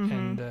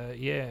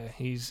Mm-hmm.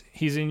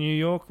 he's in New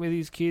York with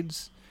his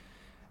kids,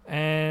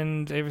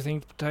 and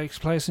everything takes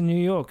place in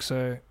New York.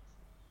 So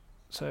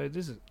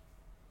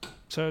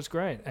it's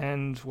great,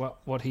 and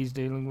what he's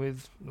dealing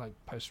with, like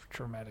post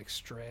traumatic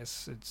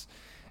stress.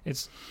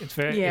 It's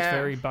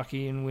very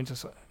Bucky and Winter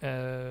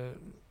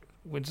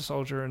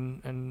Soldier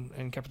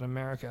and Captain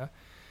America.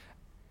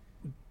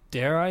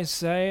 Dare I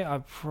say, I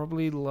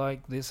probably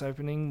like this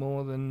opening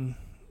more than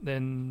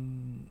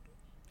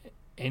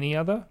any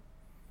other.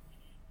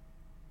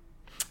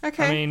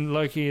 Okay. I mean,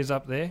 Loki is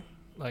up there,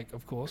 like,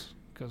 of course,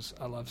 because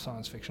I love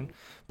science fiction.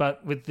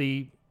 But with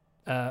the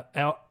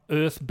our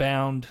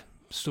Earthbound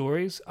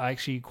stories, I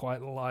actually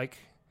quite like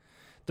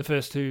the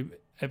first 2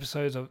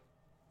 episodes of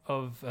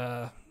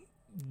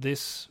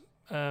this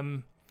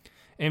MCU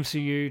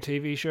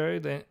TV show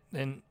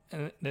than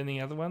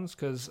the other ones,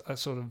 because I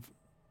sort of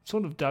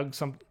dug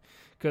some,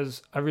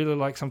 because I really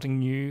like something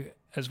new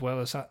as well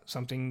as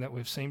something that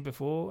we've seen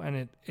before,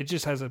 and it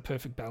just has a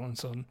perfect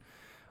balance on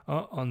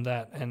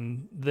that,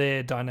 and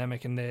their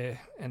dynamic and their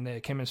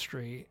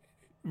chemistry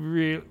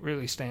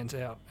really stands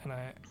out, and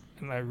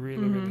I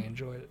really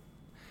enjoyed it,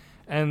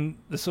 and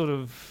the sort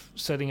of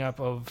setting up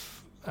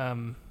of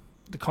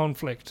the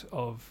conflict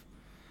of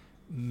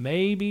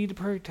maybe the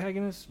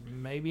protagonist,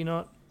 maybe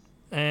not,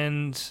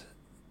 and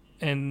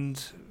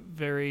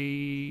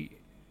very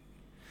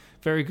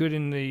very good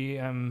in the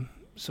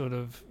sort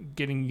of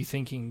getting you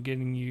thinking,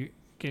 getting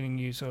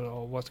you sort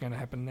of, what's going to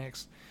happen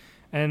next.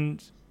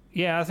 And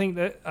yeah, I think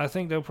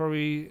they'll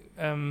probably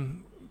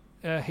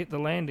hit the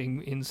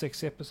landing in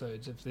 6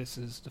 episodes if this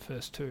is the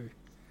first 2,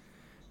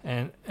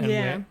 and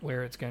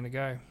where it's going to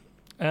go.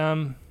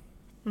 I'm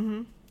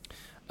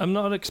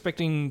not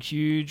expecting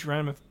huge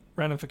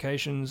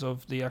ramifications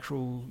of the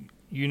actual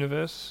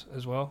universe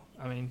as well.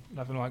 I mean,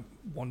 nothing like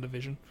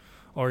WandaVision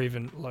or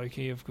even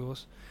Loki, of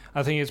course.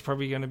 I think it's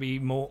probably going to be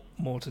more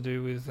to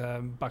do with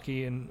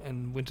Bucky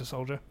and Winter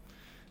Soldier.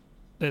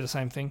 They're the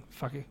same thing.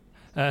 Fuck you.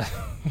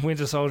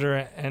 Winter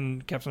Soldier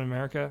and Captain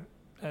America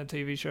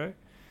TV show.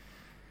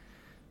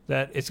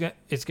 That it's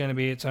going to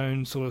be its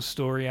own sort of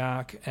story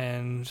arc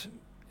and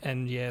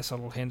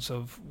subtle hints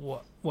of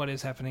what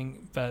is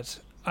happening, but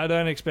I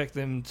don't expect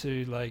them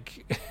to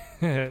like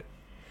delve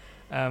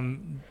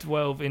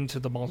into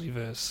the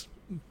multiverse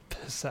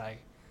per se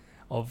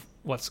of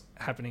what's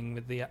happening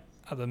with the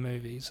other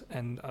movies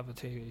and other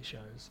TV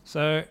shows.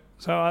 So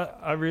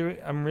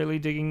I'm really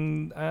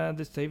digging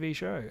this TV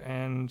show,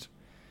 and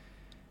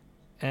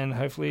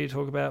hopefully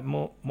talk about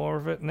more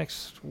of it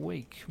next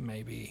week,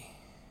 maybe,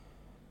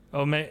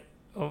 or maybe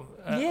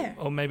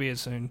as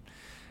soon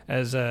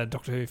as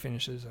Doctor Who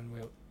finishes, and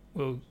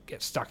we'll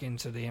get stuck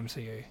into the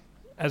MCU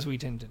as we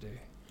tend to do.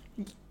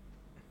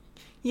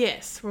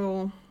 Yes,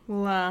 we'll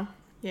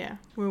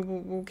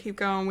keep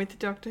going with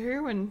Doctor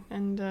Who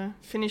and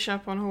finish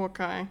up on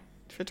Hawkeye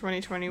for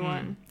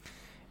 2021.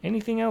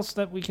 Anything else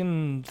that we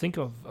can think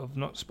of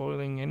not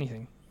spoiling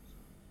anything?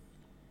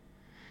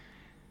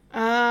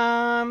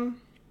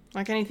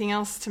 Like anything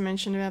else to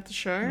mention about the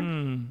show? I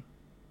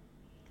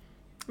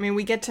mean,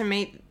 we get to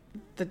meet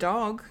the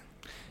dog.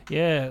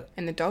 Yeah.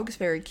 And the dog's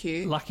very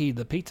cute. Lucky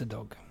the pizza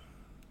dog.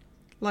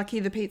 Lucky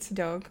the pizza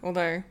dog,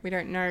 although we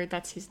don't know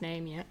that's his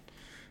name yet.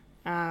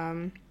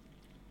 And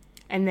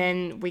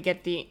then we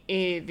get the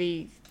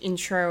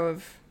intro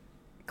of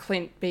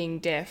Clint being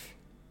deaf,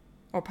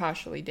 or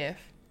partially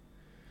deaf,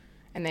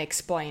 and they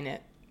explain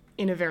it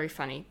in a very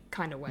funny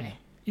kind of way. Yeah.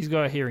 He's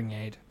got a hearing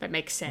aid. That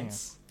makes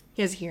sense. Yeah.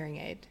 He has a hearing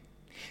aid.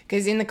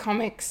 Because in the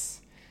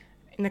comics,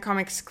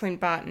 Clint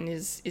Barton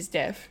is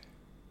deaf.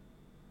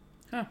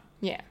 Huh.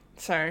 Yeah.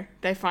 So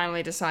they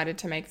finally decided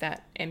to make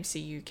that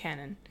MCU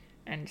canon,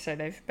 and so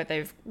they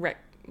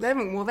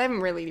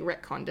haven't really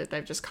retconned it.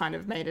 They've just kind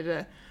of made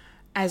it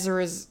as a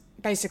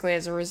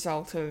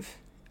result of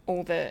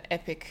all the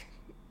epic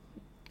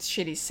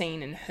shit he's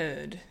seen and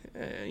heard,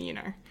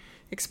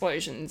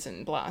 explosions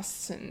and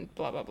blasts and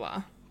blah blah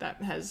blah.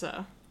 That has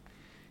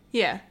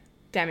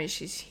damaged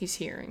his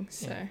hearing.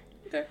 So. Yeah.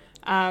 Okay.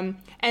 And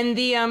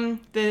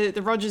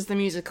the Rogers the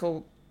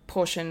Musical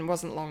portion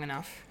wasn't long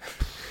enough.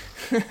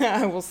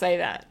 I will say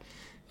that.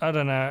 I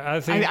don't know. I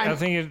think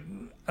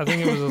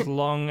it was as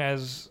long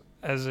as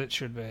it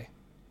should be.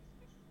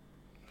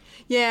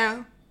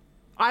 Yeah,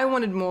 I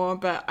wanted more,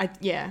 but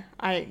it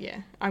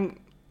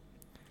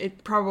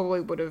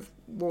probably would have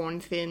worn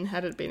thin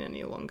had it been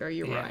any longer.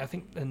 You're right. I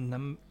think the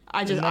number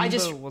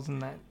wasn't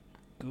that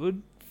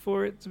good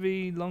for it to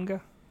be longer.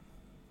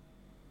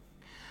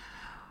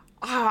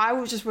 Oh,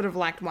 I just would have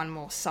liked one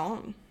more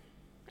song.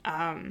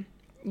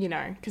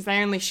 Because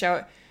they only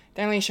show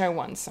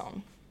one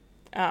song.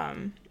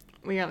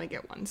 We only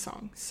get one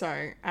song.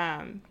 So,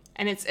 and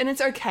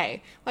it's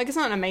okay. Like, it's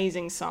not an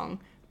amazing song,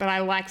 but I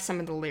like some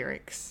of the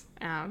lyrics.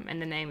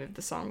 And the name of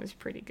the song was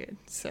pretty good.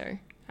 So,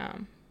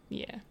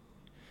 yeah.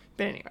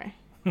 But anyway.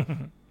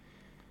 I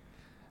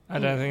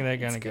don't think they're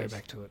going to go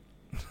back to it.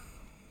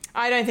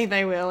 I don't think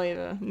they will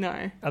either. No.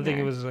 I think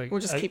no. it was like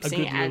we'll just keep a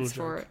seeing good little ads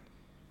for joke.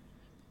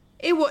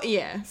 it. It was,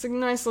 yeah. It's a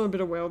nice little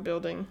bit of world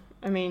building.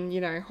 I mean,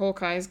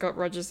 Hawkeye's got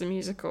Rogers the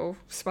Musical.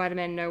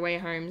 Spider-Man No Way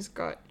Home's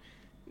got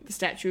the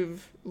Statue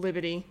of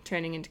Liberty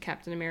turning into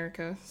Captain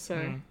America.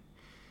 So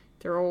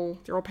they're all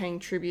paying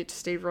tribute to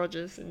Steve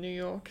Rogers in New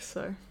York.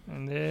 So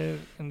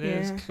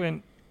there's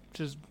Clint.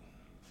 Just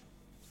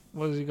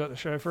what has he got to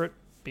show for it?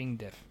 Being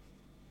deaf.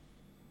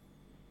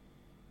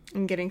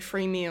 And getting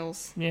free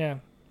meals. Yeah,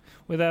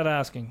 without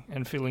asking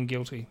and feeling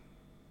guilty.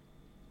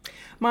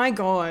 My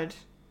God,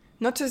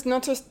 not just.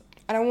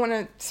 I don't want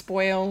to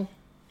spoil.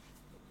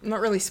 Not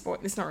really spoil.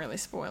 It's not really a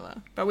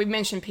spoiler, but we've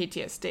mentioned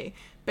PTSD.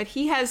 But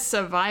he has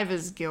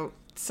survivor's guilt,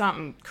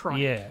 something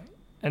chronic. Yeah,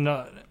 and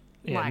not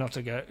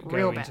to go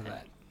into bad.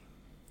 that.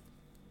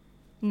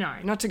 No,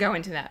 not to go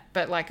into that.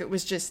 But it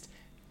was just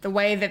the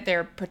way that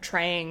they're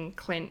portraying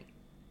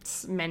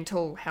Clint's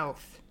mental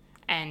health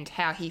and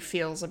how he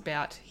feels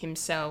about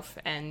himself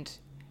and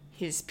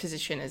his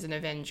position as an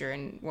Avenger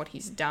and what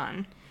he's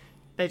done.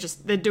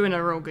 They're doing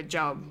a real good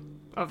job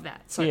of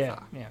that so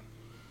far. Yeah.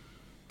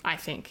 I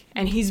think.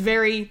 And he's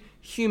very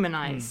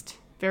humanized.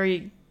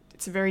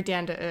 It's a very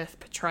down to earth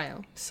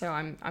portrayal. So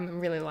I'm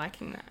really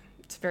liking that.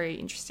 It's very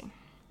interesting.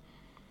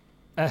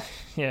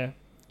 Yeah.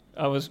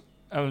 I was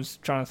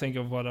trying to think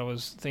of what I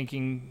was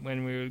thinking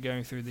when we were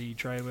going through the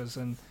trailers,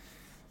 and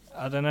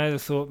I don't know, the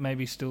thought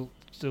maybe still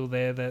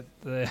there that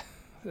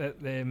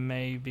there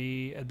may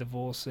be a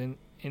divorce in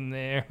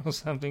there or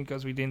something,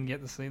 because we didn't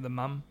get to see the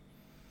mum.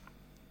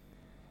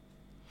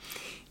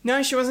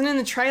 No, she wasn't in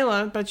the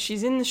trailer, but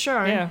she's in the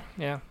show.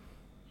 Yeah.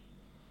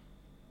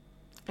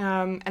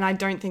 And I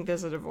don't think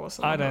there's a divorce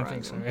on the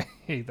horizon. I don't think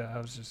so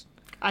either.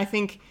 I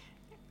think...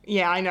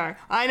 Yeah, I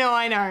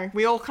know.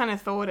 We all kind of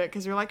thought it,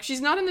 because we were like,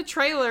 she's not in the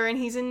trailer, and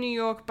he's in New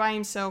York by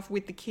himself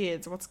with the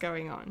kids. What's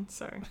going on?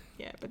 So,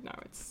 yeah, but no,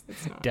 it's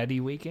not. Daddy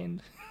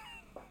weekend?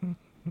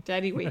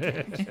 Daddy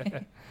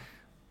weekend.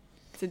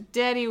 It's a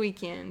daddy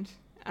weekend.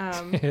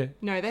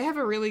 No, they have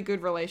a really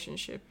good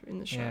relationship in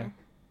the show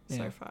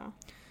so far.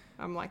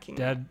 I'm liking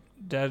that.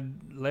 Dad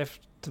left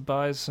to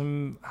buy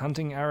some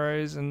hunting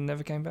arrows and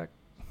never came back.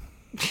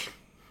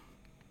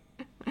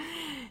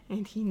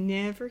 And he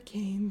never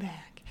came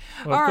back.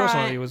 Well, of course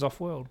not. He was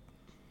off-world.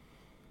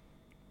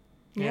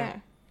 Yeah.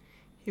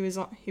 He was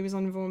on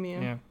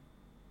Vormir. Yeah.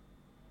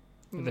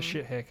 With a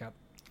shit haircut.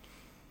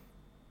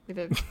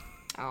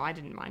 I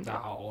didn't mind that.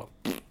 Oh.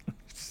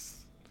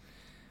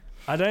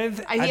 I don't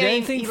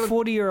think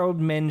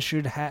 40-year-old men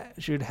should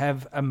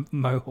have a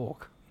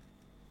mohawk.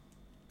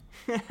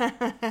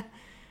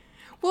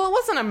 Well, it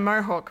wasn't a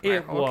mohawk.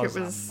 It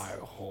was a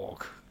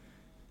mohawk.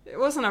 It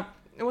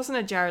wasn't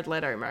a Jared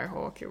Leto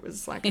mohawk. It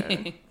was like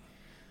a...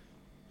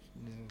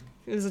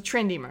 It was a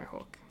trendy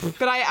mohawk.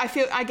 But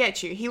I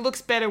get you. He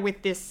looks better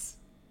with this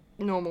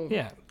normal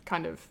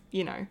kind of,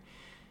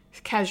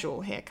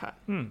 casual haircut.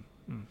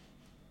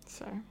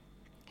 So,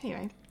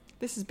 anyway,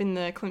 this has been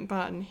the Clint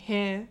Barton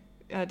hair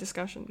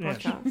discussion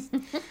podcast.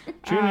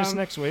 Tune us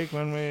next week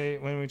when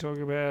we talk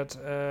about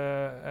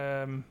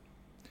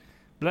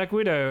Black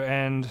Widow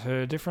and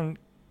her different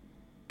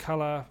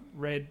color,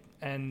 red,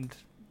 and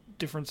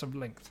difference of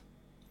length.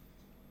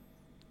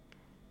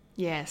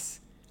 Yes.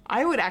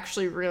 I would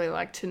actually really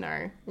like to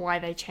know why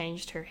they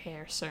changed her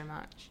hair so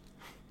much.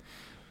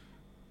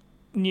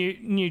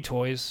 New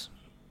toys.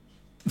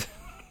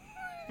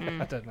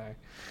 I don't know.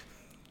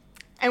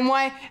 And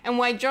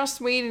why Joss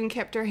Whedon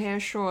kept her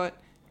hair short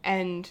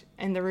and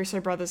the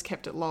Russo brothers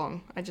kept it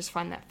long. I just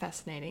find that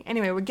fascinating.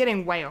 Anyway, we're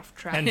getting way off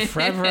track. And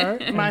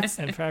Favreau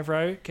and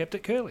Favreau kept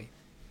it curly.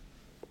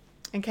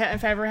 And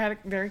Favreau had it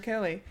very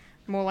curly,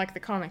 more like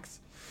the comics.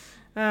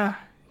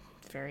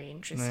 Very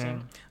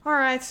interesting. Yeah. All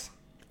right.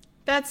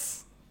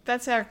 That's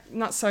our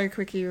not so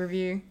quickie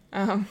review.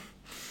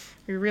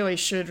 We really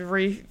should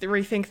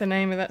rethink the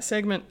name of that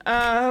segment.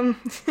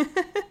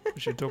 We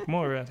should talk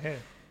more about hair.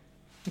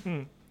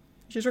 We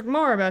should talk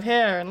more about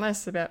hair and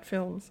less about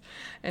films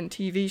and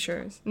TV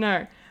shows.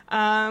 No.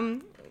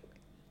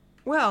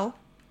 Well,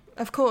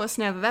 of course,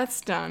 now that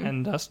that's done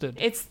and dusted,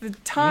 it's the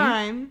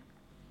time.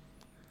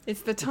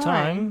 It's the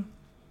time.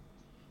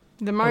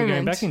 The moment. We're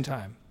going back in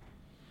time.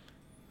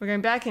 We're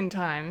going back in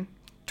time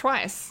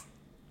twice.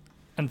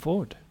 And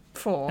forward.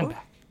 And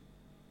back.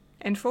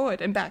 And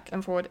forward and back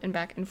and forward and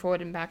back and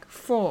forward and back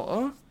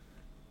for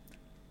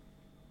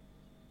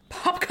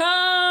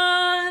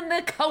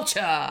Popcorn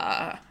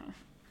Culture.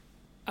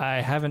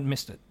 I haven't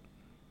missed it.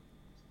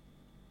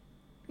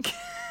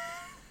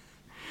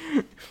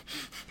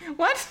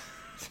 What?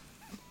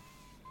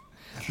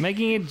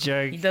 Making a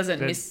joke. He doesn't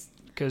miss...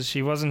 Because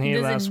she wasn't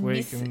here last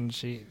week and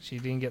she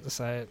didn't get to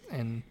say it,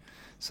 and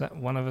so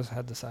one of us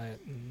had to say it.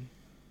 And...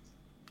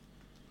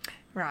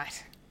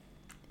 Right.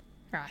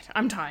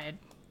 I'm tired.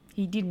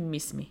 He didn't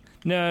miss me.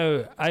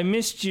 No, I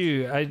missed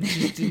you. I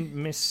just didn't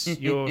miss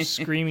your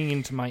screaming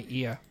into my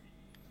ear.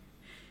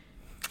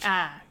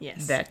 Ah,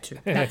 yes. That too.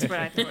 That's what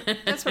I thought.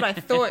 That's what I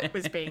thought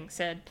was being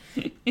said.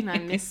 And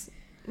I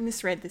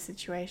misread the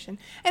situation.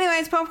 Anyway,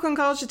 it's popcorn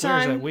culture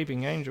time. Where's that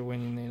weeping angel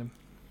when you need him?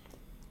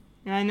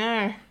 I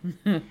know.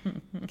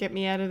 Get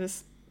me out of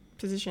this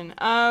position.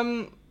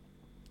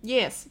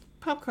 Yes,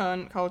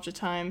 popcorn culture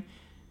time.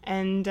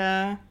 And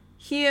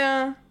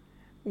here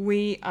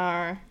we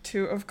are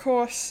to, of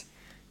course,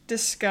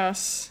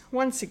 discuss,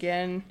 once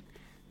again,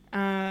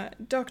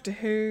 Doctor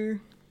Who.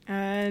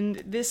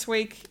 And this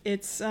week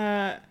it's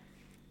Doctor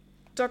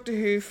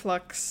Who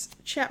Flux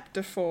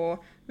Chapter 4,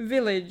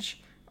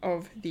 Village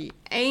of the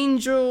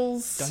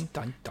Angels. Dun,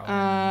 dun,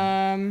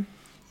 dun.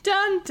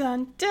 Dun,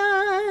 dun,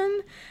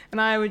 dun. And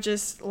I would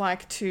just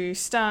like to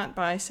start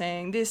by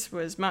saying this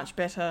was much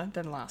better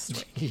than last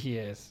week.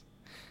 Yes.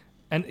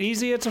 And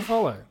easier to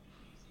follow.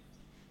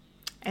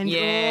 And a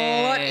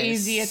Yes. lot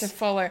easier to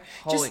follow.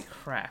 Holy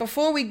crap.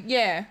 Before we,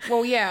 I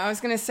was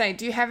going to say,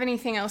 do you have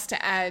anything else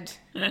to add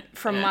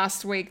from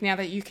last week now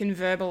that you can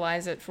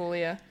verbalize it,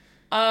 Fulia?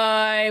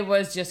 I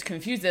was just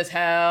confused as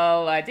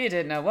hell. I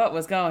didn't know what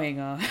was going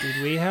on.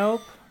 Did we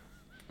help?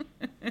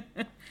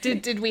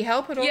 Did we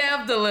help at all?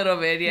 Yeah, a little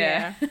bit,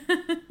 yeah.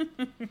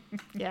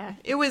 Yeah,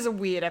 it was a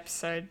weird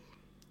episode.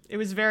 It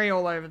was very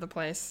all over the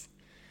place.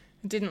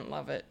 Didn't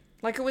love it.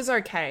 Like, it was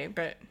okay,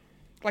 but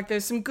like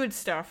there's some good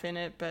stuff in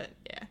it, but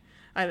yeah.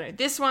 I don't know.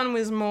 This one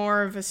was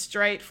more of a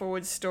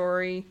straightforward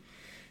story,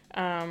 with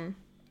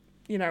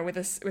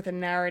a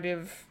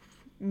narrative,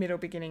 middle,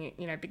 beginning,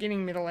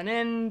 beginning, middle, and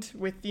end,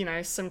 with,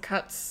 some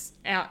cuts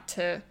out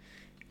to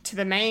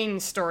the main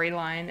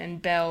storyline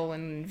and Belle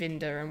and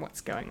Vinda and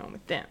what's going on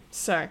with them.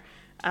 So,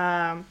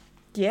 I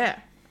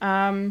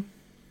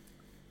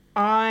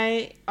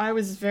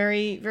was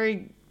very,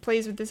 very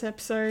pleased with this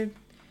episode.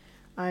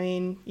 I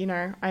mean,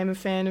 I'm a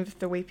fan of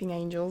the Weeping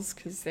Angels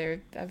because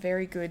they're a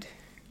very good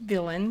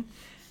villain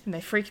and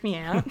they freak me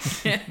out.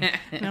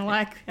 and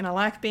I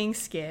like being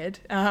scared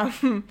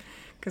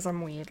because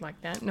I'm weird like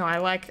that. No, I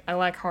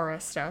like horror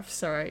stuff.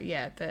 So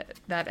yeah,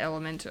 that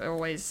element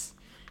always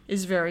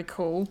is very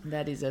cool.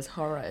 That is as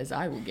horror as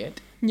I will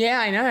get. Yeah,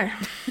 I know.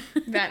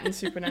 That and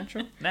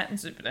Supernatural.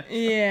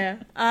 Yeah.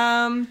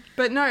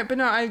 But no,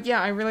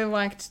 I really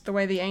liked the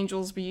way the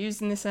angels were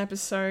used in this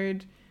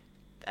episode.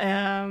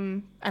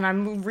 And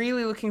I'm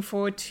really looking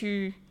forward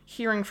to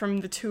hearing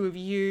from the two of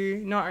you,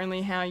 not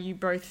only how you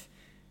both,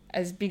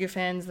 as bigger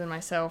fans than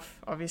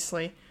myself,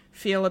 obviously,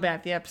 feel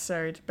about the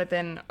episode, but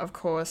then, of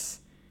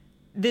course,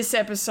 this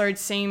episode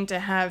seemed to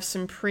have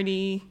some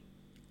pretty,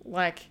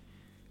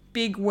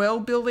 big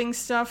world-building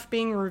stuff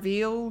being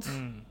revealed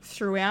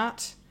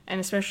throughout, and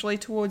especially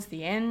towards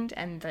the end,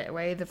 and the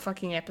way the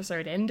fucking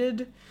episode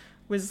ended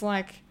was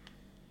like,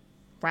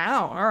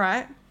 wow,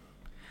 alright.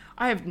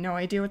 I have no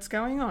idea what's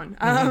going on.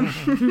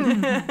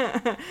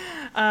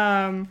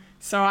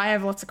 So I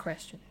have lots of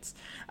questions.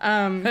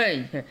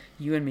 Hey,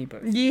 you and me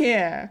both.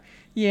 Yeah.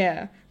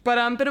 But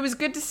it was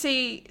good to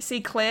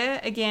see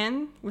Claire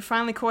again. We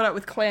finally caught up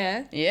with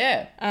Claire.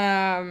 Yeah.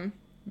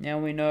 Now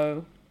we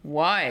know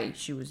why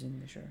she was in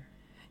the show.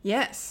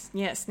 Yes.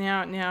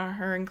 Now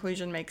her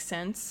inclusion makes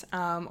sense.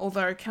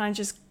 Although, can I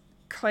just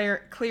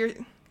clear?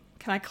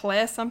 Can I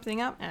clear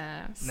something up?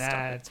 It's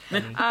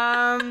funny.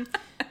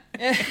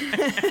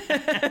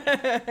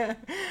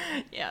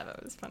 Yeah,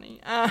 that was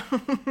funny.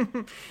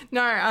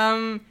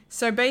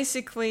 So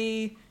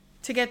basically,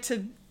 to get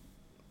to,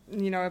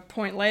 a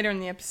point later in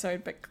the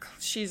episode, but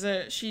she's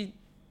a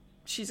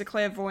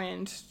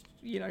clairvoyant.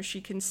 She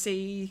can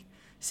see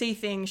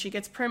things. She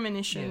gets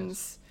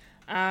premonitions.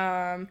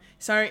 Yes.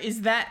 So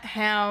is that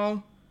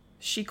how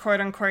she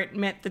quote unquote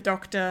met the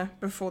Doctor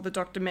before the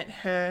Doctor met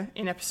her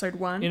in episode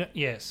 1?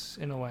 Yes,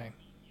 in a way.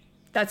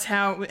 That's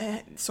how it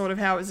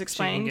was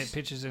explained. She can get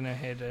pictures in her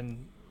head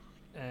and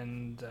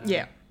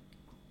yeah.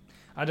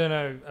 I don't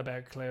know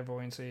about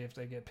clairvoyancy, if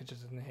they get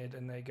pictures in their head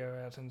and they go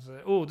out and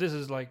say, oh, this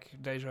is like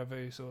deja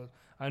vu, so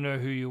I know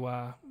who you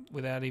are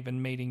without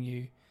even meeting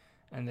you.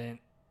 And then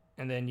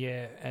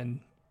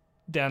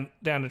down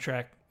the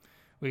track,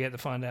 we get to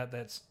find out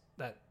that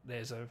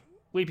there's a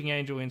weeping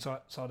angel inside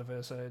of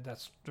her, so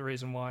that's the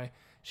reason why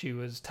she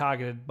was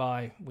targeted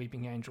by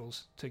weeping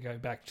angels to go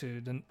back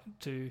to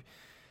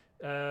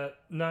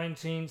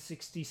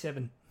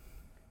 1967.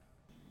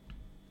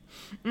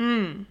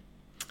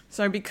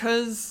 So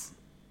because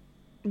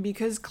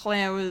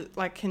Claire was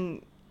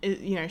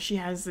she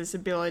has this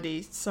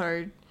ability.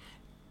 So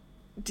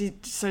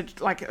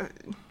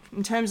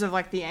in terms of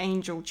the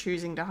angel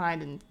choosing to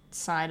hide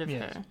inside of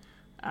her,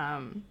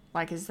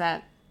 is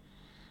that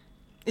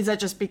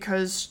just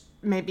because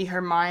maybe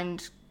her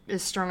mind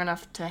is strong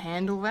enough to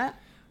handle that?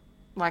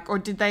 Or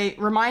did they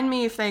remind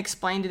me if they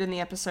explained it in the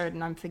episode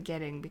and I'm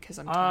forgetting because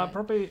I'm tired?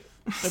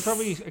 They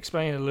probably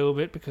explained it a little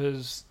bit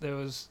because there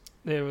was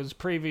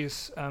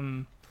previous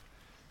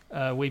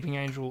Weeping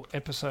Angel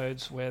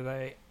episodes where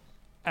they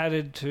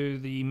added to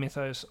the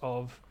mythos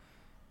of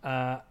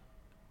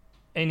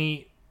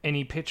any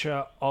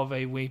picture of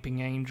a weeping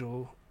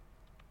angel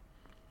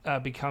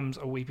becomes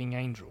a weeping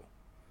angel.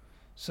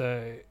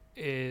 So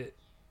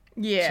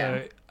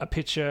so a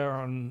picture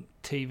on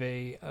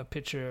TV, a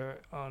picture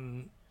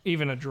on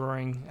even a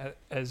drawing,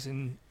 as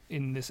in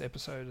this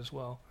episode as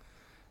well.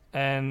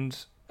 And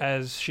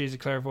as she's a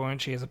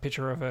clairvoyant, she has a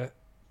picture of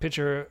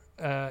picture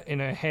in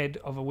her head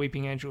of a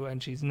weeping angel,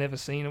 and she's never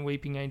seen a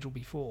weeping angel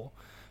before.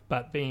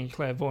 But being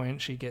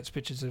clairvoyant, she gets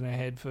pictures in her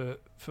head for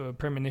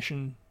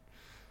premonition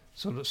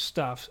sort of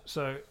stuff.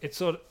 So it's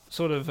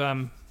sort of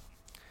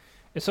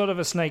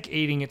a snake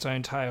eating its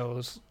own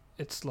tail.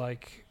 It's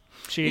like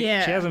she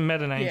hasn't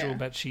met an angel,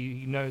 but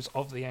she knows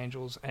of the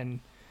angels, and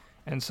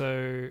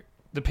so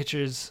the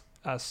pictures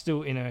are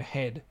still in her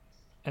head,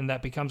 and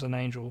that becomes an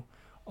angel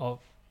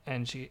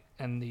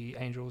and the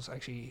angels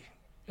actually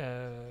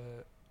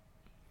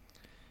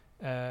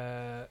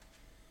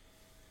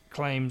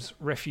claims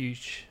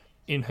refuge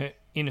in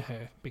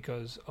her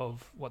because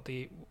of what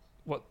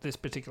this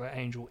particular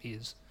angel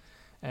is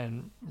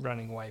and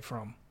running away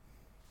from.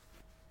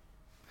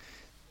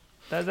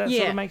 Does that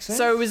sort of make sense?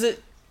 So is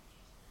it?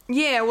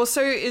 Yeah. Well,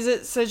 so is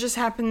it? So it just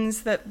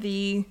happens that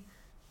the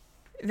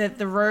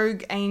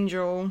rogue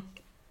angel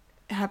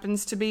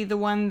happens to be the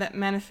one that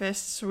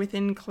manifests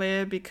within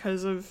Claire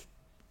because of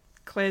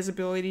Claire's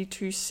ability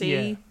to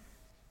see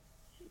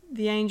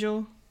the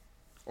angel,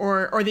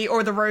 or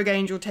the rogue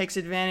angel takes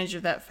advantage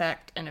of that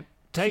fact and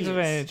takes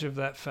advantage of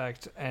that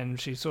fact, and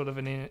she's sort of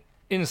an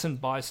innocent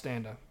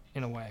bystander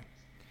in a way.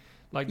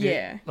 Like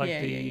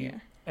the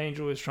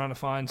angel is trying to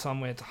find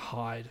somewhere to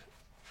hide,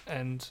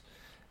 and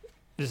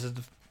this is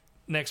the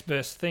next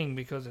best thing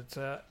because it's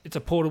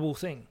a portable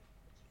thing,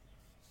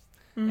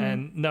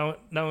 and no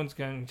one's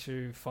going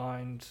to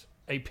find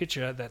a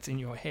picture that's in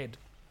your head.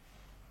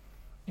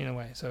 In a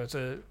way, so it's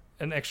an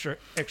extra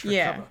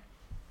cover.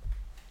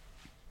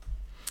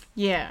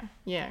 Yeah,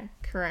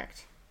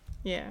 correct.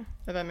 Yeah,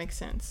 that makes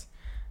sense.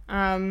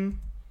 Cool.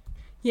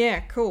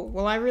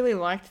 Well, I really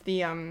liked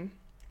the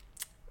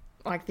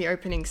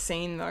opening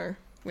scene though,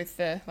 with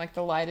the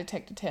lie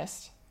detector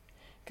test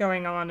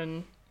going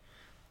on,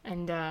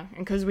 and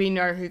because we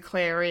know who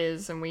Claire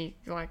is, and we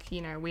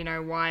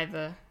know why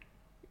the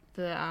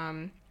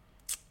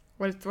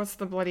what's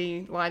the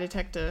bloody lie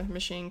detector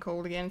machine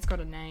called again? It's got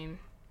a name.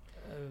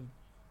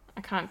 I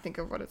can't think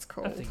of what it's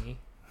called. A thingy.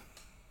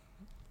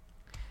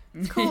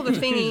 It's called a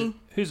thingy.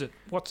 Who's it?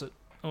 What's it?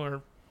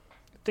 Or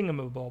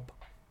thingamabob.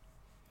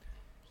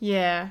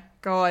 Yeah,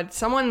 God.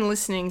 Someone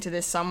listening to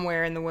this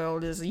somewhere in the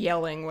world is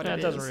yelling what it is.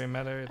 It doesn't really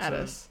matter. At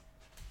us.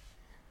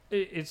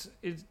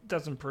 It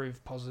doesn't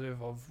prove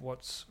positive of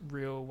what's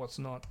real, what's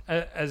not,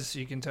 as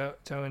you can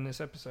tell in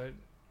this episode.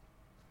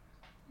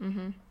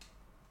 Mm-hmm.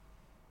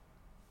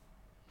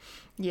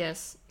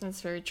 Yes,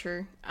 that's very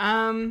true.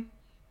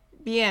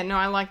 Yeah, no,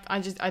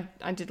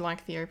 I did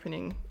like the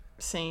opening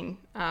scene,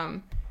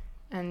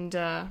 and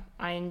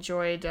I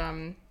enjoyed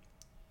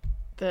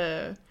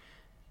the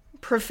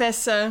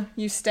Professor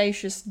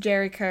Eustachius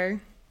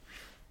Jericho.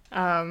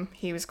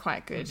 He was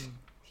quite good. Mm-hmm.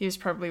 He was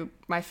probably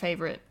my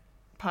favorite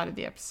part of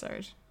the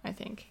episode, I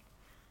think.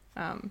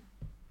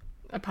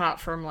 Apart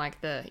from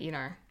the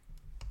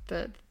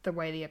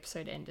way the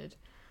episode ended,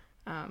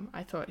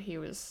 I thought he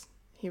was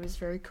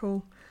very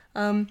cool.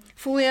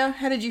 Fulia,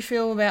 how did you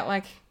feel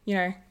about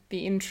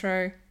the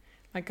intro,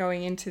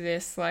 going into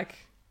this? I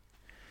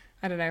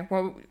don't know,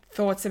 what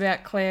thoughts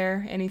about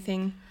Claire?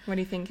 Anything? What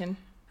are you thinking?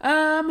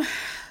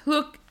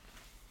 Look,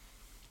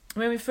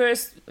 when we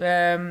first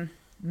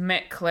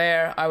met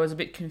Claire, I was a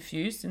bit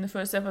confused in the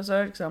first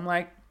episode because I'm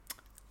like,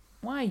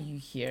 why are you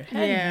here? How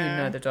do you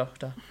know the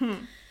Doctor?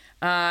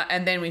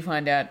 And then we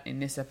find out in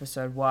this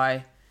episode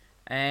why.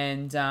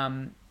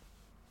 And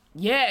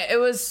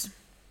it's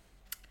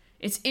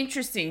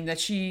interesting that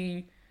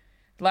she,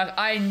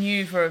 I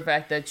knew for a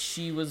fact that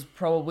she was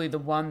probably the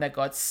one that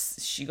got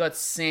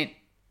sent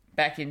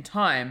back in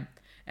time,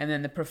 and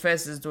then the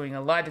professor's doing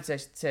a lie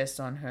detector test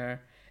on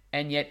her,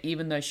 and yet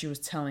even though she was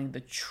telling the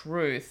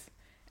truth,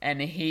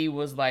 and he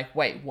was like,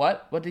 wait,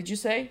 what? What did you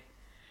say?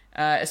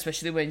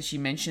 Especially when she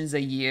mentions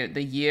the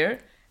year,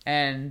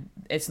 and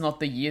it's not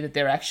the year that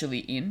they're actually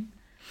in.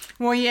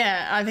 Well,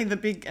 yeah, I think the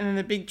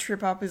big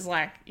trip up is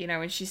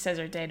when she says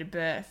her date of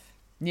birth.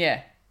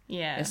 Yeah.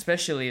 Yeah.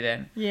 Especially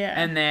then. Yeah.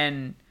 And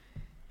then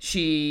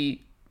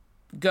she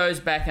goes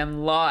back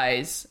and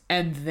lies,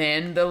 and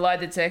then the lie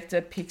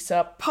detector picks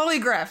up...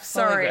 Polygraph,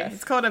 sorry. Polygraph.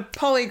 It's called a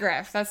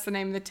polygraph. That's the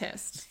name of the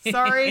test.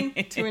 Sorry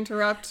to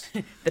interrupt.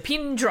 The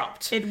pin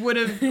dropped. It would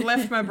have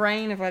left my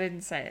brain if I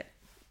didn't say it.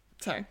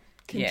 So,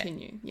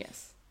 continue. Yeah.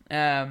 Yes.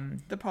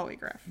 The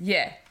polygraph.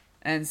 Yeah.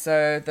 And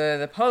so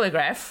the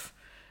polygraph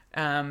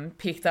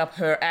picked up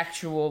her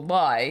actual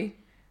lie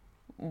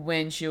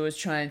when she was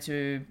trying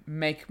to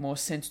make more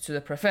sense to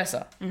the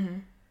professor. Mm-hmm.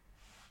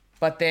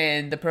 But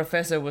then the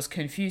professor was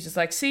confused. It's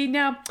like, see,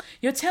 now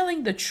you're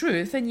telling the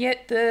truth, and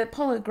yet the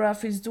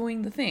polygraph is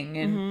doing the thing.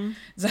 And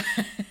so,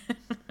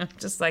 I'm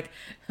just like,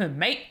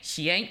 mate,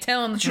 she ain't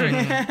telling the truth.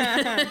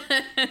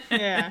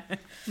 Yeah,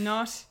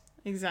 not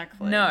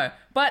exactly. No,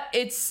 but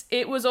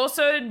it was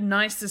also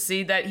nice to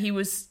see that he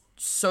was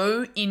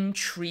so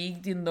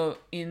intrigued in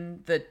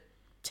the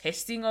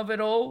testing of it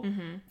all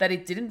that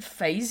it didn't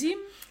faze him.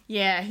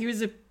 Yeah, he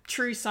was a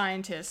true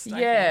scientist. I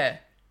think.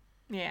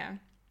 Yeah.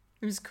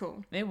 It was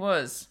cool. It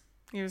was.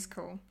 It was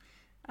cool.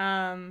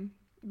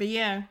 But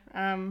yeah,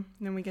 then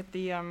we get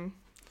the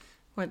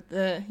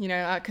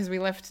because we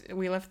left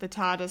the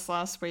TARDIS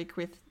last week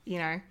with,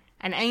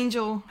 an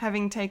angel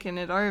having taken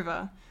it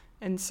over,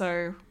 and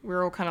so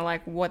we're all kind of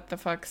like, what the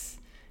fuck's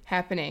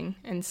happening?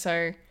 And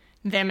so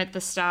them at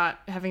the start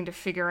having to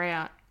figure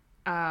out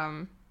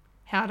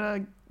how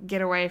to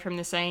get away from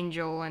this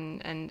angel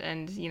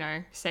and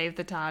save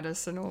the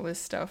TARDIS and all this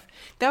stuff.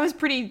 That was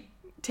pretty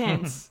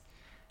tense.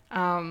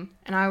 And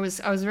I was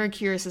very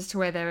curious as to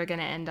where they were going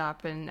to end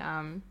up, and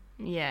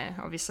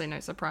obviously no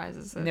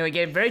surprises. And they were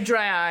getting very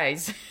dry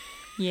eyes.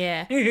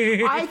 Yeah.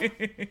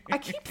 I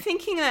keep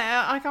thinking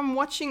that, like, I'm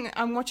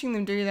watching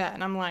them do that,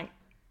 and I'm like,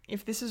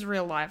 if this is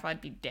real life,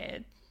 I'd be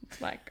dead.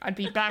 Like, I'd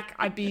be back,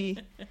 it'd be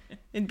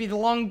the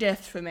long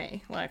death for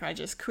me. Like, I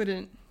just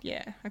couldn't,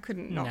 I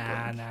couldn't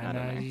not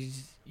blink.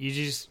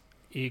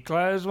 You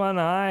close one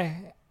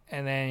eye,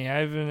 and then you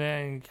open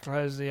it and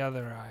close the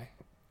other eye.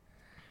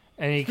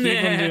 And you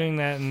keep on doing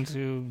that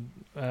until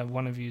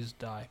one of yous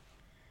die.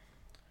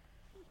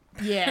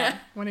 Yeah,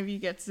 one of you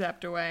gets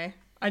zapped away.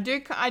 I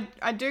do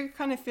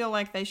kind of feel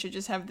like they should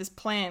just have this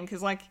plan,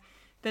 because, like,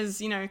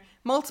 there's,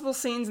 multiple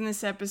scenes in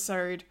this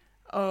episode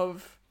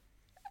of,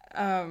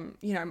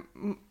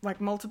 like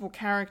multiple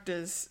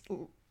characters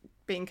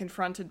being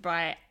confronted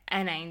by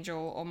an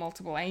angel or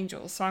multiple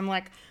angels. So I'm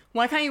like,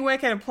 why can't you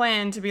work out a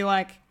plan to be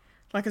like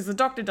as the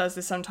Doctor does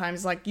this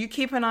sometimes, like, you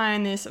keep an eye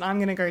on this and I'm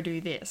going to go do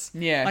this.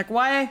 Yeah. Like,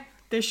 why?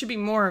 There should be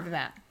more of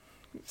that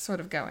sort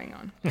of going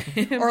on.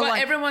 Or but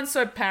like, everyone's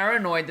so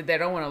paranoid that they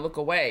don't want to look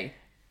away.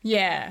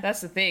 Yeah.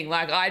 That's the thing.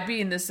 Like, I'd be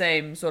in the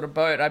same sort of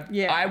boat.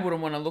 I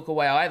wouldn't want to look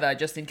away either,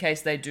 just in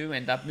case they do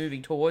end up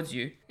moving towards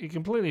you. It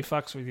completely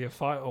fucks with your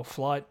fight or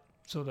flight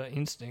sort of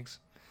instincts.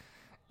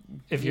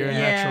 If you're a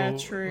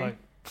natural like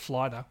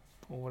flighter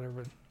or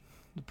whatever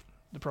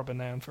the proper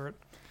noun for it.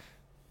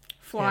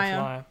 Flyer. Yeah,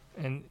 flyer.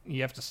 And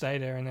you have to stay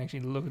there and actually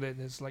look at it,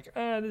 and it's like,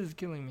 this is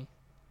killing me.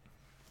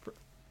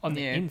 On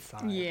the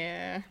inside.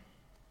 Yeah.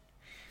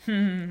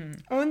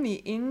 On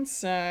the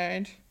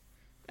inside.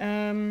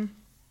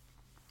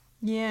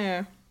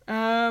 Yeah.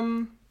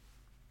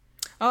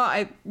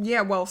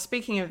 Well,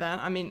 speaking of that,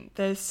 I mean,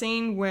 the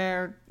scene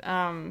where,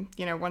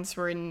 once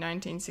we're in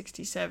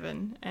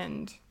 1967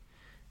 and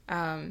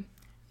Yaz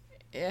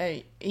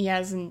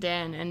and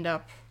Dan end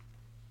up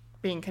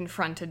being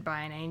confronted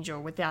by an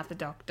angel without the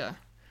Doctor,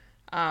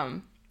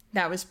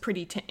 that was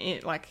pretty,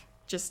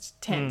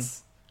 just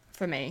tense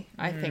for me,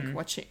 I think,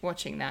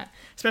 watching that.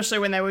 Especially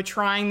when they were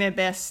trying their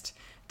best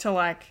to,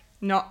 like,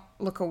 not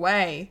look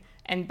away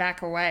and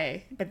back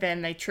away, but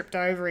then they tripped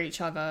over each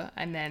other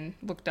and then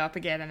looked up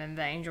again, and then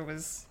the angel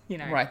was,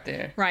 right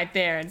there. Right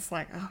there. And it's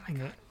like, oh my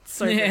God, it's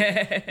so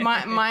good.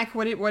 Mike,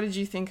 what did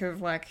you think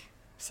of, like,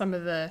 some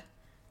of the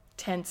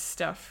tense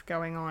stuff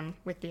going on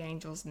with the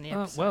angels in the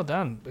episode? Well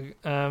done.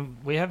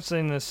 We have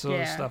seen this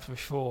sort of stuff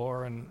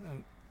before,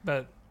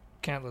 but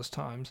countless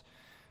times.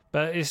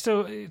 But it's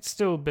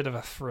still a bit of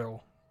a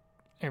thrill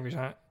every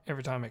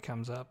time it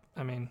comes up.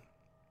 I mean,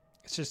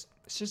 it's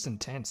just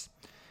intense,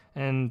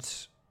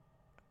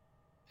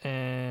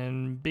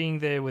 and being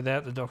there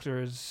without the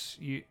Doctor is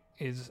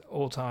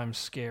all time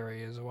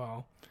scary as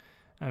well.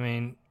 I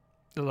mean,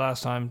 the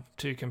last time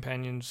two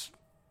companions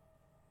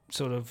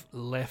sort of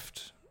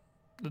left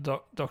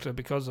the Doctor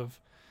because of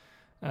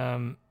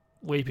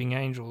weeping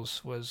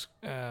angels was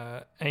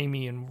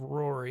Amy and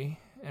Rory,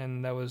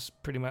 and that was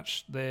pretty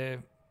much the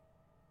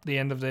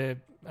end of their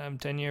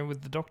tenure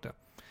with the Doctor.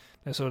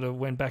 They sort of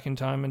went back in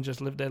time and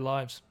just lived their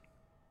lives.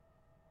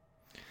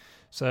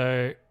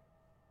 So,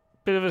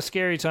 bit of a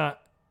scary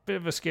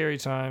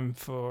time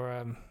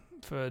for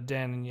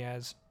Dan and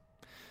Yaz.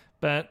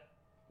 But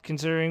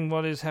considering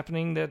what is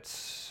happening,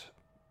 that's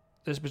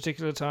this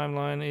particular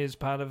timeline is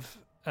part of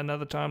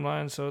another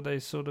timeline, so they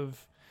sort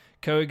of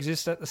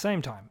coexist at the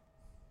same time.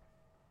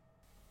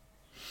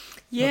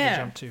 Yeah. Not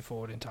to jump too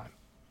forward in time.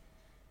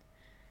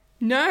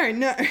 No.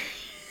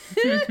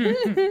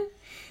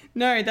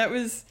 No, that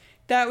was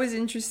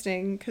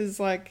interesting, because,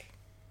 like,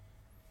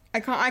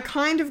 I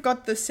kind of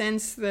got the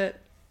sense that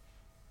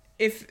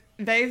if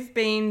they've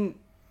been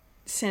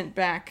sent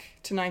back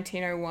to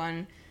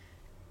 1901,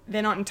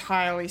 they're not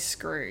entirely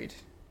screwed,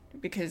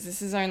 because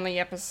this is only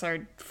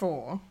episode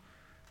 4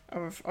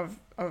 of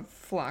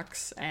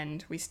Flux,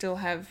 and we still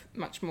have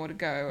much more to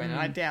go, and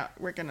I doubt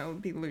we're going to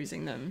be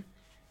losing them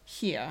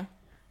here,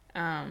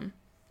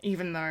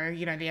 even though,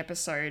 the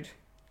episode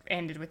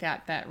ended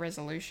without that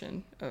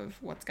resolution of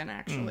what's going to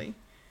actually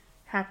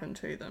happen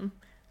to them.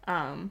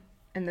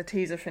 And the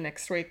teaser for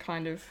next week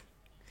kind of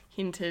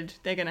hinted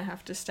they're going to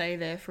have to stay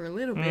there for a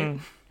little bit,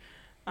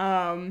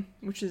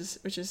 which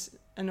is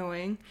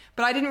annoying.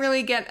 But I didn't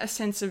really get a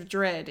sense of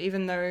dread,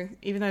 even though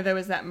there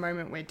was that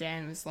moment where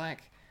Dan was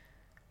like,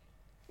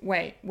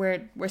 "Wait,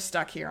 we're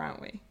stuck here,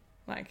 aren't we?"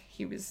 Like,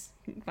 he was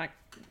like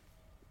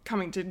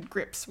coming to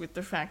grips with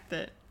the fact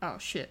that, oh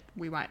shit,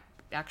 we might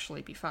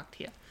actually be fucked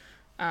here.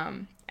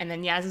 And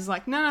then Yaz is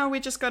like, no, we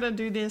just got to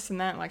do this and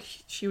that. Like,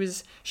 she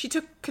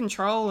took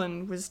control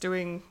and was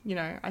doing,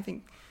 I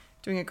think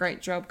doing a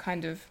great job,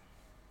 kind of,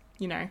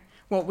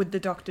 what would the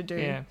Doctor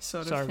do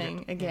sort of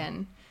thing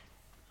again.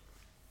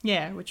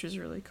 Yeah, which was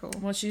really cool.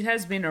 Well, she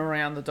has been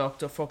around the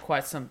Doctor for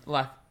quite some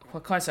time,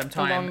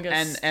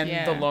 longest, and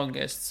yeah. the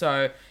longest.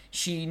 So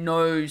she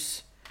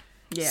knows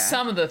Yeah.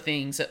 some of the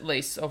things, at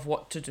least, of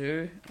what to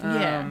do.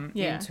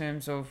 In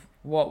terms of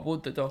what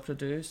would the Doctor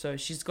do. So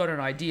she's got an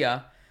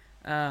idea.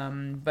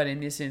 But in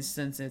this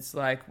instance, it's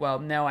like, well,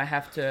 now I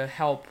have to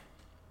help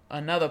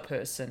another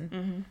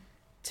person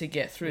to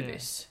get through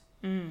this.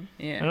 Yeah.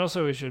 And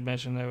also, we should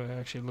mention they were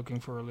actually looking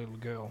for a little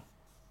girl.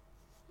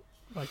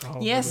 Like the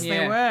whole Yes, village.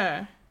 they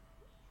were.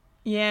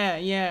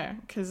 Yeah,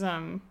 because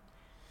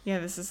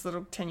there's this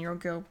little 10-year-old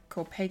girl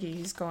called Peggy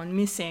who's gone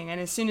missing,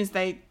 and as soon as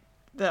the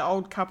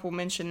old couple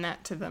mentioned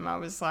that to them, I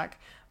was like,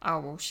 oh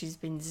well, she's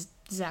been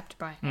zapped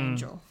by an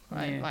angel.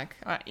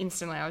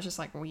 Instantly, I was just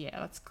like, well, yeah,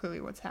 that's clearly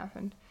what's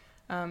happened.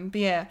 But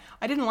yeah,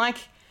 I didn't like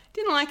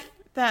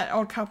that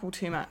old couple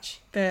too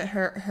much.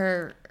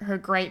 Her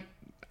great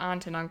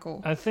aunt and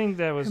uncle. I think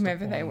that was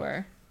whomever they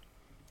were.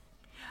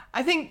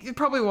 I think it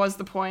probably was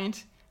the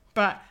point,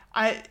 but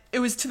it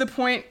was to the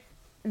point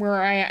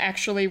where I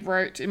actually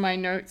wrote in my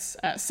notes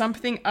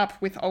something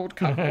up with old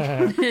couple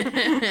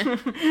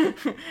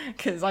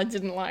because I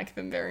didn't like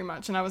them very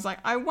much, and I was like,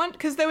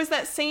 because there was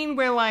that scene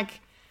where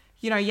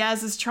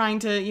Yaz is trying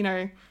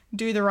to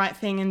do the right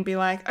thing and be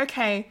like,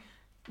 okay,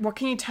 what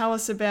can you tell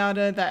us about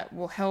her that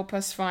will help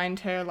us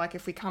find her? Like,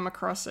 if we come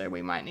across her,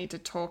 we might need to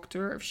talk to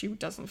her. If she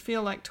doesn't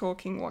feel like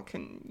talking, what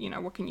can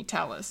you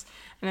tell us?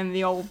 And then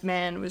the old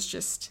man was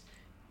just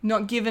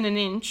not given an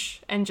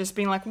inch and just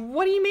being like,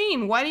 what do you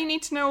mean? Why do you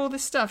need to know all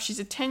this stuff? She's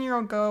a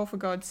 10-year-old girl, for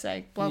God's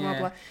sake, blah, blah,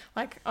 blah.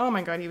 Like, oh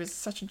my God, he was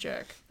such a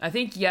jerk. I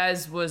think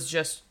Yaz was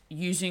just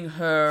using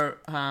her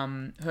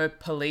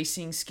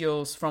policing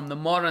skills from the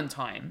modern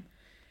time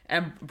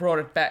and brought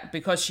it back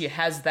because she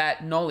has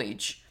that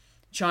knowledge,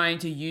 trying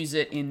to use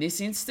it in this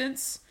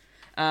instance,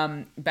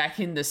 back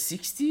in the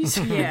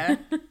 60s.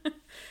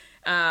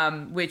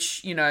 Yeah.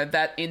 Which,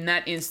 that in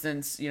that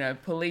instance,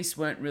 police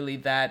weren't really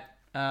that,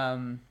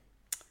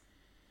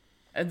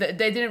 they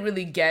didn't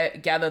really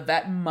gather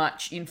that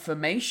much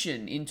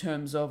information in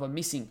terms of a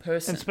missing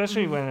person.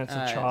 Especially when it's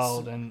a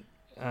child and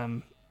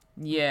a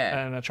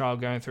child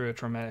going through a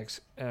traumatic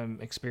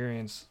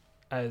experience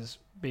as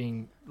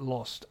being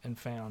lost and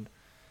found.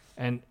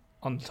 And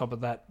on top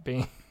of that,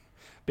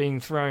 being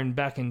thrown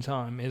back in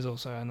time is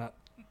also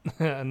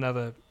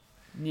another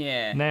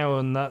nail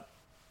in that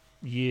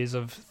years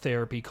of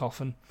therapy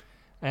coffin.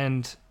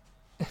 And so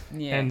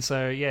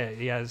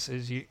Yaz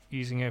is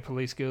using her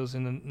police skills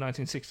in the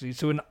 1960s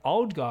to an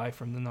old guy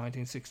from the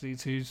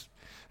 1960s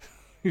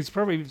who's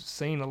probably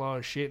seen a lot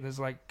of shit and is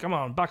like, come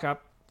on, buck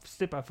up,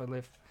 step up a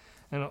lift,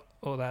 and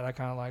all that. I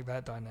kind of like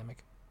that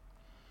dynamic.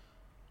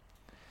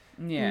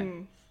 Yeah.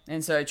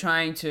 And so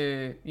trying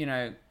to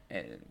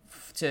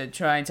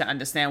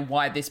understand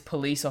why this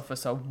police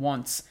officer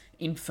wants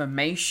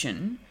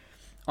information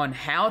on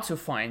how to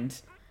find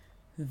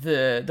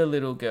the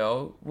little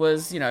girl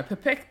was,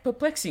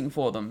 perplexing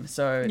for them.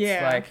 So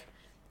it's like,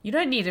 you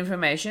don't need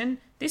information.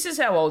 This is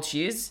how old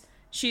she is.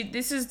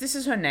 This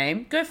is her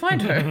name. Go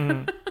find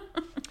her.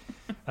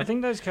 I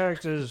think those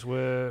characters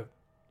were,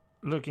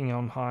 looking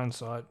on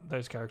hindsight,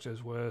 those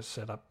characters were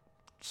set up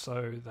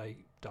so they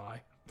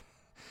die.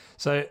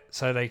 So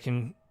they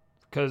can,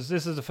 because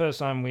this is the first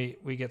time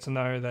we get to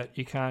know that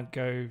you can't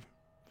go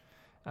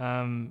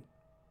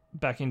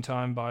back in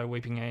time by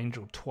Weeping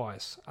Angel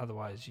twice,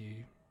 otherwise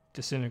you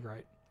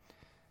disintegrate.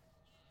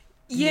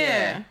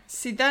 Yeah.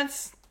 See,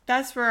 that's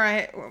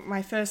where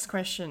my first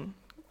question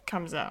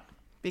comes up,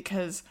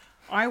 because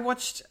I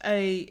watched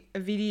a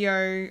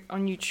video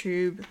on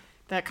YouTube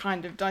that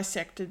kind of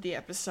dissected the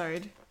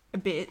episode a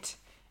bit,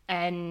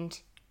 and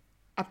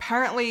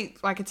apparently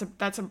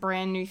that's a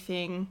brand new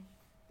thing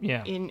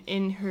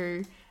in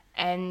Who,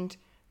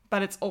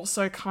 but it's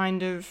also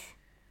kind of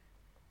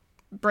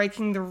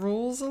breaking the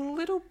rules a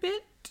little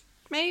bit,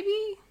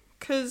 maybe,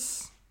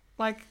 because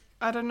I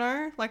don't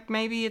know,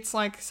 maybe it's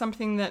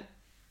something that,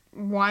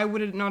 why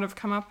would it not have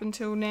come up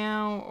until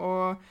now,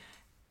 or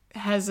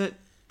has it,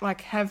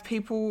 have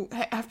people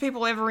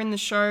ever in the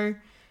show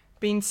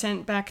been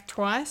sent back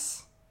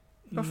twice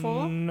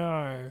before?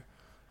 No.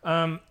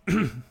 No?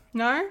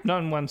 Not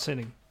in one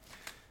sitting.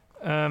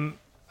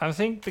 I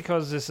think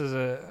because this is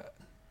a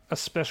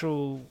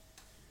special,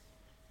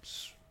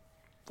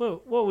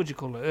 well, what would you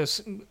call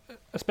it?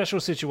 A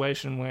special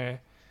situation where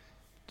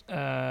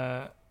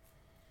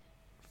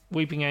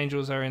Weeping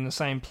Angels are in the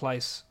same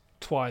place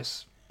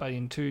twice, but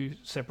in two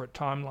separate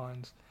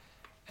timelines,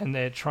 and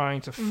they're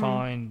trying to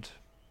find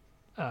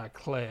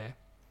Claire,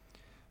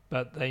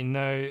 but they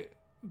know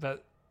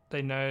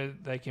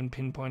they can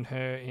pinpoint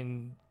her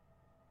in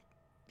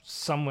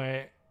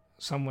somewhere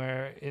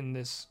in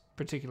this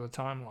particular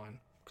timeline,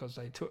 because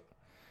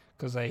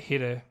they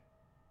hit her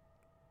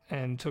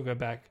and took her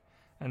back,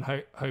 and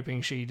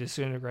hoping she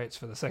disintegrates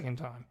for the second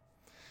time.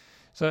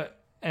 So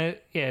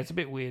it's a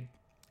bit weird,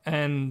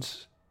 and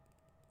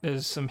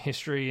there's some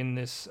history in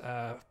this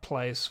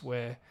place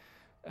where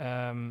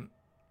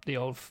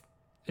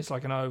it's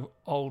like an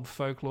old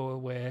folklore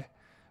where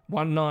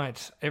one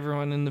night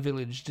everyone in the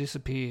village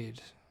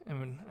disappeared,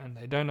 and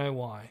they don't know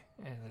why,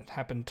 and it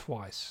happened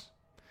twice.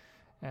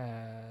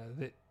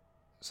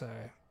 So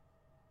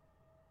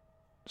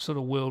sort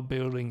of world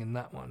building in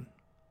that one.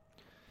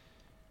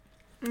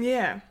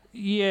 Yeah.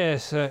 Yeah,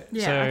 so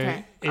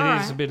okay.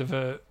 it is a bit of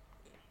a...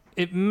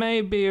 It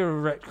may be a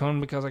retcon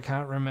because I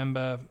can't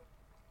remember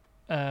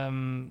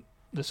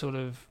the sort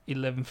of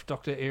 11th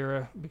Doctor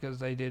era, because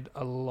they did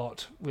a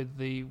lot with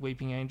the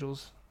Weeping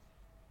Angels.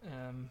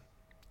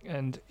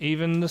 And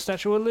even the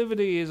Statue of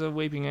Liberty is a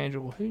Weeping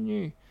Angel. Who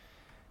knew?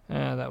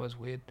 That was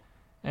weird.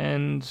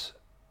 And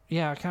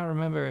yeah, I can't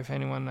remember if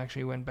anyone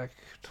actually went back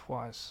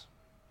twice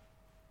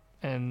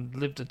and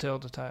lived to tell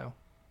the tale.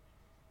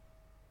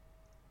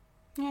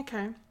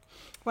 Okay.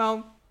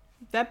 Well,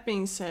 that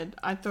being said,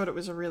 I thought it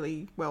was a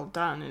really well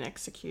done and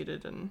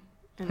executed and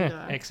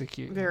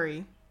Execute.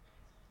 very...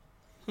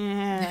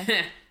 Yeah.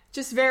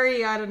 Just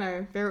very, I don't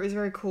know, it was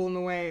very cool in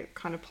the way it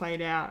kind of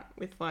played out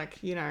with, like,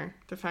 you know,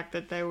 the fact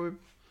that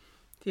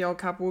the old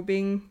couple were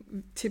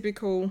being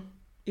typical,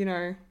 you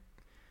know,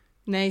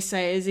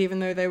 naysayers, even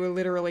though they were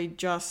literally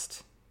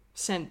just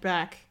sent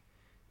back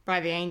by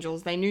the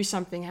angels. They knew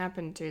something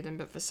happened to them,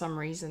 but for some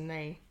reason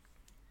they,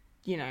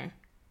 you know,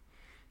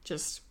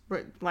 just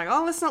were like,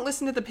 oh, let's not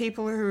listen to the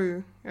people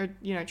who are,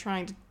 you know,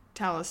 trying to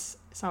tell us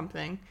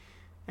something.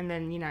 And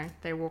then, you know,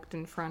 they walked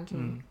in front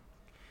and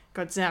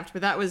got zapped.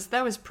 But that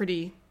was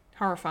pretty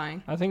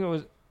horrifying. I think it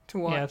was to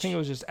watch. Yeah, I think it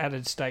was just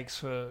added stakes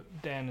for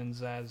Dan and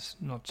Zaz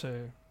not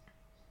to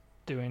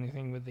do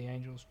anything with the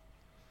angels.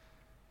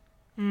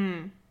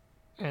 And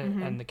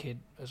the kid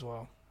as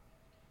well.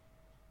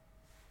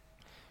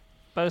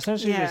 But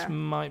essentially this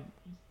might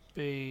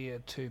be a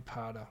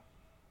two-parter.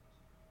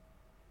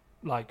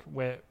 Like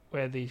where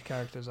these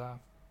characters are.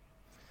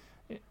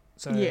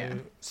 So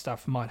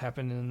stuff might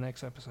happen in the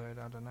next episode,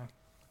 I don't know.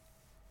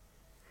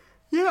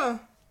 Yeah.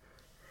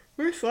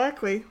 Most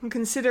likely.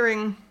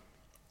 Considering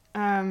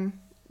you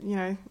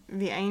know,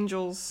 the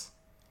angels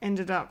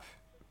ended up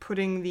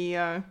putting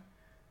the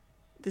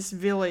this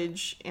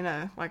village in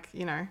a, like,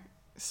 you know,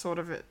 sort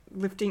of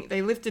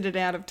they lifted it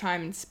out of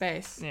time and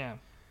space. Yeah.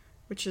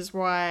 Which is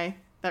why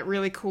that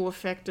really cool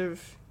effect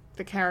of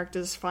the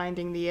characters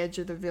finding the edge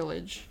of the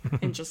village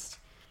and just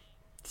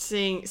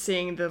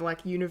seeing the,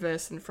 like,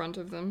 universe in front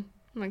of them.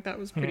 Like, that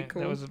was pretty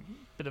cool. That was a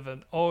bit of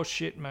an oh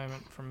shit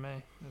moment from me.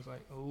 It was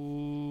like,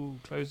 ooh,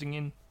 closing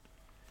in.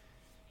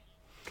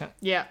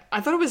 Yeah,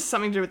 I thought it was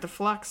something to do with the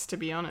flux, to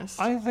be honest.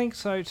 I think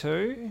so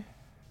too,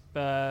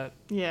 but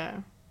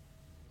yeah,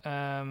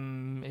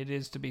 it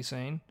is to be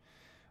seen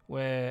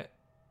where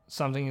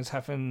something is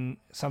happening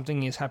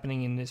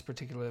in this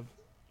particular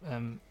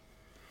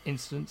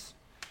instance,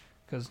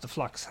 because the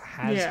flux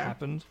has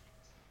happened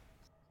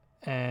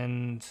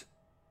and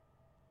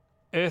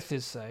Earth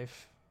is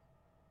safe,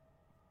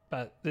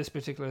 but this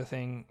particular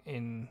thing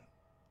in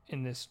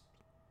this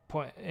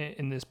point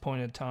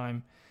of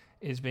time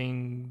is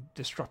being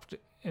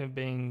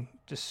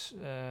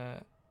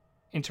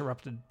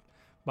interrupted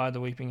by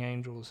the Weeping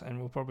Angels, and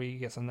we'll probably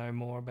get to know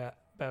more about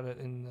it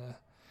in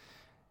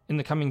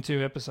the coming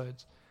 2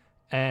 episodes.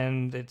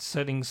 And it's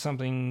setting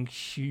something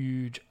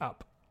huge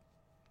up,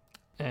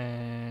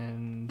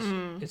 and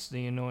it's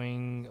the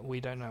annoying we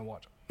don't know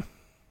what.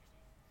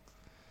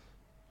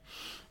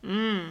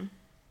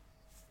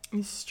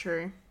 This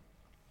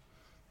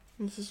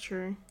is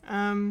true.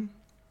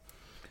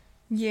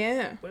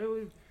 Yeah.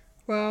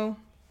 Well,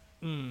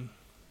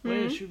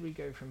 where should we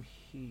go from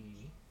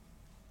here?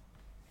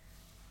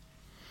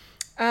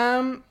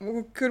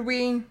 Could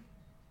we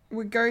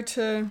go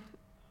to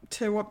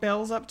what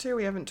Belle's up to?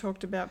 We haven't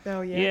talked about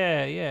Belle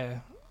yet. Yeah.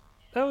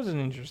 That was an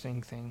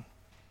interesting thing.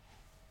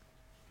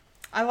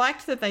 I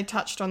liked that they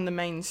touched on the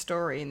main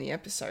story in the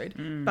episode,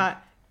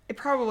 but it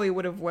probably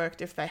would have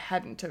worked if they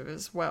hadn't have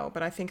as well,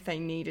 but I think they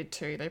needed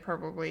to. They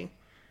probably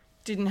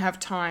didn't have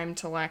time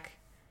to, like,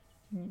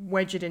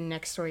 wedge it in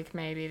next week,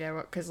 maybe.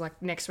 Because,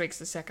 like, next week's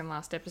the second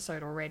last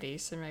episode already,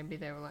 so maybe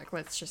they were like,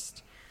 let's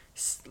just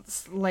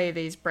lay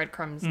these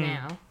breadcrumbs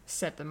now,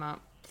 set them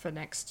up for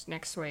next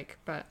week.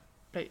 But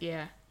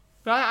yeah.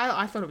 But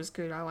I thought it was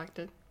good. I liked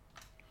it.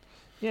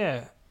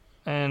 Yeah,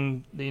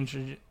 and the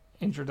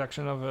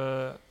introduction of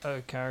a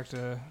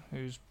character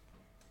who's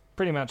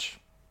pretty much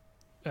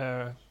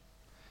a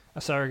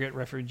surrogate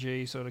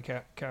refugee sort of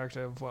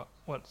character of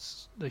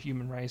what's the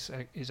human race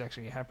is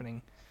actually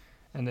happening,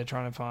 and they're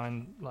trying to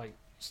find, like,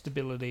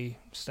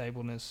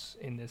 stableness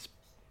in this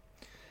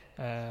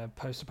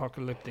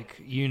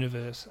post-apocalyptic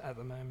universe at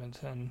the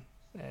moment, and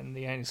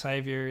the only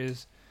savior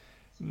is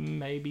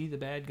maybe the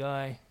bad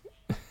guy,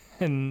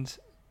 and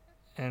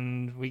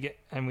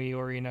we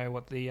already know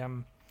what the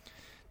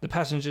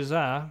passengers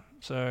are,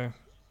 so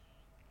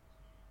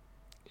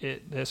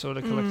they're sort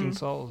of collecting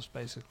souls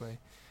basically,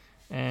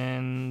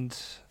 and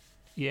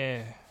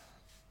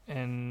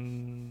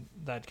and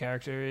that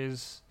character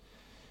is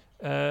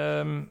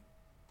trying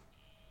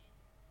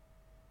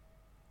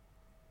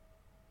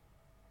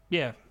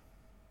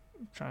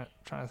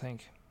to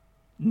think.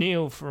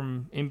 Neil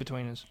from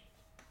In-Betweeners.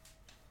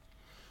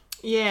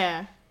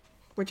 Yeah,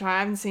 which I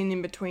haven't seen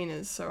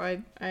In-Betweeners, so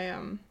I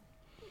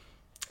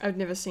I've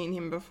never seen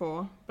him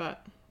before,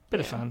 but Bit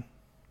of fun.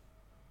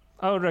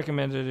 I would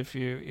recommend it if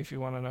you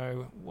want to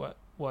know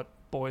what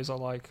boys are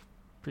like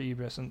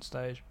pre-pubescent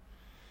stage.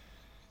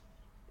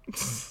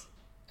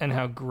 And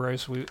how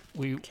gross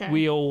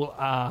we all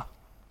are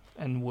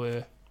and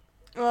were.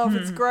 Well,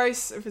 if it's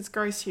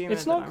gross humor,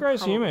 It's then not I'm gross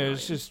probably- humor.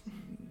 It's just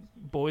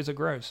boys are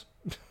gross.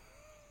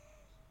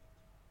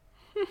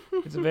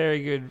 It's a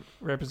very good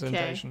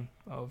representation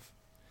of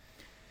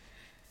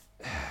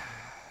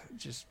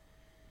just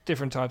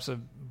different types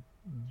of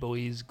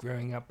boys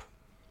growing up,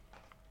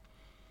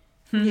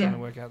 trying yeah. to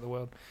work out the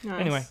world. Nice.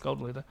 Anyway,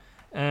 Gold Leader.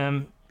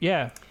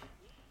 Yeah.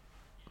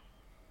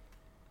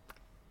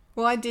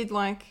 Well, I did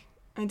like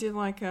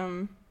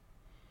the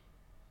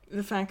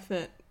fact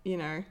that, you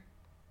know,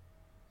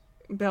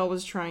 Belle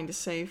was trying to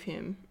save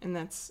him, and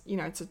that's, you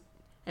know,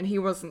 and he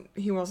wasn't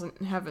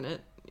having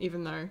it,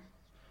 even though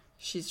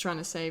she's trying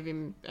to save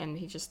him, and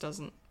he just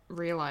doesn't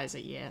realize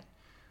it yet.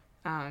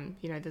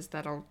 You know, there's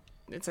that old,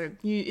 it's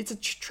a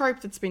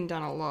trope that's been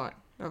done a lot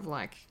of,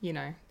 like, you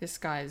know, this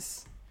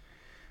guy's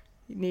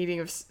needing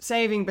of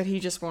saving, but he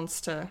just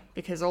wants to,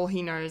 because all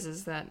he knows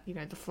is that, you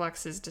know, the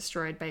Flux has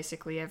destroyed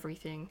basically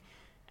everything,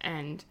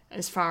 and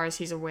as far as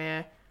he's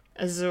aware,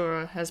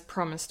 Azure has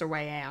promised a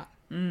way out.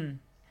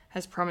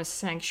 Has promised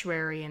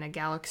sanctuary in a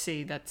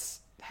galaxy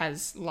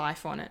has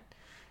life on it,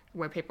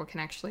 where people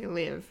can actually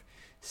live.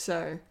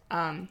 So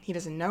he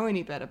doesn't know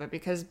any better, but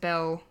because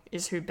Belle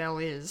is who Belle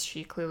is,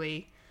 she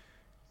clearly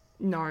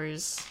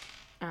knows.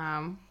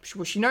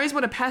 She knows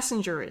what a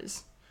passenger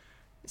is.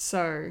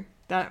 So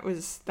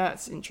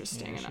that's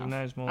interesting enough. She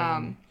knows more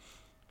than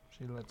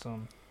she lets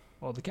on,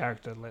 or the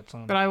character lets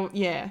on. But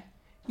yeah.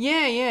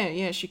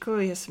 She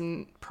clearly has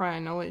some prior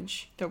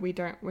knowledge that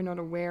we're not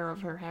aware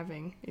of her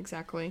having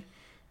exactly.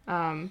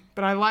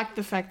 But I like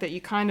the fact that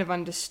you kind of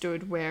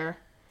understood where,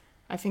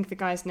 I think the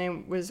guy's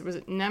name was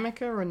it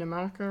Namaka or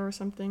Namaka or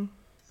something?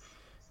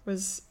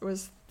 Was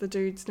the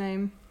dude's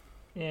name?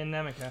 Yeah,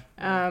 Namaka.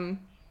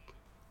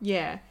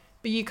 Yeah,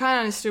 but you kind of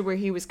understood where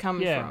he was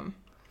coming from.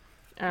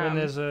 When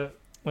there's a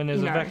you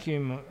know.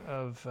 vacuum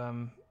of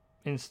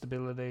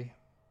instability,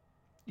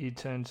 you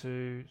turn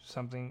to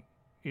something.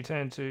 You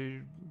turn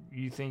to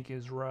you think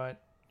is right,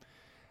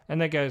 and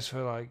that goes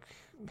for like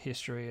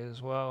history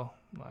as well.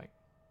 Like,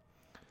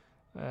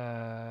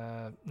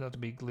 not to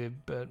be glib,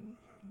 but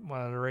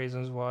one of the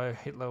reasons why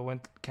Hitler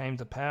came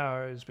to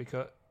power is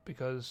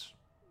because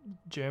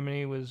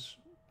Germany was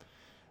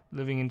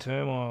living in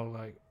turmoil,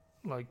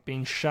 like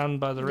being shunned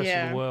by the rest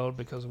of the world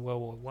because of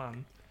World War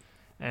One,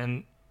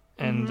 and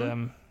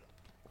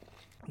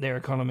their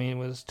economy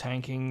was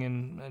tanking,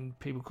 and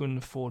people couldn't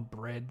afford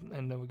bread,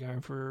 and they were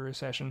going for a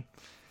recession,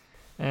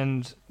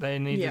 and they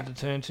needed to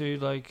turn to,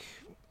 like,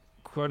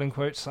 quote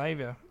unquote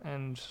savior,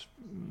 and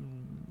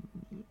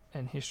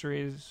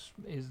history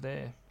is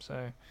there.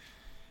 So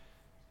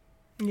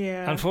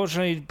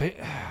unfortunately,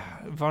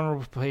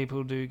 vulnerable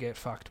people do get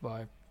fucked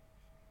by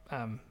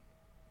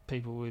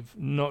people with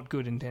not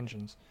good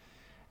intentions,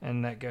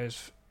 and that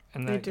goes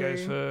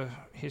for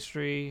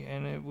history,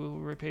 and it will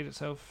repeat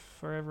itself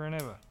forever and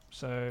ever.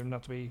 So,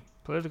 not to be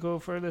political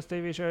for this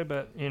TV show,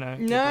 but, you know,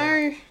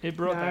 it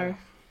brought that up.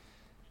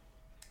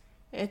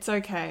 It's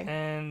okay.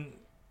 And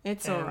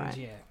it's all right.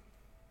 Yeah.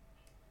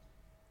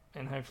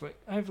 And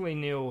hopefully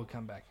Neil will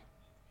come back.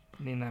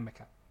 Neil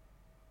Namaka.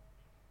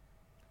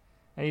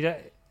 And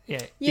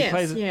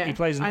he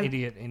plays an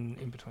idiot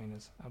in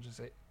Betweeners. I'll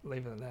just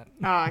leave it at that.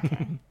 Oh,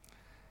 okay.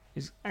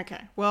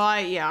 Okay. Well,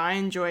 I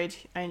enjoyed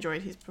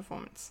his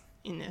performance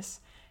in this,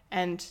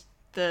 and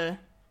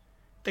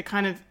the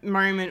kind of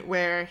moment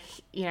where,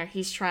 you know,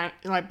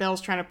 Belle's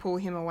trying to pull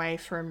him away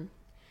from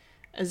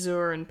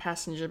Azure and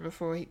Passenger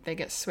before they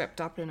get swept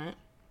up in it.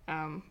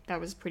 That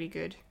was pretty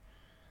good.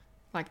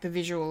 Like the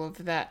visual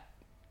of that,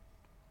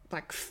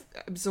 like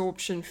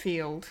absorption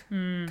field,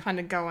 kind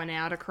of going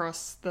out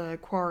across the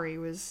quarry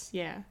was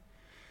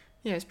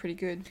it's pretty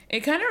good.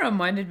 It kind of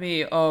reminded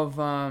me of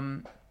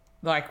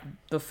like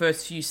the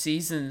first few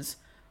seasons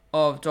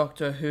of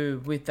Doctor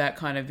Who with that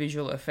kind of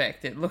visual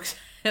effect. It looked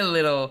a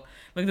little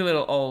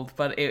old,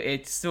 but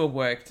it still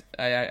worked.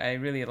 I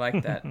really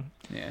liked that.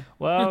 Yeah.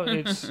 Well,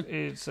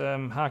 it's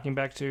harking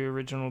back to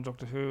original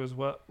Doctor Who as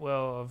well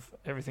of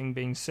everything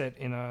being set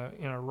in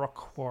a rock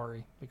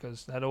quarry,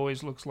 because that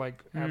always looks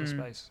like outer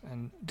space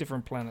and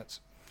different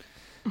planets.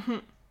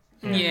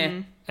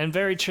 Yeah. And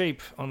very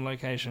cheap on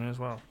location as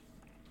well.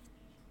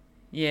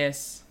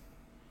 Yes.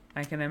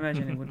 I can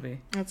imagine it would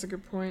be. That's a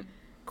good point.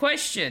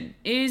 Question: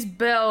 is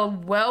Belle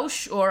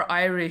Welsh or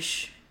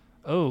Irish?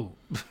 Oh.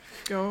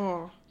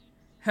 Oh.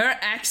 Her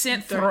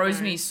accent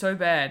throws me so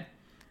bad.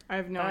 I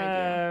have no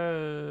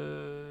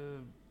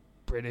idea.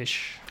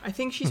 British. I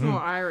think she's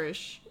more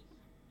Irish.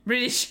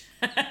 British.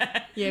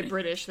 Yeah,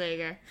 British. There you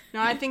go.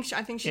 No, I think she's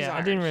Irish.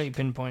 I didn't really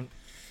pinpoint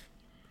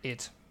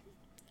it,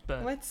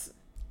 but let's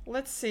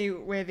see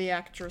where the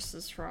actress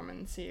is from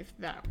and see if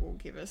that will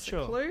give us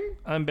a clue.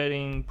 I'm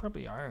betting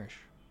probably Irish,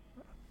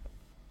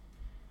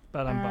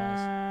 but I'm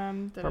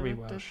biased. Probably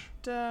Welsh.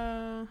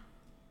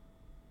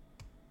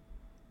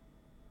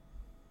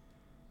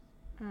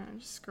 I'm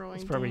just scrolling.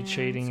 It's probably down,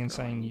 cheating and scrolling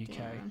saying UK.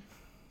 down.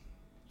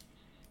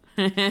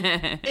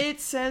 It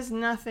says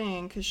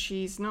nothing because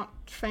she's not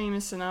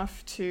famous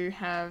enough to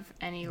have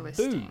any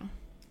listing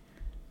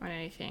on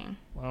anything.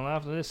 Well,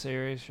 after this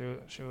series,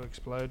 she'll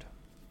explode.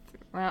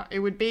 Well, it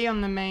would be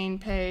on the main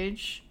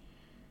page.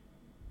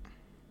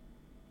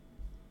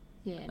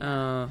 Yeah.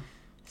 No.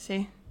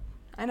 See,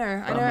 I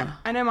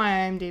know my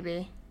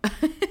IMDb.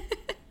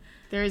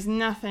 There is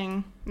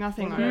nothing on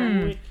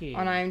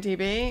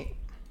IMDb.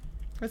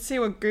 Let's see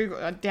what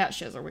Google. I doubt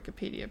she has a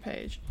Wikipedia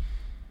page.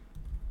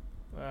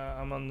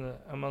 I'm on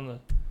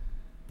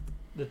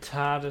the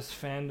TARDIS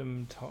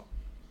fandom.com.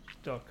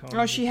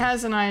 Oh, she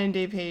has an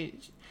IMDb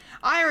page.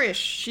 Irish.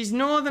 She's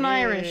Northern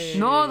Irish.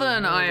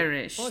 Northern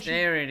Irish. Oh,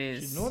 There it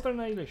is. She's Northern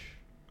Irish.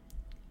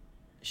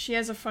 She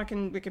has a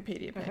fucking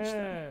Wikipedia page,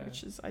 though,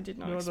 which is I did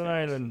not Northern expect.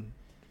 Ireland.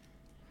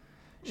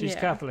 She's Yeah.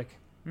 Catholic.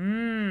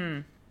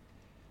 Mm.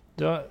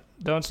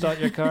 Don't start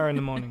your car in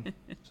the morning.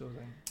 Sort of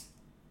thing.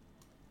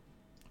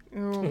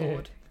 Oh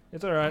Lord,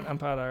 It's all right. I'm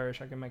part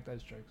Irish. I can make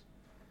those jokes.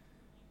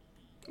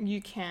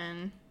 you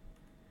can.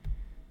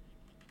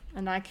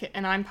 And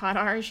I'm part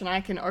Irish, and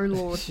I can oh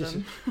Lord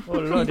them. Oh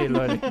lordy,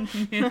 lordy.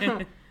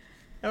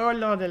 Oh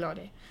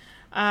Lordy.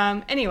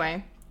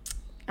 Anyway.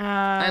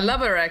 I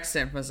love her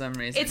accent for some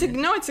reason. It's a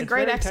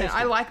great very accent. tasty.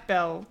 I like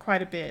Belle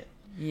quite a bit.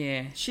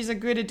 Yeah. She's a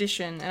good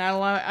addition, and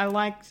I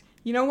liked.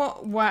 You know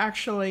what? We're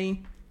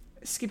actually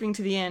skipping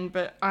to the end,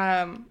 but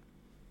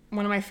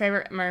one of my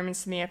favorite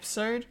moments in the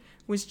episode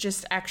was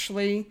just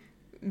actually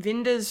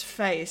Vinder's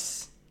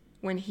face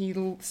when he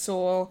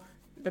saw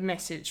the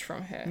message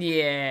from her.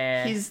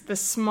 Yeah. The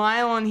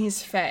smile on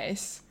his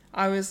face.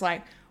 I was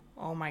like,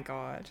 oh my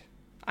god.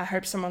 I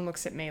hope someone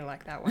looks at me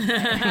like that one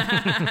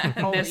day.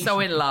 They're so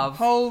in love.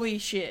 Holy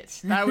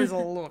shit. That was a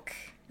look.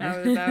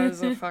 That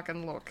was a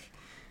fucking look.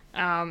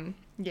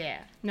 Yeah.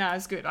 No,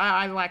 it's good.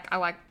 I like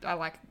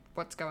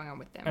what's going on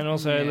with them. And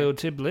also a little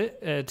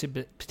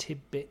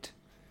tidbit.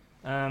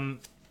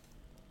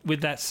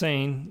 With that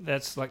scene,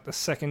 that's like the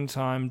second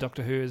time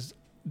Doctor Who has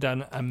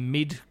done a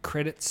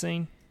mid-credit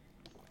scene.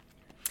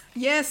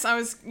 Yes, I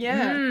was going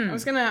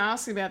to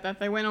ask you about that.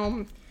 They went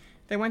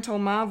all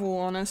Marvel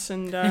on us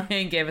and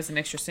And gave us an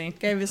extra scene.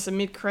 gave us a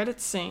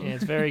mid-credits scene. Yeah,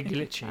 it's very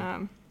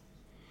glitchy.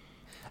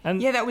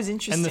 And yeah, that was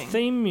interesting. And the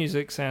theme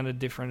music sounded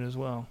different as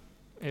well.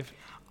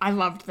 I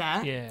loved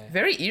that. Yeah.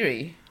 Very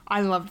eerie.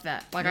 I loved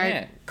that. Like, Yeah.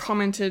 I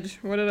commented,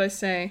 what did I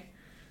say?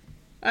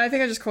 I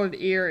think I just called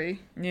it eerie.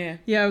 Yeah.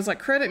 Yeah, I was like,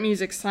 credit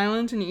music,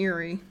 silent and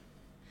eerie.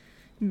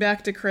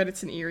 Back to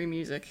credits and eerie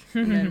music.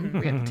 And then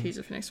we have the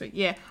teaser for next week.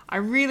 Yeah, I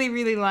really,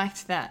 really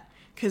liked that.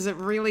 Because it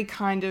really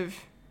kind of,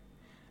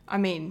 I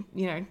mean,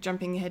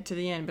 jumping ahead to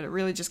the end, but it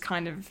really just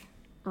kind of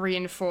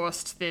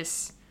reinforced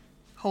this,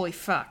 holy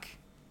fuck,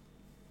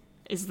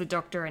 is the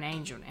Doctor an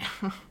angel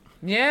now?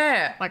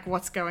 Yeah. Like,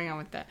 what's going on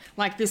with that?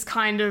 Like, this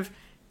kind of...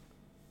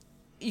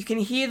 You can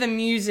hear the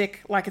music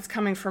like it's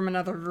coming from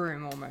another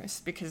room,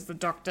 almost, because the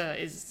Doctor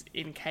is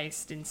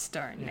encased in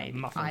stone, maybe.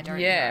 muffled. I don't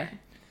Yeah. know.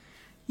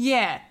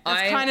 Yeah,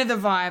 that's kind of the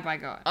vibe I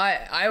got.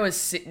 I was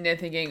sitting there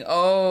thinking,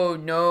 oh,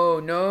 no.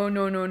 No.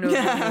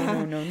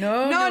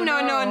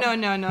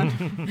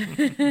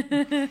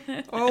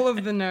 All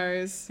of the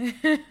no's.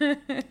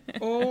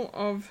 All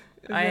of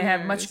the I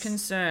have no's. much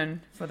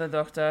concern for the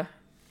Doctor.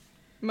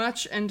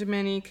 Much and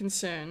many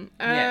concern.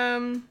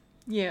 Yeah.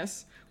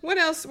 Yes. What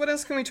else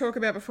can we talk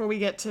about before we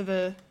get to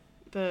the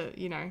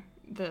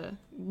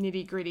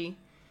nitty-gritty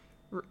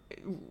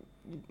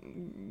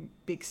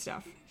big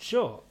stuff?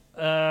 Sure.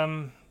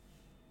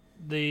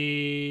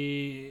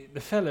 The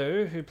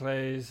fellow who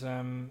plays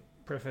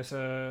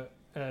Professor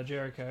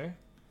Jericho,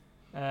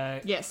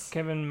 Yes.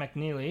 Kevin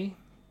McNeely,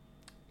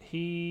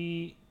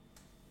 he,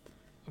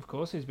 of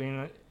course, he's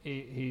in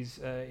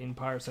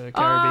Pirates of the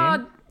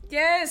Caribbean. Oh,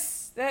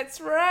 yes, that's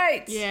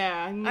right.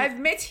 Yeah. I've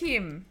met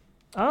him.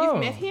 Oh,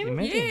 met him? you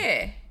met him?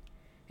 Yeah.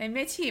 I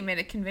met him at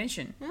a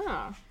convention.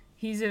 Oh.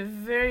 He's a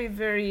very,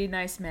 very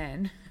nice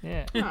man.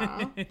 Yeah.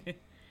 Oh.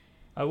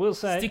 I will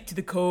say, Stick to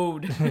the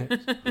code.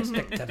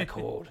 stick to the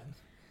code.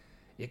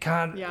 You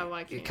can't. Yeah, I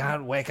like You him.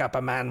 can't wake up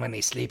a man when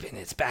he's sleeping.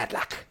 It's bad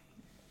luck.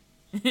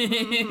 Yeah,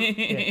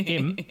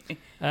 him.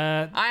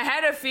 I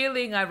had a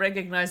feeling I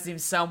recognized him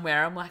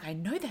somewhere. I'm like, I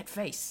know that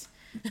face.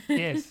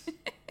 Yes.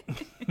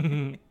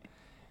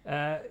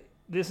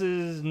 This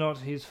is not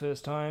his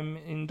first time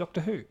in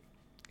Doctor Who.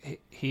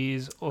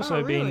 He's also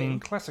been really? in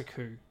Classic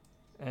Who,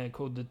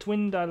 called The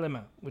Twin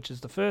Dilemma, which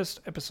is the first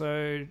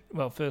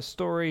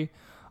story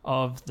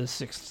of the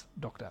Sixth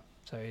Doctor.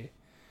 So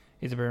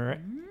he's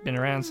been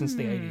around since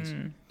the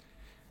 80s.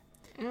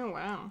 Oh,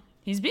 wow.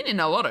 He's been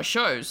in a lot of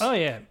shows. Oh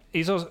yeah,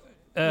 he's also.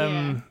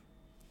 Yeah.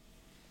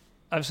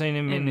 I've seen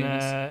him in.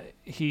 movies.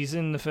 He's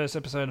in the first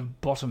episode of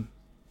Bottom.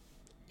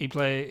 He's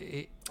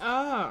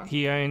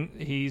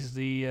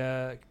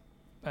the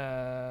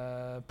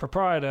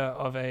proprietor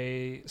of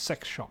a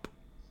sex shop.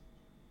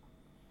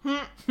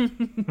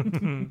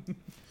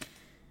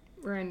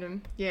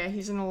 Random. Yeah,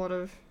 he's in a lot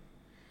of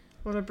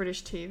A lot of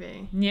British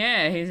TV.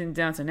 Yeah, he's in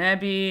Downton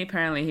Abbey.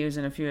 Apparently, he was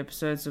in a few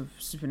episodes of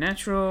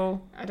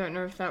Supernatural. I don't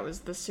know if that was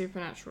the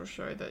Supernatural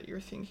show that you're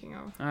thinking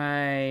of.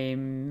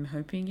 I'm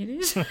hoping it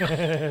is.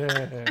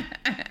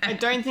 I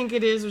don't think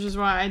it is, which is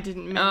why I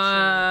didn't mention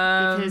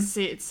it. Because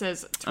it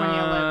says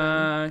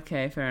 2011.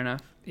 Okay, fair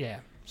enough. Yeah.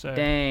 So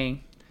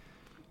Dang.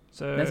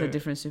 So That's a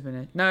different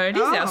Supernatural. No, it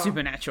is our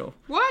Supernatural.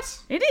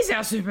 What? It is our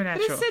But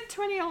Supernatural. it said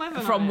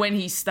 2011 From on it. when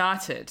he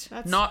started,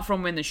 That's- not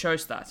from when the show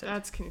started.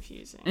 That's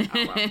confusing. Oh,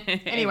 well.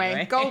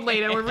 Anyway, Gold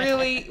Leader.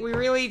 We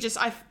really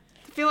just. I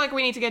feel like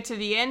we need to get to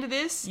the end of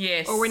this.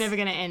 Yes. Or we're never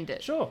going to end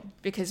it. Sure.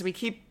 Because we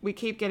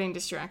keep getting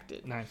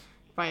distracted. Nice.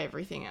 By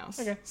everything else.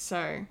 Okay.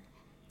 So,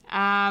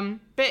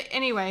 but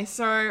anyway,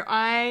 so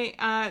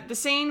the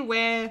scene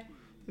where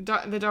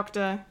the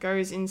Doctor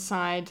goes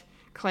inside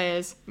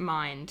Claire's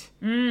mind.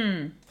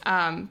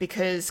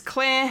 Because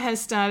Claire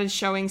has started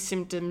showing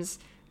symptoms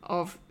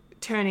of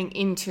turning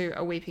into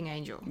a weeping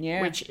angel.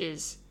 Yeah. Which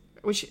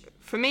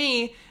for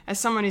me, as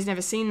someone who's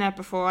never seen that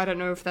before, I don't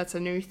know if that's a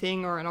new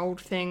thing or an old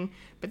thing,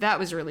 but that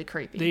was really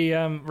creepy. The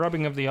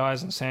rubbing of the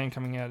eyes and sand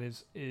coming out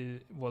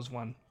was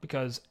one,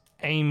 because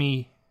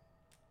Amy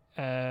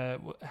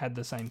had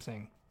the same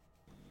thing.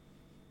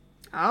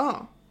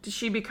 Oh, did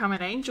she become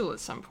an angel at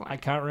some point? I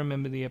can't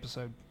remember the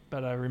episode,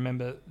 but I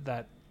remember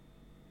that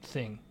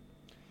thing.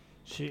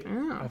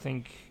 I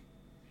think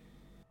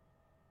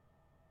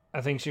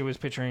she was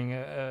picturing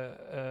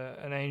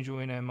an angel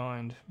in her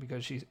mind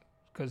because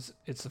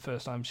it's the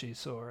first time she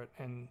saw it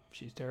and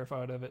she's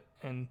terrified of it.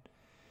 And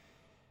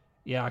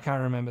yeah, I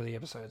can't remember the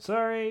episode.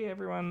 Sorry,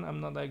 everyone, I'm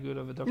not that good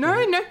of a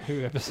Doctor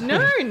Who episode. No.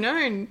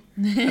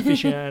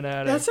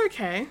 Aficionado. That's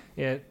okay.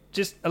 Yeah,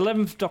 just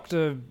 11th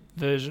Doctor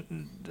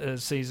version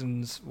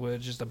seasons were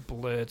just a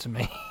blur to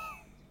me.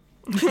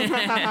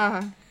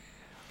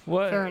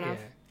 What? Fair enough.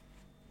 Yeah.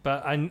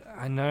 But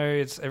I know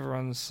it's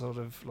everyone's sort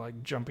of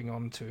like jumping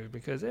onto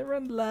because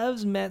everyone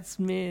loves Matt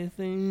Smith.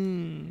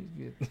 Hey,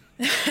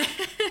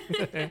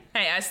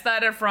 I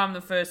started from the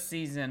first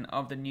season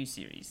of the new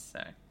series,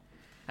 so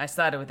I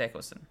started with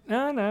Eccleston.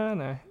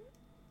 No.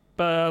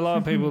 But a lot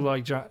of people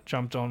like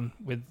jumped on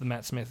with the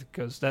Matt Smith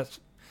because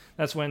that's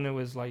when it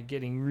was like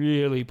getting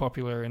really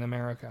popular in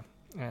America,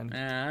 and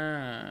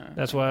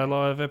that's why a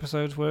lot of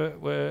episodes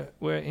were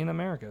in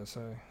America.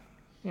 So,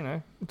 you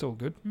know, it's all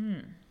good.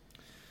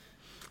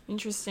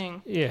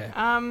 Interesting.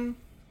 Yeah.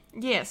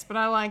 Yes, but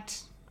I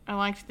liked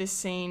this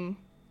scene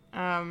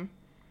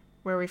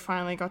where we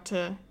finally got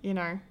to, you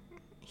know,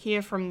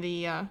 hear from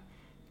the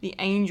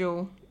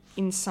angel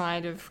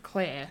inside of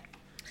Claire.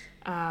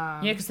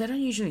 Yeah, because they don't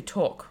usually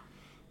talk.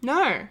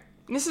 No.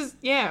 We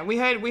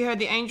heard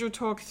the angel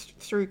talk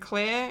through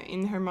Claire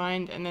in her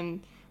mind, and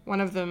then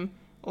one of them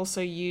also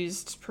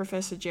used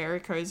Professor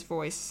Jericho's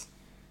voice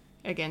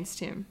against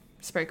him,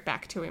 spoke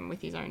back to him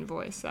with his own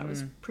voice. That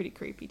was pretty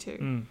creepy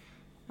too.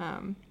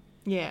 But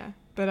yeah,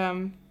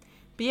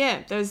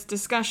 there's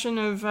discussion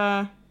of,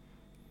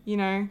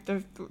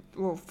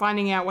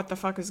 finding out what the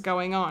fuck is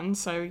going on.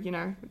 So, you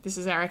know, this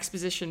is our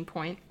exposition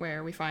point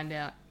where we find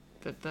out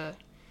that the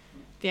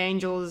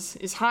angel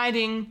is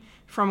hiding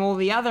from all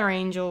the other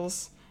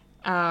angels,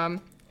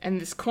 and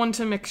this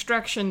quantum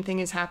extraction thing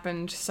has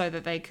happened so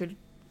that they could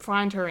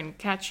find her and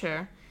catch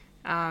her.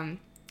 And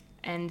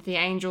the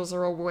angels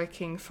are all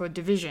working for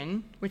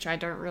Division, which I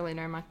don't really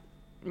know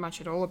much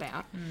at all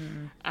about.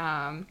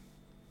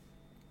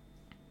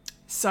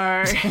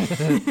 So,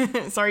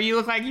 sorry, you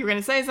look like you were going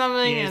to say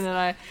something, Yes. and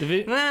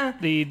then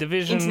the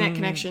Division internet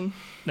connection.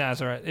 No,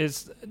 it's all right.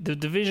 It's the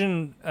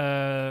Division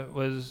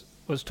was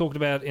talked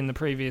about in the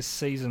previous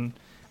season,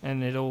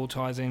 and it all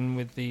ties in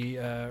with the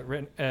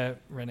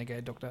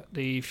Renegade Doctor,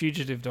 the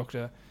Fugitive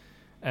Doctor,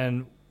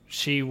 and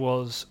she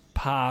was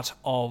part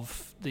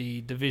of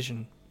the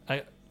Division,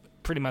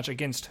 pretty much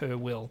against her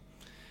will,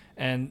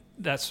 and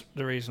that's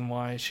the reason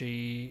why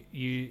she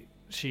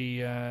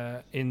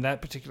in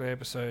that particular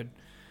episode.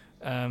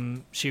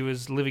 She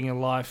was living a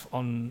life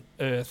on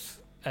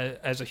Earth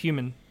as a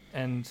human,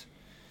 and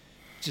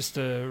just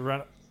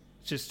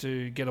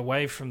to get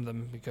away from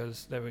them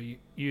because they were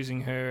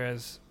using her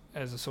as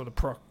a sort of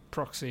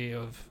proxy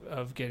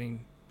of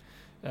getting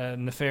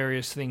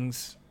nefarious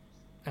things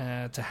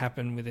to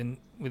happen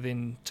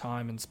within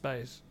time and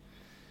space.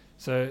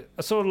 So,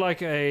 sort of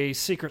like a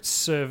Secret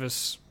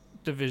Service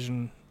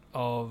division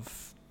called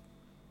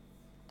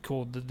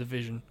the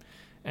Division,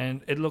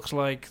 and it looks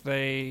like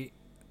they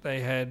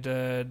had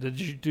the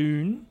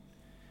Judoon,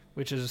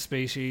 which is a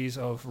species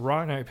of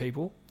rhino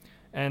people,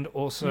 and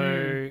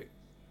also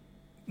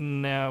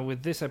now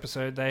with this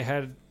episode they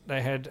had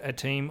a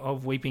team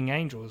of Weeping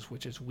Angels,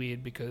 which is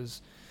weird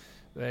because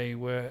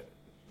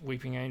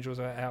Weeping Angels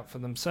are out for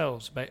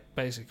themselves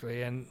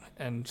basically, and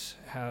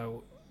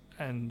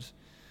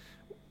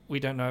we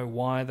don't know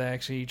why they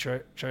actually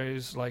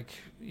chose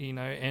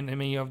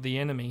enemy of the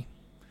enemy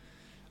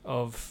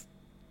of.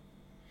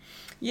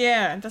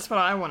 Yeah, that's what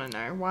I want to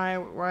know. Why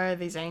are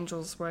these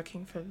angels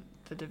working for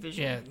the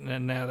Division? Yeah,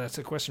 and now that's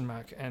a question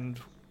mark, and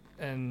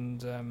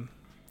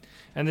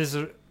this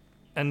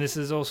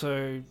is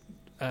also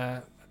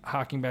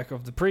harking back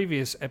of the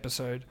previous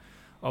episode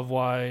of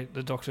why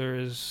the Doctor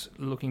is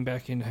looking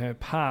back in her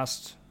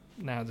past.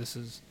 Now this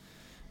is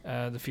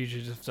the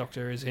fugitive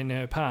Doctor is in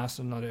her past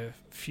and not her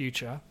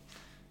future,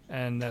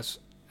 and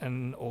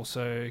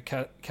also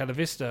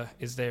Calavista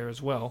is there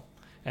as well,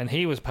 and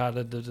he was part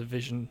of the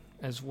division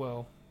as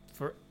well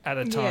at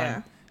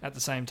the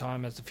same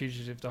time as the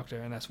fugitive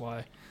Doctor, and that's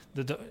why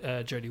the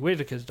Jodie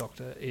Whittaker's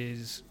Doctor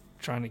is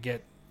trying to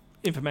get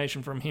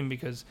information from him,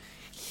 because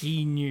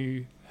he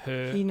knew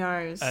her. He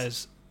knows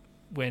as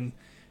when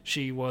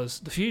she was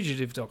the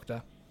fugitive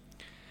Doctor.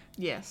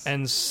 Yes.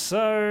 And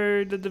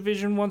so the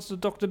division wants the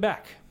Doctor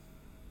back.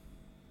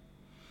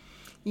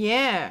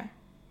 Yeah,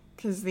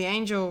 because the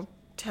Angel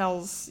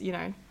tells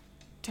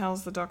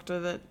the Doctor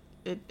that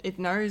it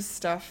knows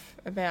stuff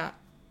about,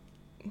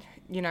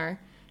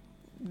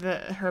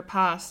 her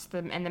past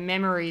and the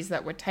memories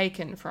that were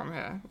taken from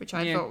her, which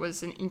I thought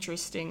was an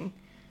interesting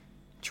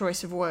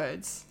choice of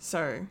words.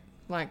 So,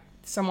 like,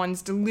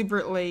 someone's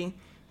deliberately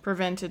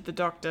prevented the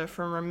Doctor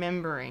from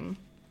remembering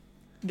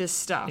this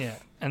stuff. Yeah,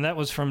 and that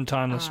was from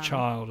Timeless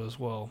Child as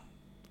well.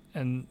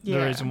 And the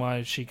reason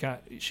why she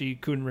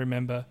couldn't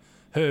remember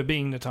her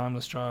being the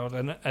Timeless Child,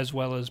 and as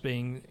well as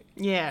being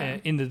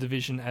in the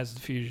division as the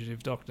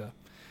fugitive Doctor,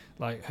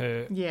 like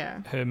her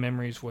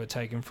memories were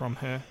taken from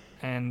her,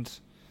 and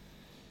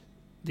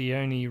the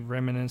only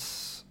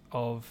remnants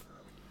of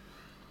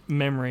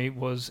memory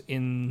was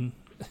in.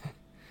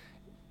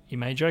 You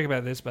may joke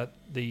about this, but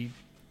the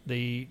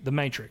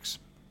Matrix,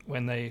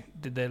 when they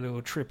did their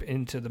little trip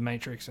into the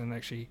Matrix, and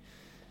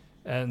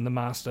the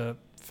Master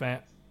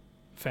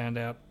found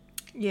out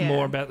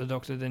more about the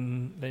Doctor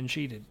than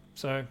she did.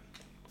 So.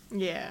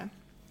 Yeah.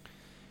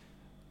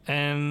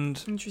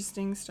 And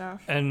interesting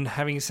stuff. And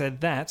having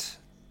said that,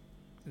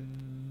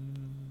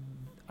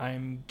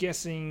 I'm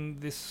guessing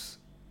this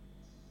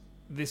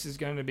is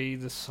going to be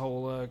the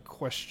sole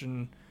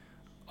question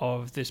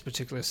of this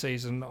particular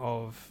season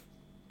of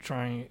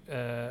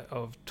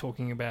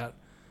talking about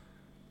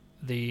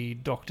the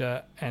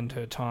Doctor and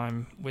her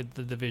time with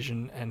the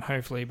division, and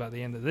hopefully by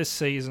the end of this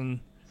season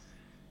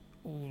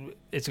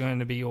it's going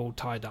to be all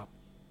tied up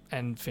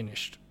and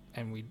finished,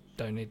 and we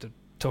don't need to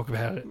talk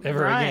about it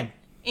ever again.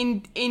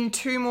 In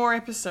 2 more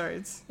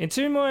episodes. In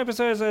 2 more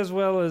episodes, as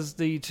well as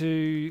the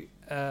 3,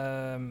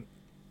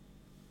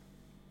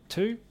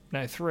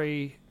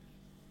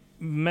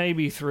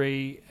 maybe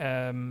 3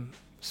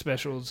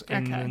 specials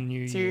in the new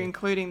year. So you're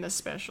including the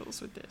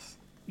specials with this?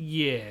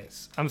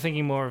 Yes. I'm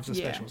thinking more of the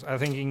specials. I'm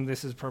thinking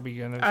this is probably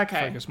going to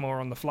focus more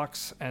on the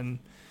Flux and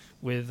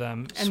with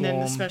Swarm and then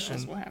the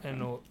specials will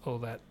happen. And all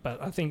that.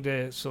 But I think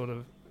they're sort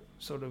of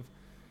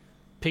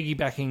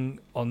piggybacking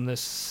on this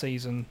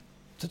season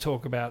to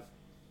talk about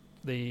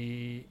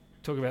the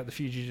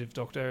fugitive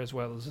Doctor as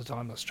well as the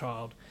Timeless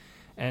Child,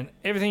 and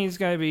everything is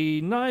going to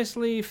be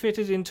nicely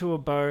fitted into a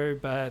bow.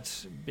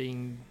 But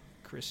being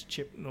Chris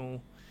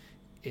Chibnall,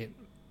 it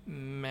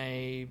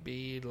may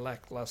be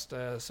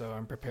lackluster, so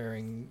I'm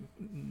preparing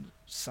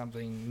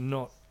something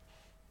not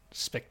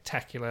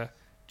spectacular,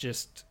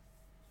 just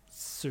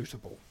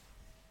suitable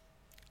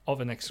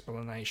of an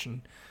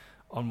explanation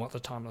on what the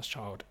Timeless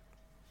Child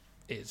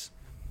is.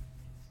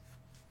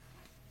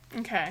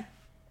 Okay.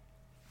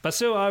 But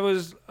still, I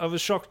was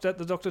shocked that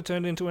the Doctor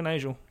turned into an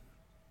angel.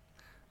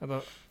 I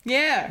thought,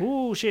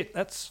 oh shit,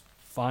 that's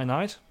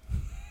finite.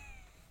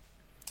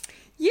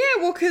 Yeah,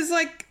 well, because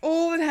like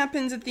all that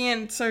happens at the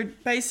end. So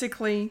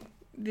basically,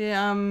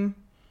 the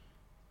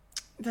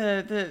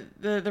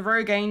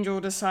rogue angel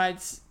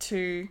decides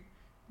to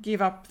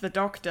give up the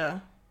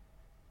Doctor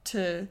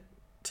to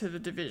the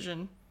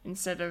division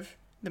instead of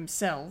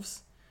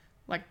themselves.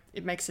 Like,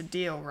 it makes a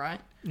deal,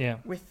 right? Yeah.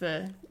 With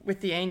the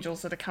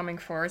angels that are coming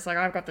for us. Like,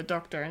 I've got the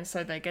Doctor, and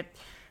so they get,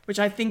 which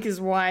I think is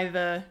why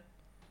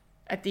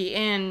at the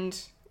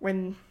end,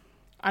 when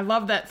I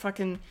love that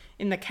fucking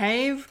in the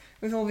cave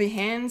with all the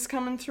hands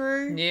coming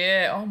through.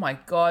 Yeah. Oh my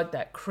God,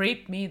 that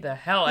creeped me the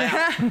hell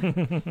out.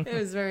 It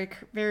was very,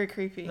 very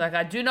creepy. Like,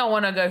 I do not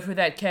want to go through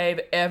that cave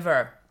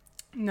ever.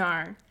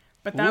 No,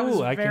 but that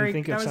was I very.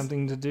 can think of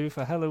something to do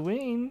for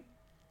Halloween.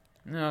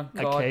 Oh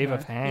God, a cave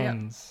of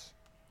hands. Yep.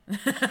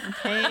 A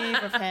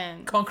cave of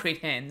hands. Concrete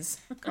hands.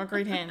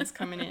 Concrete hands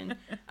coming in.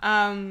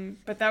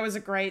 But that was a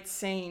great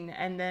scene,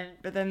 and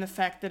then the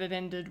fact that it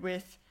ended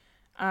with,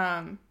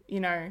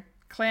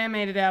 Claire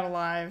made it out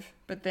alive,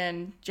 but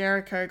then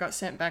Jericho got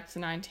sent back to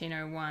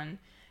 1901,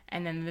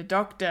 and then the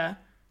Doctor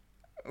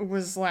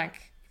was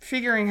like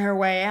figuring her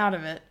way out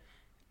of it,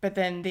 but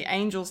then the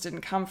angels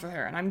didn't come for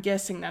her, and I'm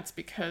guessing that's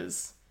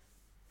because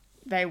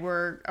they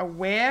were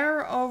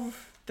aware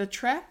of the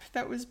trap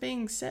that was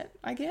being set,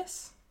 I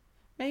guess.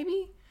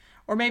 Maybe?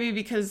 Or maybe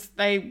because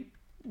they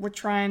were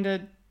trying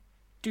to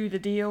do the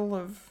deal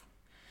of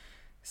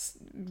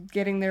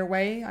getting their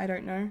way. I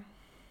don't know.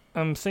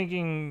 I'm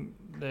thinking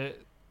that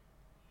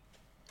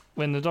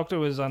when the Doctor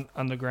was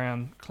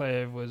underground,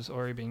 Claire was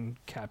already being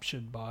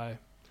captured by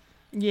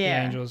the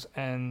angels,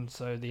 and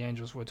so the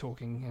angels were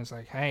talking. It's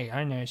like, hey,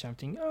 I know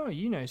something. Oh,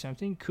 you know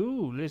something.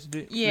 Cool. Let's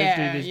do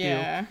this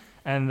deal.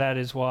 And that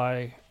is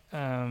why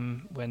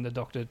when the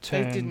Doctor They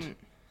turned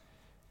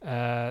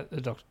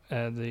didn't.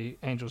 the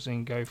Angels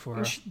didn't go for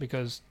her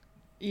because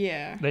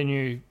Yeah. they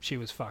knew she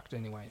was fucked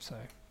anyway. So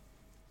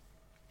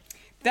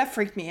That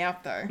freaked me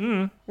out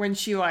though. When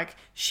she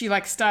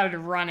started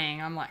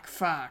running, I'm like,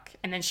 fuck.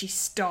 And then she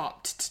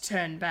stopped to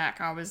turn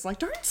back. I was like,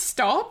 don't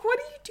stop. What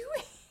are you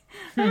doing?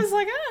 I was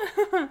like,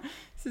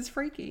 this is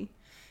freaky.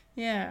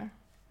 Yeah.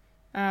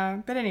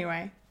 But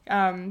anyway,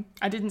 I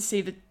didn't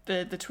see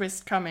the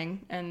twist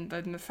coming, and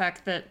then the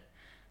fact that,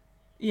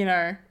 you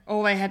know,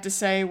 all they had to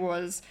say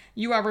was,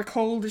 you are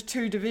recalled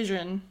to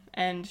Division,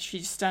 and she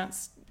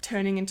starts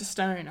turning into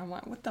stone. I'm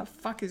like, what the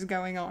fuck is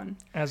going on?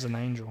 as an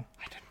angel,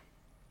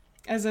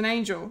 As an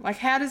angel, like,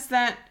 how does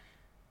that?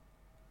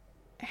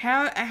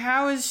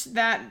 How is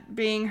that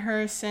being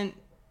her sent?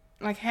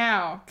 Like,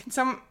 how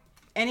can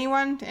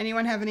anyone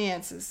have any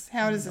answers?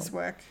 How does this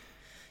work?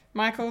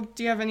 Michael,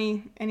 do you have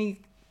any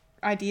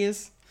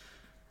ideas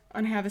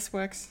on how this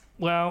works?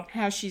 well,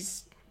 How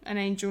she's an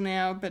angel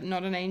now, but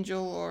not an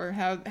angel, or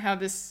how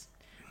this,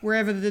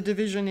 wherever the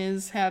Division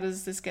is, how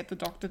does this get the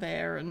Doctor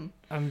there? And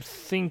I'm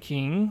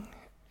thinking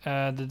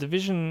the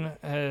Division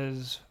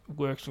has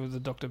worked with the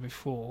Doctor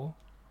before,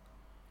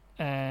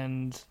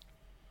 and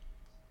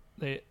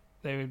they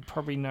would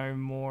probably know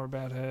more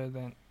about her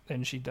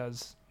than she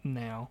does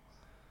now.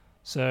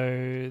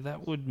 So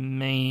that would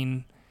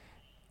mean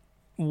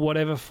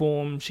whatever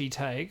form she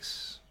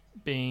takes,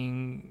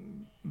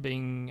 being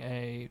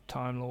a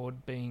Time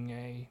Lord, being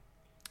a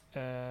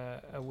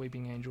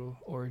Weeping Angel,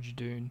 or a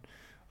Jadoon,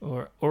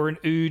 or an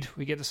Ood.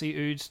 We get to see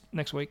Oods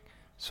next week.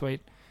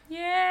 Sweet.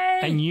 Yay!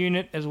 And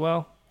Unit as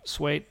well.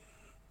 Sweet.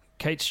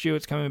 Kate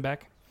Stewart's coming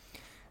back.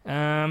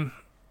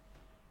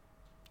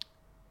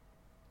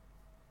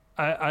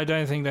 I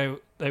don't think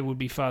they would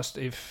be fussed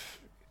if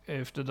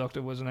the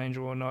Doctor was an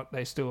angel or not.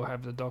 They still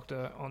have the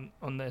Doctor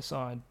on their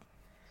side,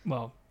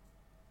 well,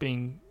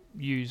 being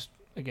used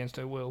against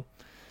her will,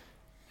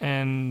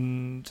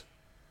 and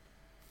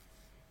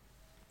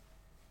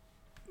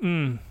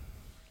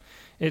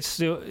it's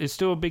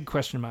still a big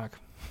question mark.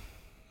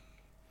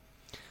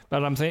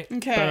 But I'm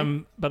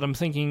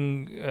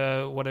thinking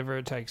whatever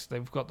it takes,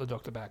 they've got the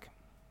Doctor back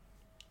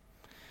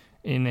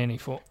in any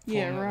form that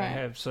they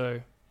have. So.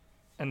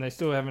 And they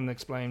still haven't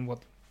explained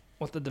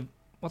what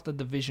the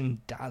Division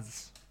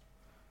does.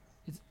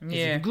 Is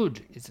it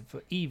good? Is it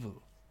for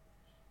evil?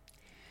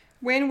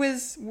 when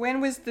was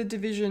the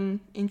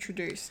Division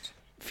introduced?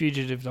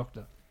 Fugitive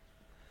Doctor.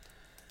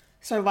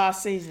 So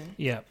last season.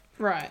 Yeah.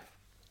 Right.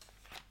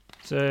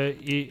 So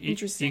you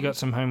Interesting. got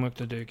some homework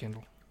to do,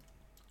 Kendall.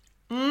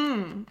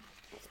 Yeah,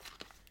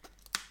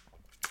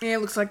 it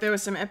looks like there were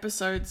some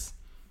episodes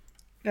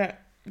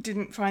that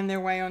didn't find their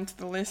way onto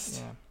the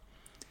list. Yeah.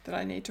 That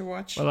I need to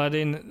watch. Well, I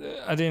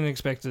didn't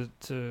expect it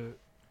to.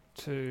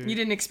 You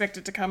didn't expect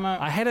it to come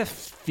up. I had a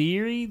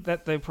theory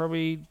that they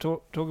probably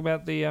talk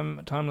about the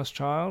Timeless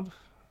Child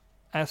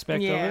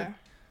aspect of it,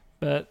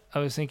 but I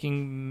was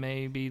thinking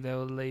maybe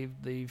they'll leave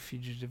the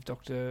Fugitive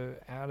Doctor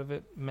out of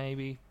it,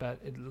 maybe. But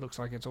it looks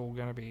like it's all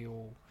going to be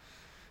all.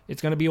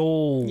 It's going to be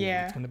all.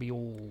 Yeah. It's going to be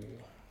all.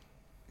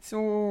 It's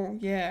all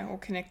all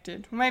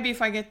connected. Well, maybe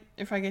if I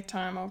get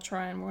time, I'll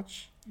try and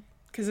watch.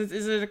 Because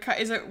is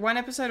it one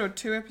episode or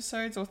 2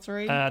 episodes or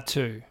 3?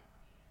 2.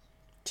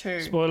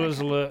 2. Spoilers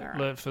Okay. alert! All right.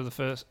 Alert for the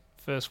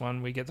first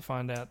one. We get to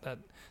find out that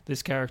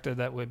this character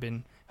that we've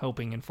been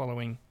helping and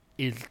following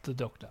is the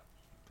Doctor.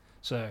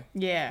 So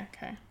Yeah.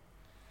 Okay.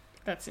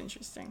 That's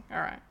interesting. All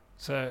right.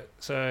 so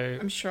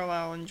I'm sure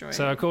I'll enjoy it.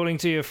 so according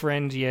to your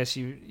friend, yes,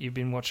 you've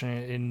been watching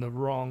it in the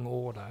wrong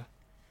order.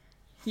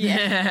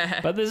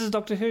 Yeah. But this is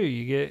Doctor Who.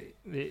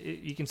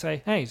 You can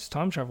say, hey, it's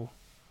time travel.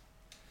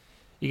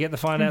 You get to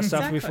find out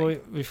stuff Exactly.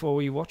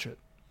 before you watch it.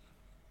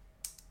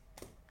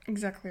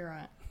 Exactly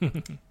right.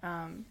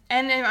 And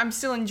I'm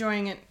still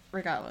enjoying it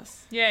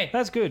regardless. Yay!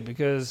 That's good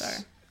because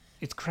So.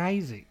 it's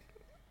crazy.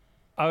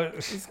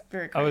 It's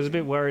very crazy. I was a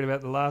bit worried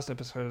about the last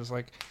episode. I was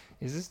like,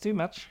 is this too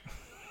much?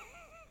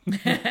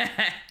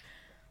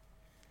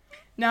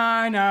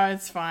 No,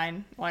 it's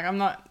fine. Like, I'm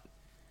not,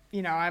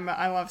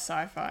 I love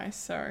sci-fi,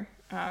 so,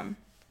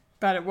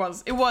 but it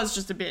was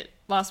just a bit,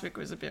 last week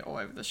was a bit all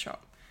over the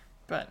shop,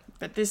 but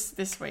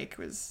this week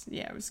was,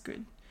 it was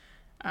good.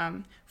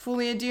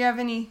 Fulia, do you have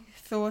any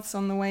thoughts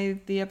on the way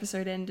the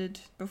episode ended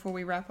before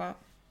we wrap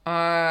up?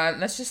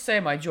 Let's just say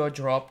my jaw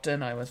dropped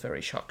and I was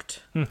very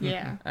shocked.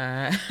 Yeah.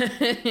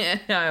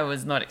 I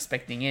was not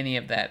expecting any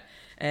of that.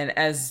 And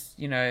as,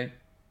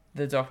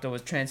 the Doctor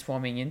was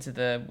transforming into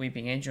the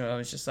Weeping Angel, I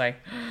was just like,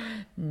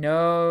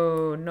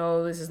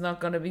 no, this is not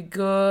going to be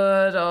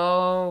good.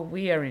 Oh,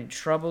 we are in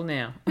trouble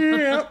now.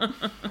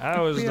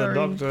 How is We the are in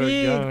Doctor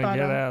big going to get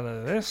butter. out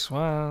of this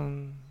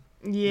one?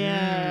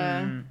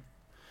 Yeah.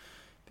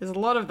 There's a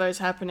lot of those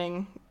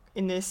happening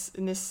in this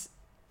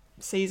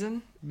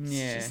season. It's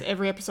Yeah. just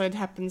every episode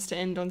happens to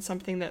end on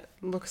something that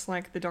looks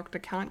like the Doctor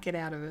can't get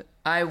out of it.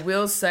 I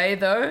will say,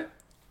 though,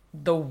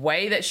 the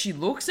way that she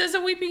looks as a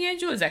Weeping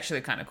Angel is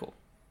actually kind of cool.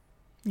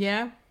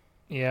 Yeah.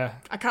 Yeah.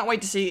 I can't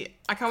wait to see.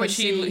 I can't wait to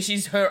see.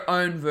 She's her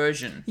own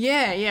version.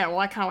 Yeah. Well,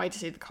 I can't wait to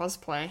see the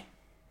cosplay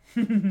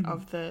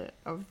of the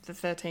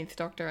 13th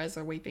Doctor as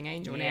a weeping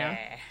angel now.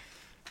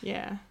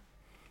 Yeah,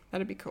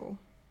 that'd be cool.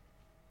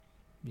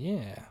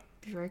 Yeah.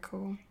 Be very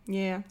cool.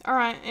 Yeah. All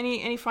right.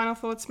 Any final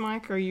thoughts,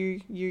 Mike? Or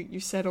you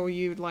said all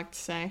you would like to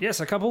say?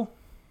 Yes, a couple.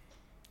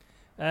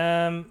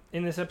 In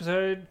this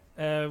episode,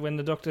 when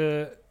the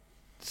Doctor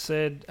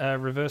said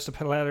reverse the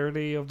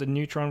polarity of the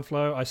neutron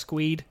flow, I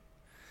squeed.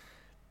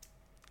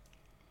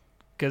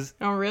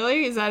 Oh,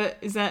 really? Is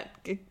that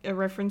a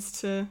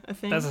reference to a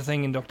thing? That's a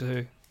thing in Doctor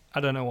Who. I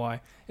don't know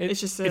why.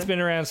 It's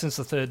been around since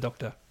the third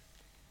Doctor.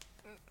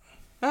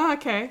 Oh,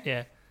 okay.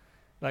 Yeah,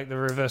 like the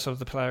reverse of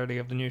the polarity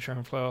of the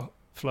neutron flow.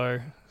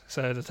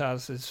 So the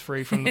TARDIS is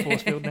free from the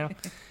force field now.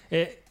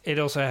 It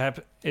also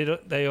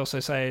they also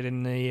say it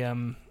in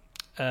the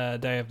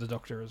Day of the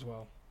Doctor as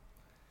well.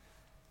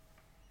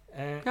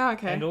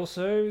 Okay. And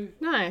also,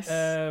 nice.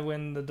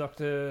 When the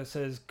Doctor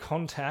says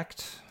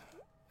contact,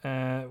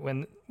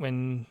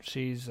 when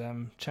she's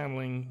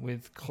channeling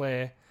with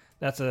Claire,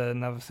 that's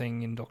another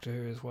thing in Doctor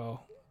Who as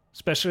well.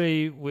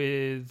 Especially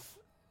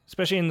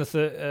in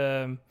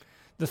the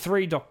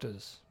Three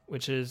Doctors,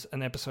 which is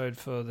an episode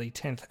for the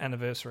 10th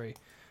anniversary,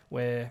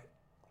 where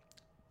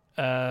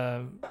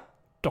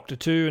Doctor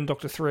 2 and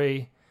Doctor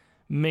 3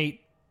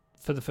 meet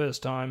for the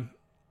first time,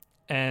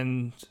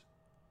 and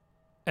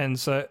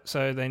so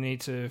they need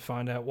to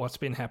find out what's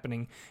been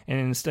happening, and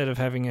instead of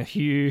having a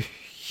huge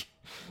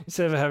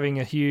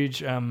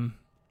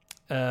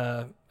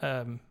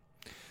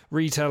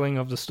retelling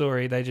of the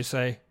story, they just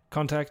say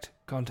contact,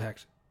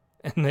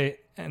 and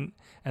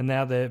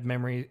now their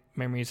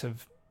memories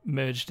have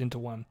merged into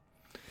one.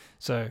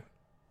 So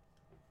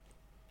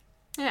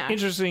yeah,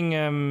 interesting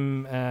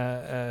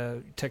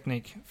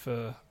technique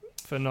for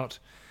not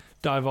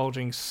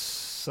divulging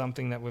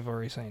something that we've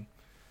already seen.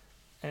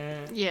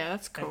 Yeah,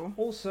 that's cool. And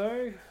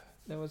also,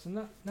 there was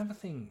another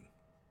thing.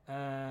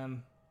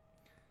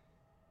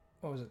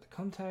 What was it? The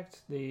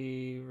contact,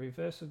 the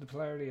reverse of the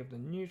polarity of the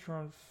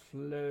neutron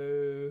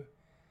flow.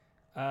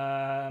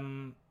 I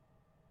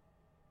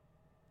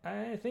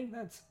think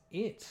that's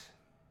it.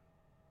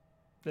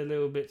 The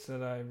little bits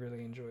that I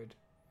really enjoyed.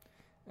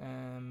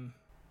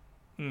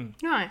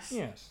 Nice.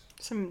 Yes.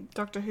 Some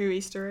Doctor Who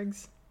Easter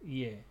eggs.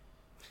 Yeah.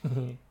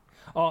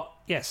 Oh,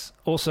 yes.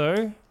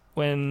 Also,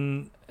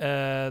 when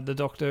the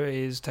Doctor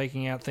is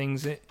taking out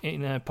things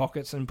in her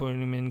pockets and putting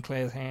them in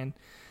Claire's hand,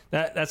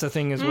 that's a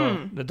thing as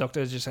well. The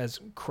Doctor just has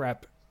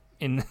crap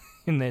in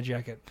their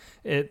jacket.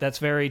 That's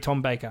very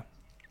Tom Baker.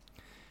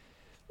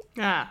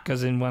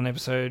 Because in one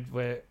episode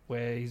where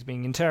he's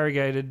being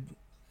interrogated,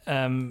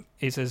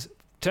 he says,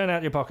 "Turn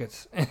out your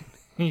pockets." And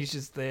he's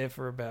just there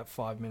for about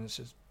 5 minutes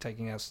just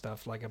taking out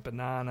stuff like a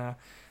banana,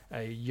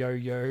 a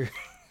yo-yo,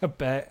 a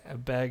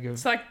bag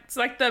of... It's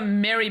like the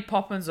Mary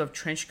Poppins of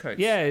trench coats.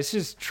 Yeah, it's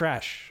just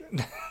trash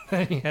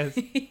that he has.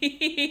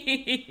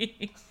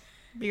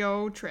 Big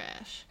old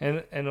trash.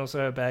 And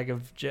also a bag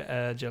of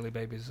jelly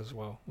babies as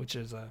well, which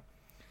is a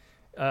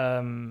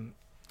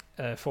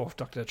Fourth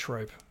Doctor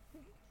trope.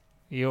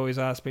 He always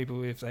asks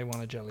people if they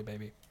want a jelly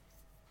baby.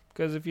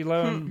 Because if you're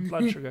low on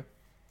blood sugar...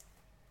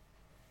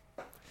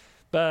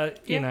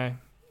 But, you know,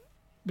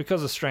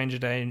 because of Stranger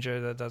Danger,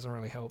 that doesn't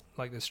really help.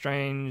 Like the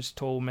strange,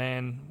 tall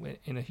man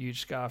in a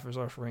huge scarf is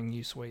offering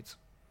you sweets.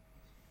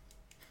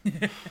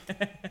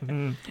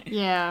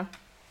 Yeah.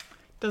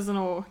 Doesn't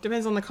all...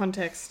 Depends on the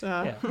context.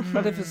 Yeah.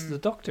 But if it's the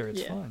Doctor,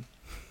 it's fine.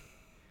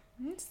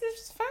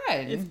 It's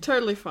fine. It's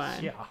totally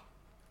fine. Yeah.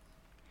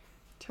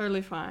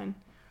 Totally fine.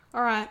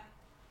 All right.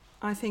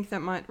 I think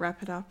that might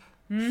wrap it up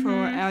for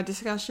our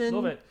discussion.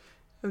 Love it.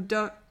 Of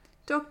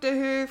Doctor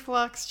Who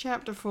Flux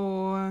Chapter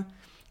 4,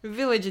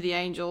 Village of the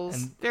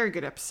Angels. And very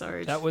good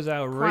episode. That was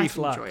our Quite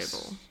reflux.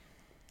 enjoyable.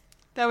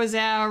 That was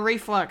our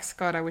reflux.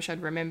 God, I wish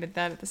I'd remembered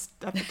that at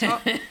the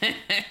top.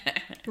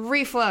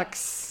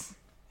 Reflux.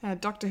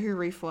 Doctor Who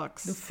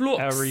Reflux. The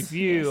Flux. Our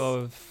review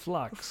of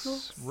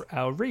Flux.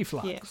 Our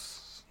reflux.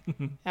 Yes.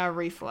 Our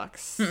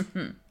reflux.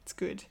 It's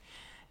good.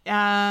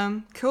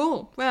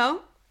 Cool.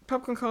 Well,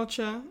 Popcorn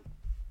Culture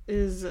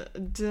is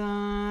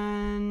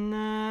done.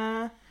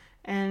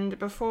 And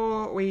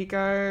before we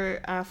go,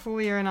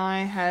 Fulia and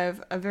I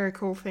have a very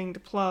cool thing to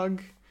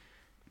plug.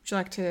 Would you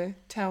like to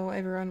tell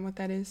everyone what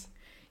that is?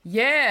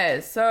 Yeah,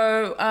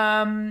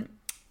 so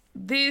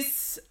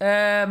this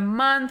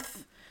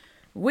month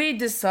we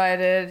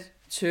decided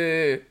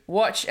to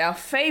watch our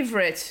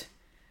favorite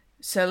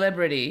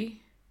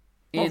celebrity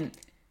in...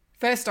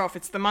 First off,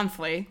 it's the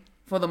monthly.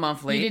 For the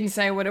monthly. You didn't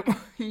say what it was.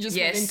 You just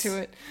went into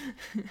it.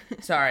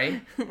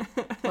 Sorry.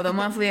 For the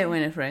monthly at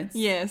Winifred's.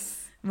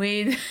 Yes.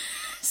 We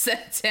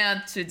sat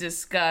down to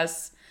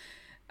discuss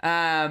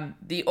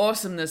the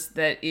awesomeness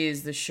that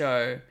is the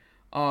show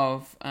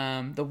of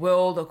The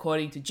World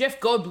According to Jeff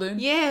Goldblum.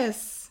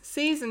 Yes.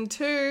 Season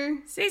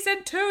 2.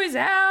 Season 2 is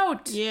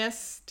out.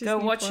 Yes. Go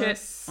watch it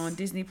on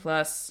Disney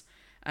Plus.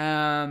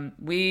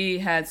 We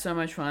had so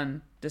much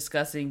fun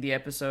discussing the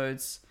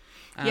episodes.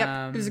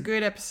 Yep. It was a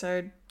good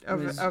episode.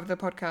 of the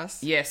podcast.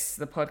 Yes,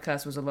 the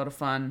podcast was a lot of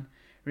fun.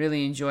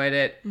 Really enjoyed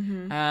it.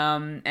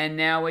 And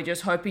now we're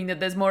just hoping that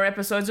there's more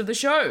episodes of the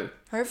show.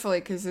 Hopefully,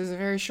 because it was a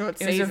very short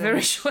season. It was a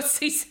very short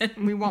season.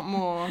 We want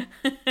more.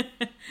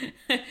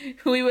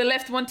 We were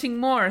left wanting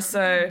more,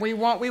 so... We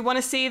want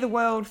to see the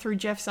world through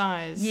Jeff's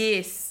eyes.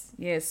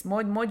 Yes.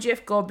 More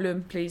Jeff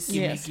Goldblum, please.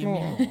 Yes,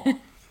 more.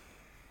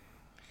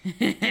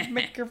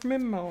 Give me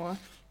more.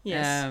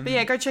 Yes. But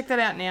yeah, go check that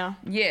out now.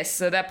 Yes,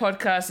 so that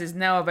podcast is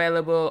now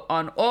available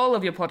on all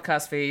of your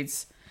podcast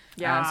feeds.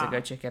 Yeah. So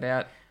go check it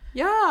out.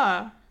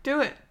 Yeah,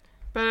 do it.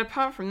 But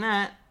apart from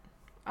that,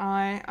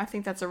 I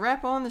think that's a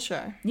wrap on the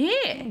show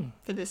Yeah.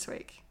 for this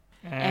week.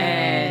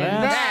 And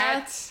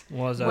that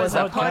was a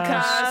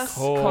podcast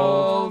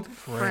called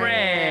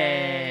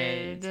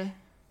Fred.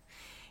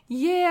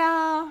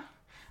 Yeah.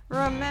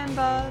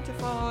 Remember to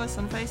follow us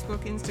on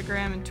Facebook,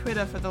 Instagram, and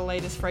Twitter for the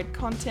latest Fred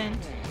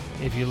content.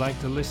 If you like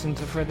to listen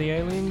to Fred the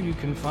Alien, you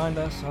can find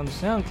us on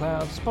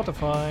SoundCloud,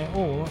 Spotify,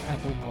 or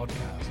Apple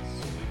Podcasts.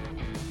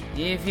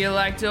 If you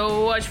like to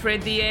watch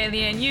Fred the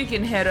Alien, you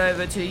can head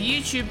over to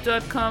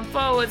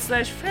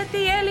youtube.com/Fred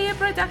the Alien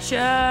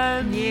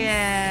Production.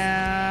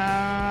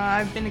 Yeah.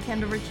 I've been to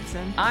Kendall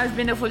Richardson. I've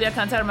been to Fulia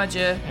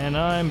Kantarmaja. And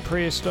I'm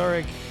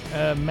prehistoric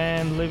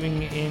man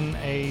living in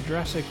a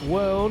Jurassic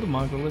world,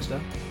 Michael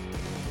Lister.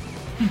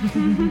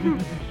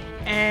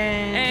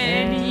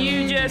 And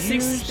you just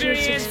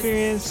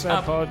experienced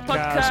a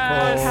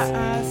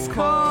podcast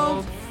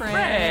called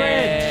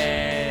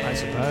Fred. I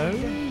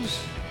suppose.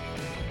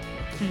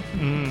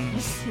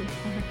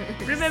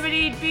 Remember to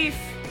eat beef.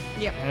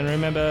 Yep. And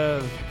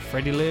remember,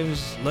 Freddy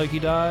lives, Loki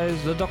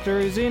dies, the Doctor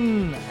is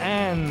in,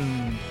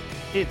 and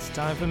it's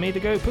time for me to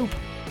go poop.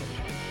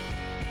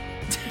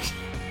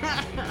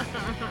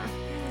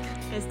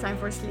 It's time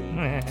for sleep.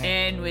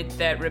 And with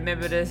that,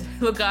 remember to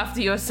look after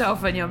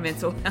yourself and your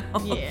mental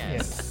health.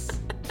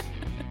 Yes.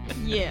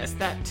 Yes,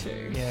 that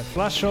too. Yeah,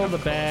 flush all the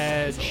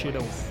bad shit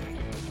away.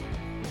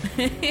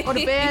 All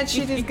the bad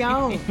shit is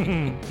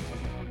gone.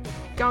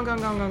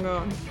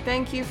 Gone.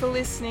 Thank you for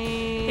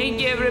listening. Thank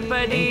you,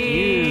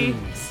 everybody. Thank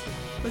you.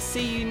 We'll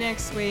see you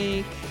next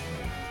week.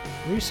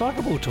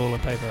 Recyclable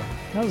toilet paper.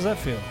 How does that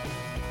feel?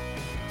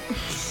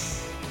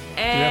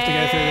 And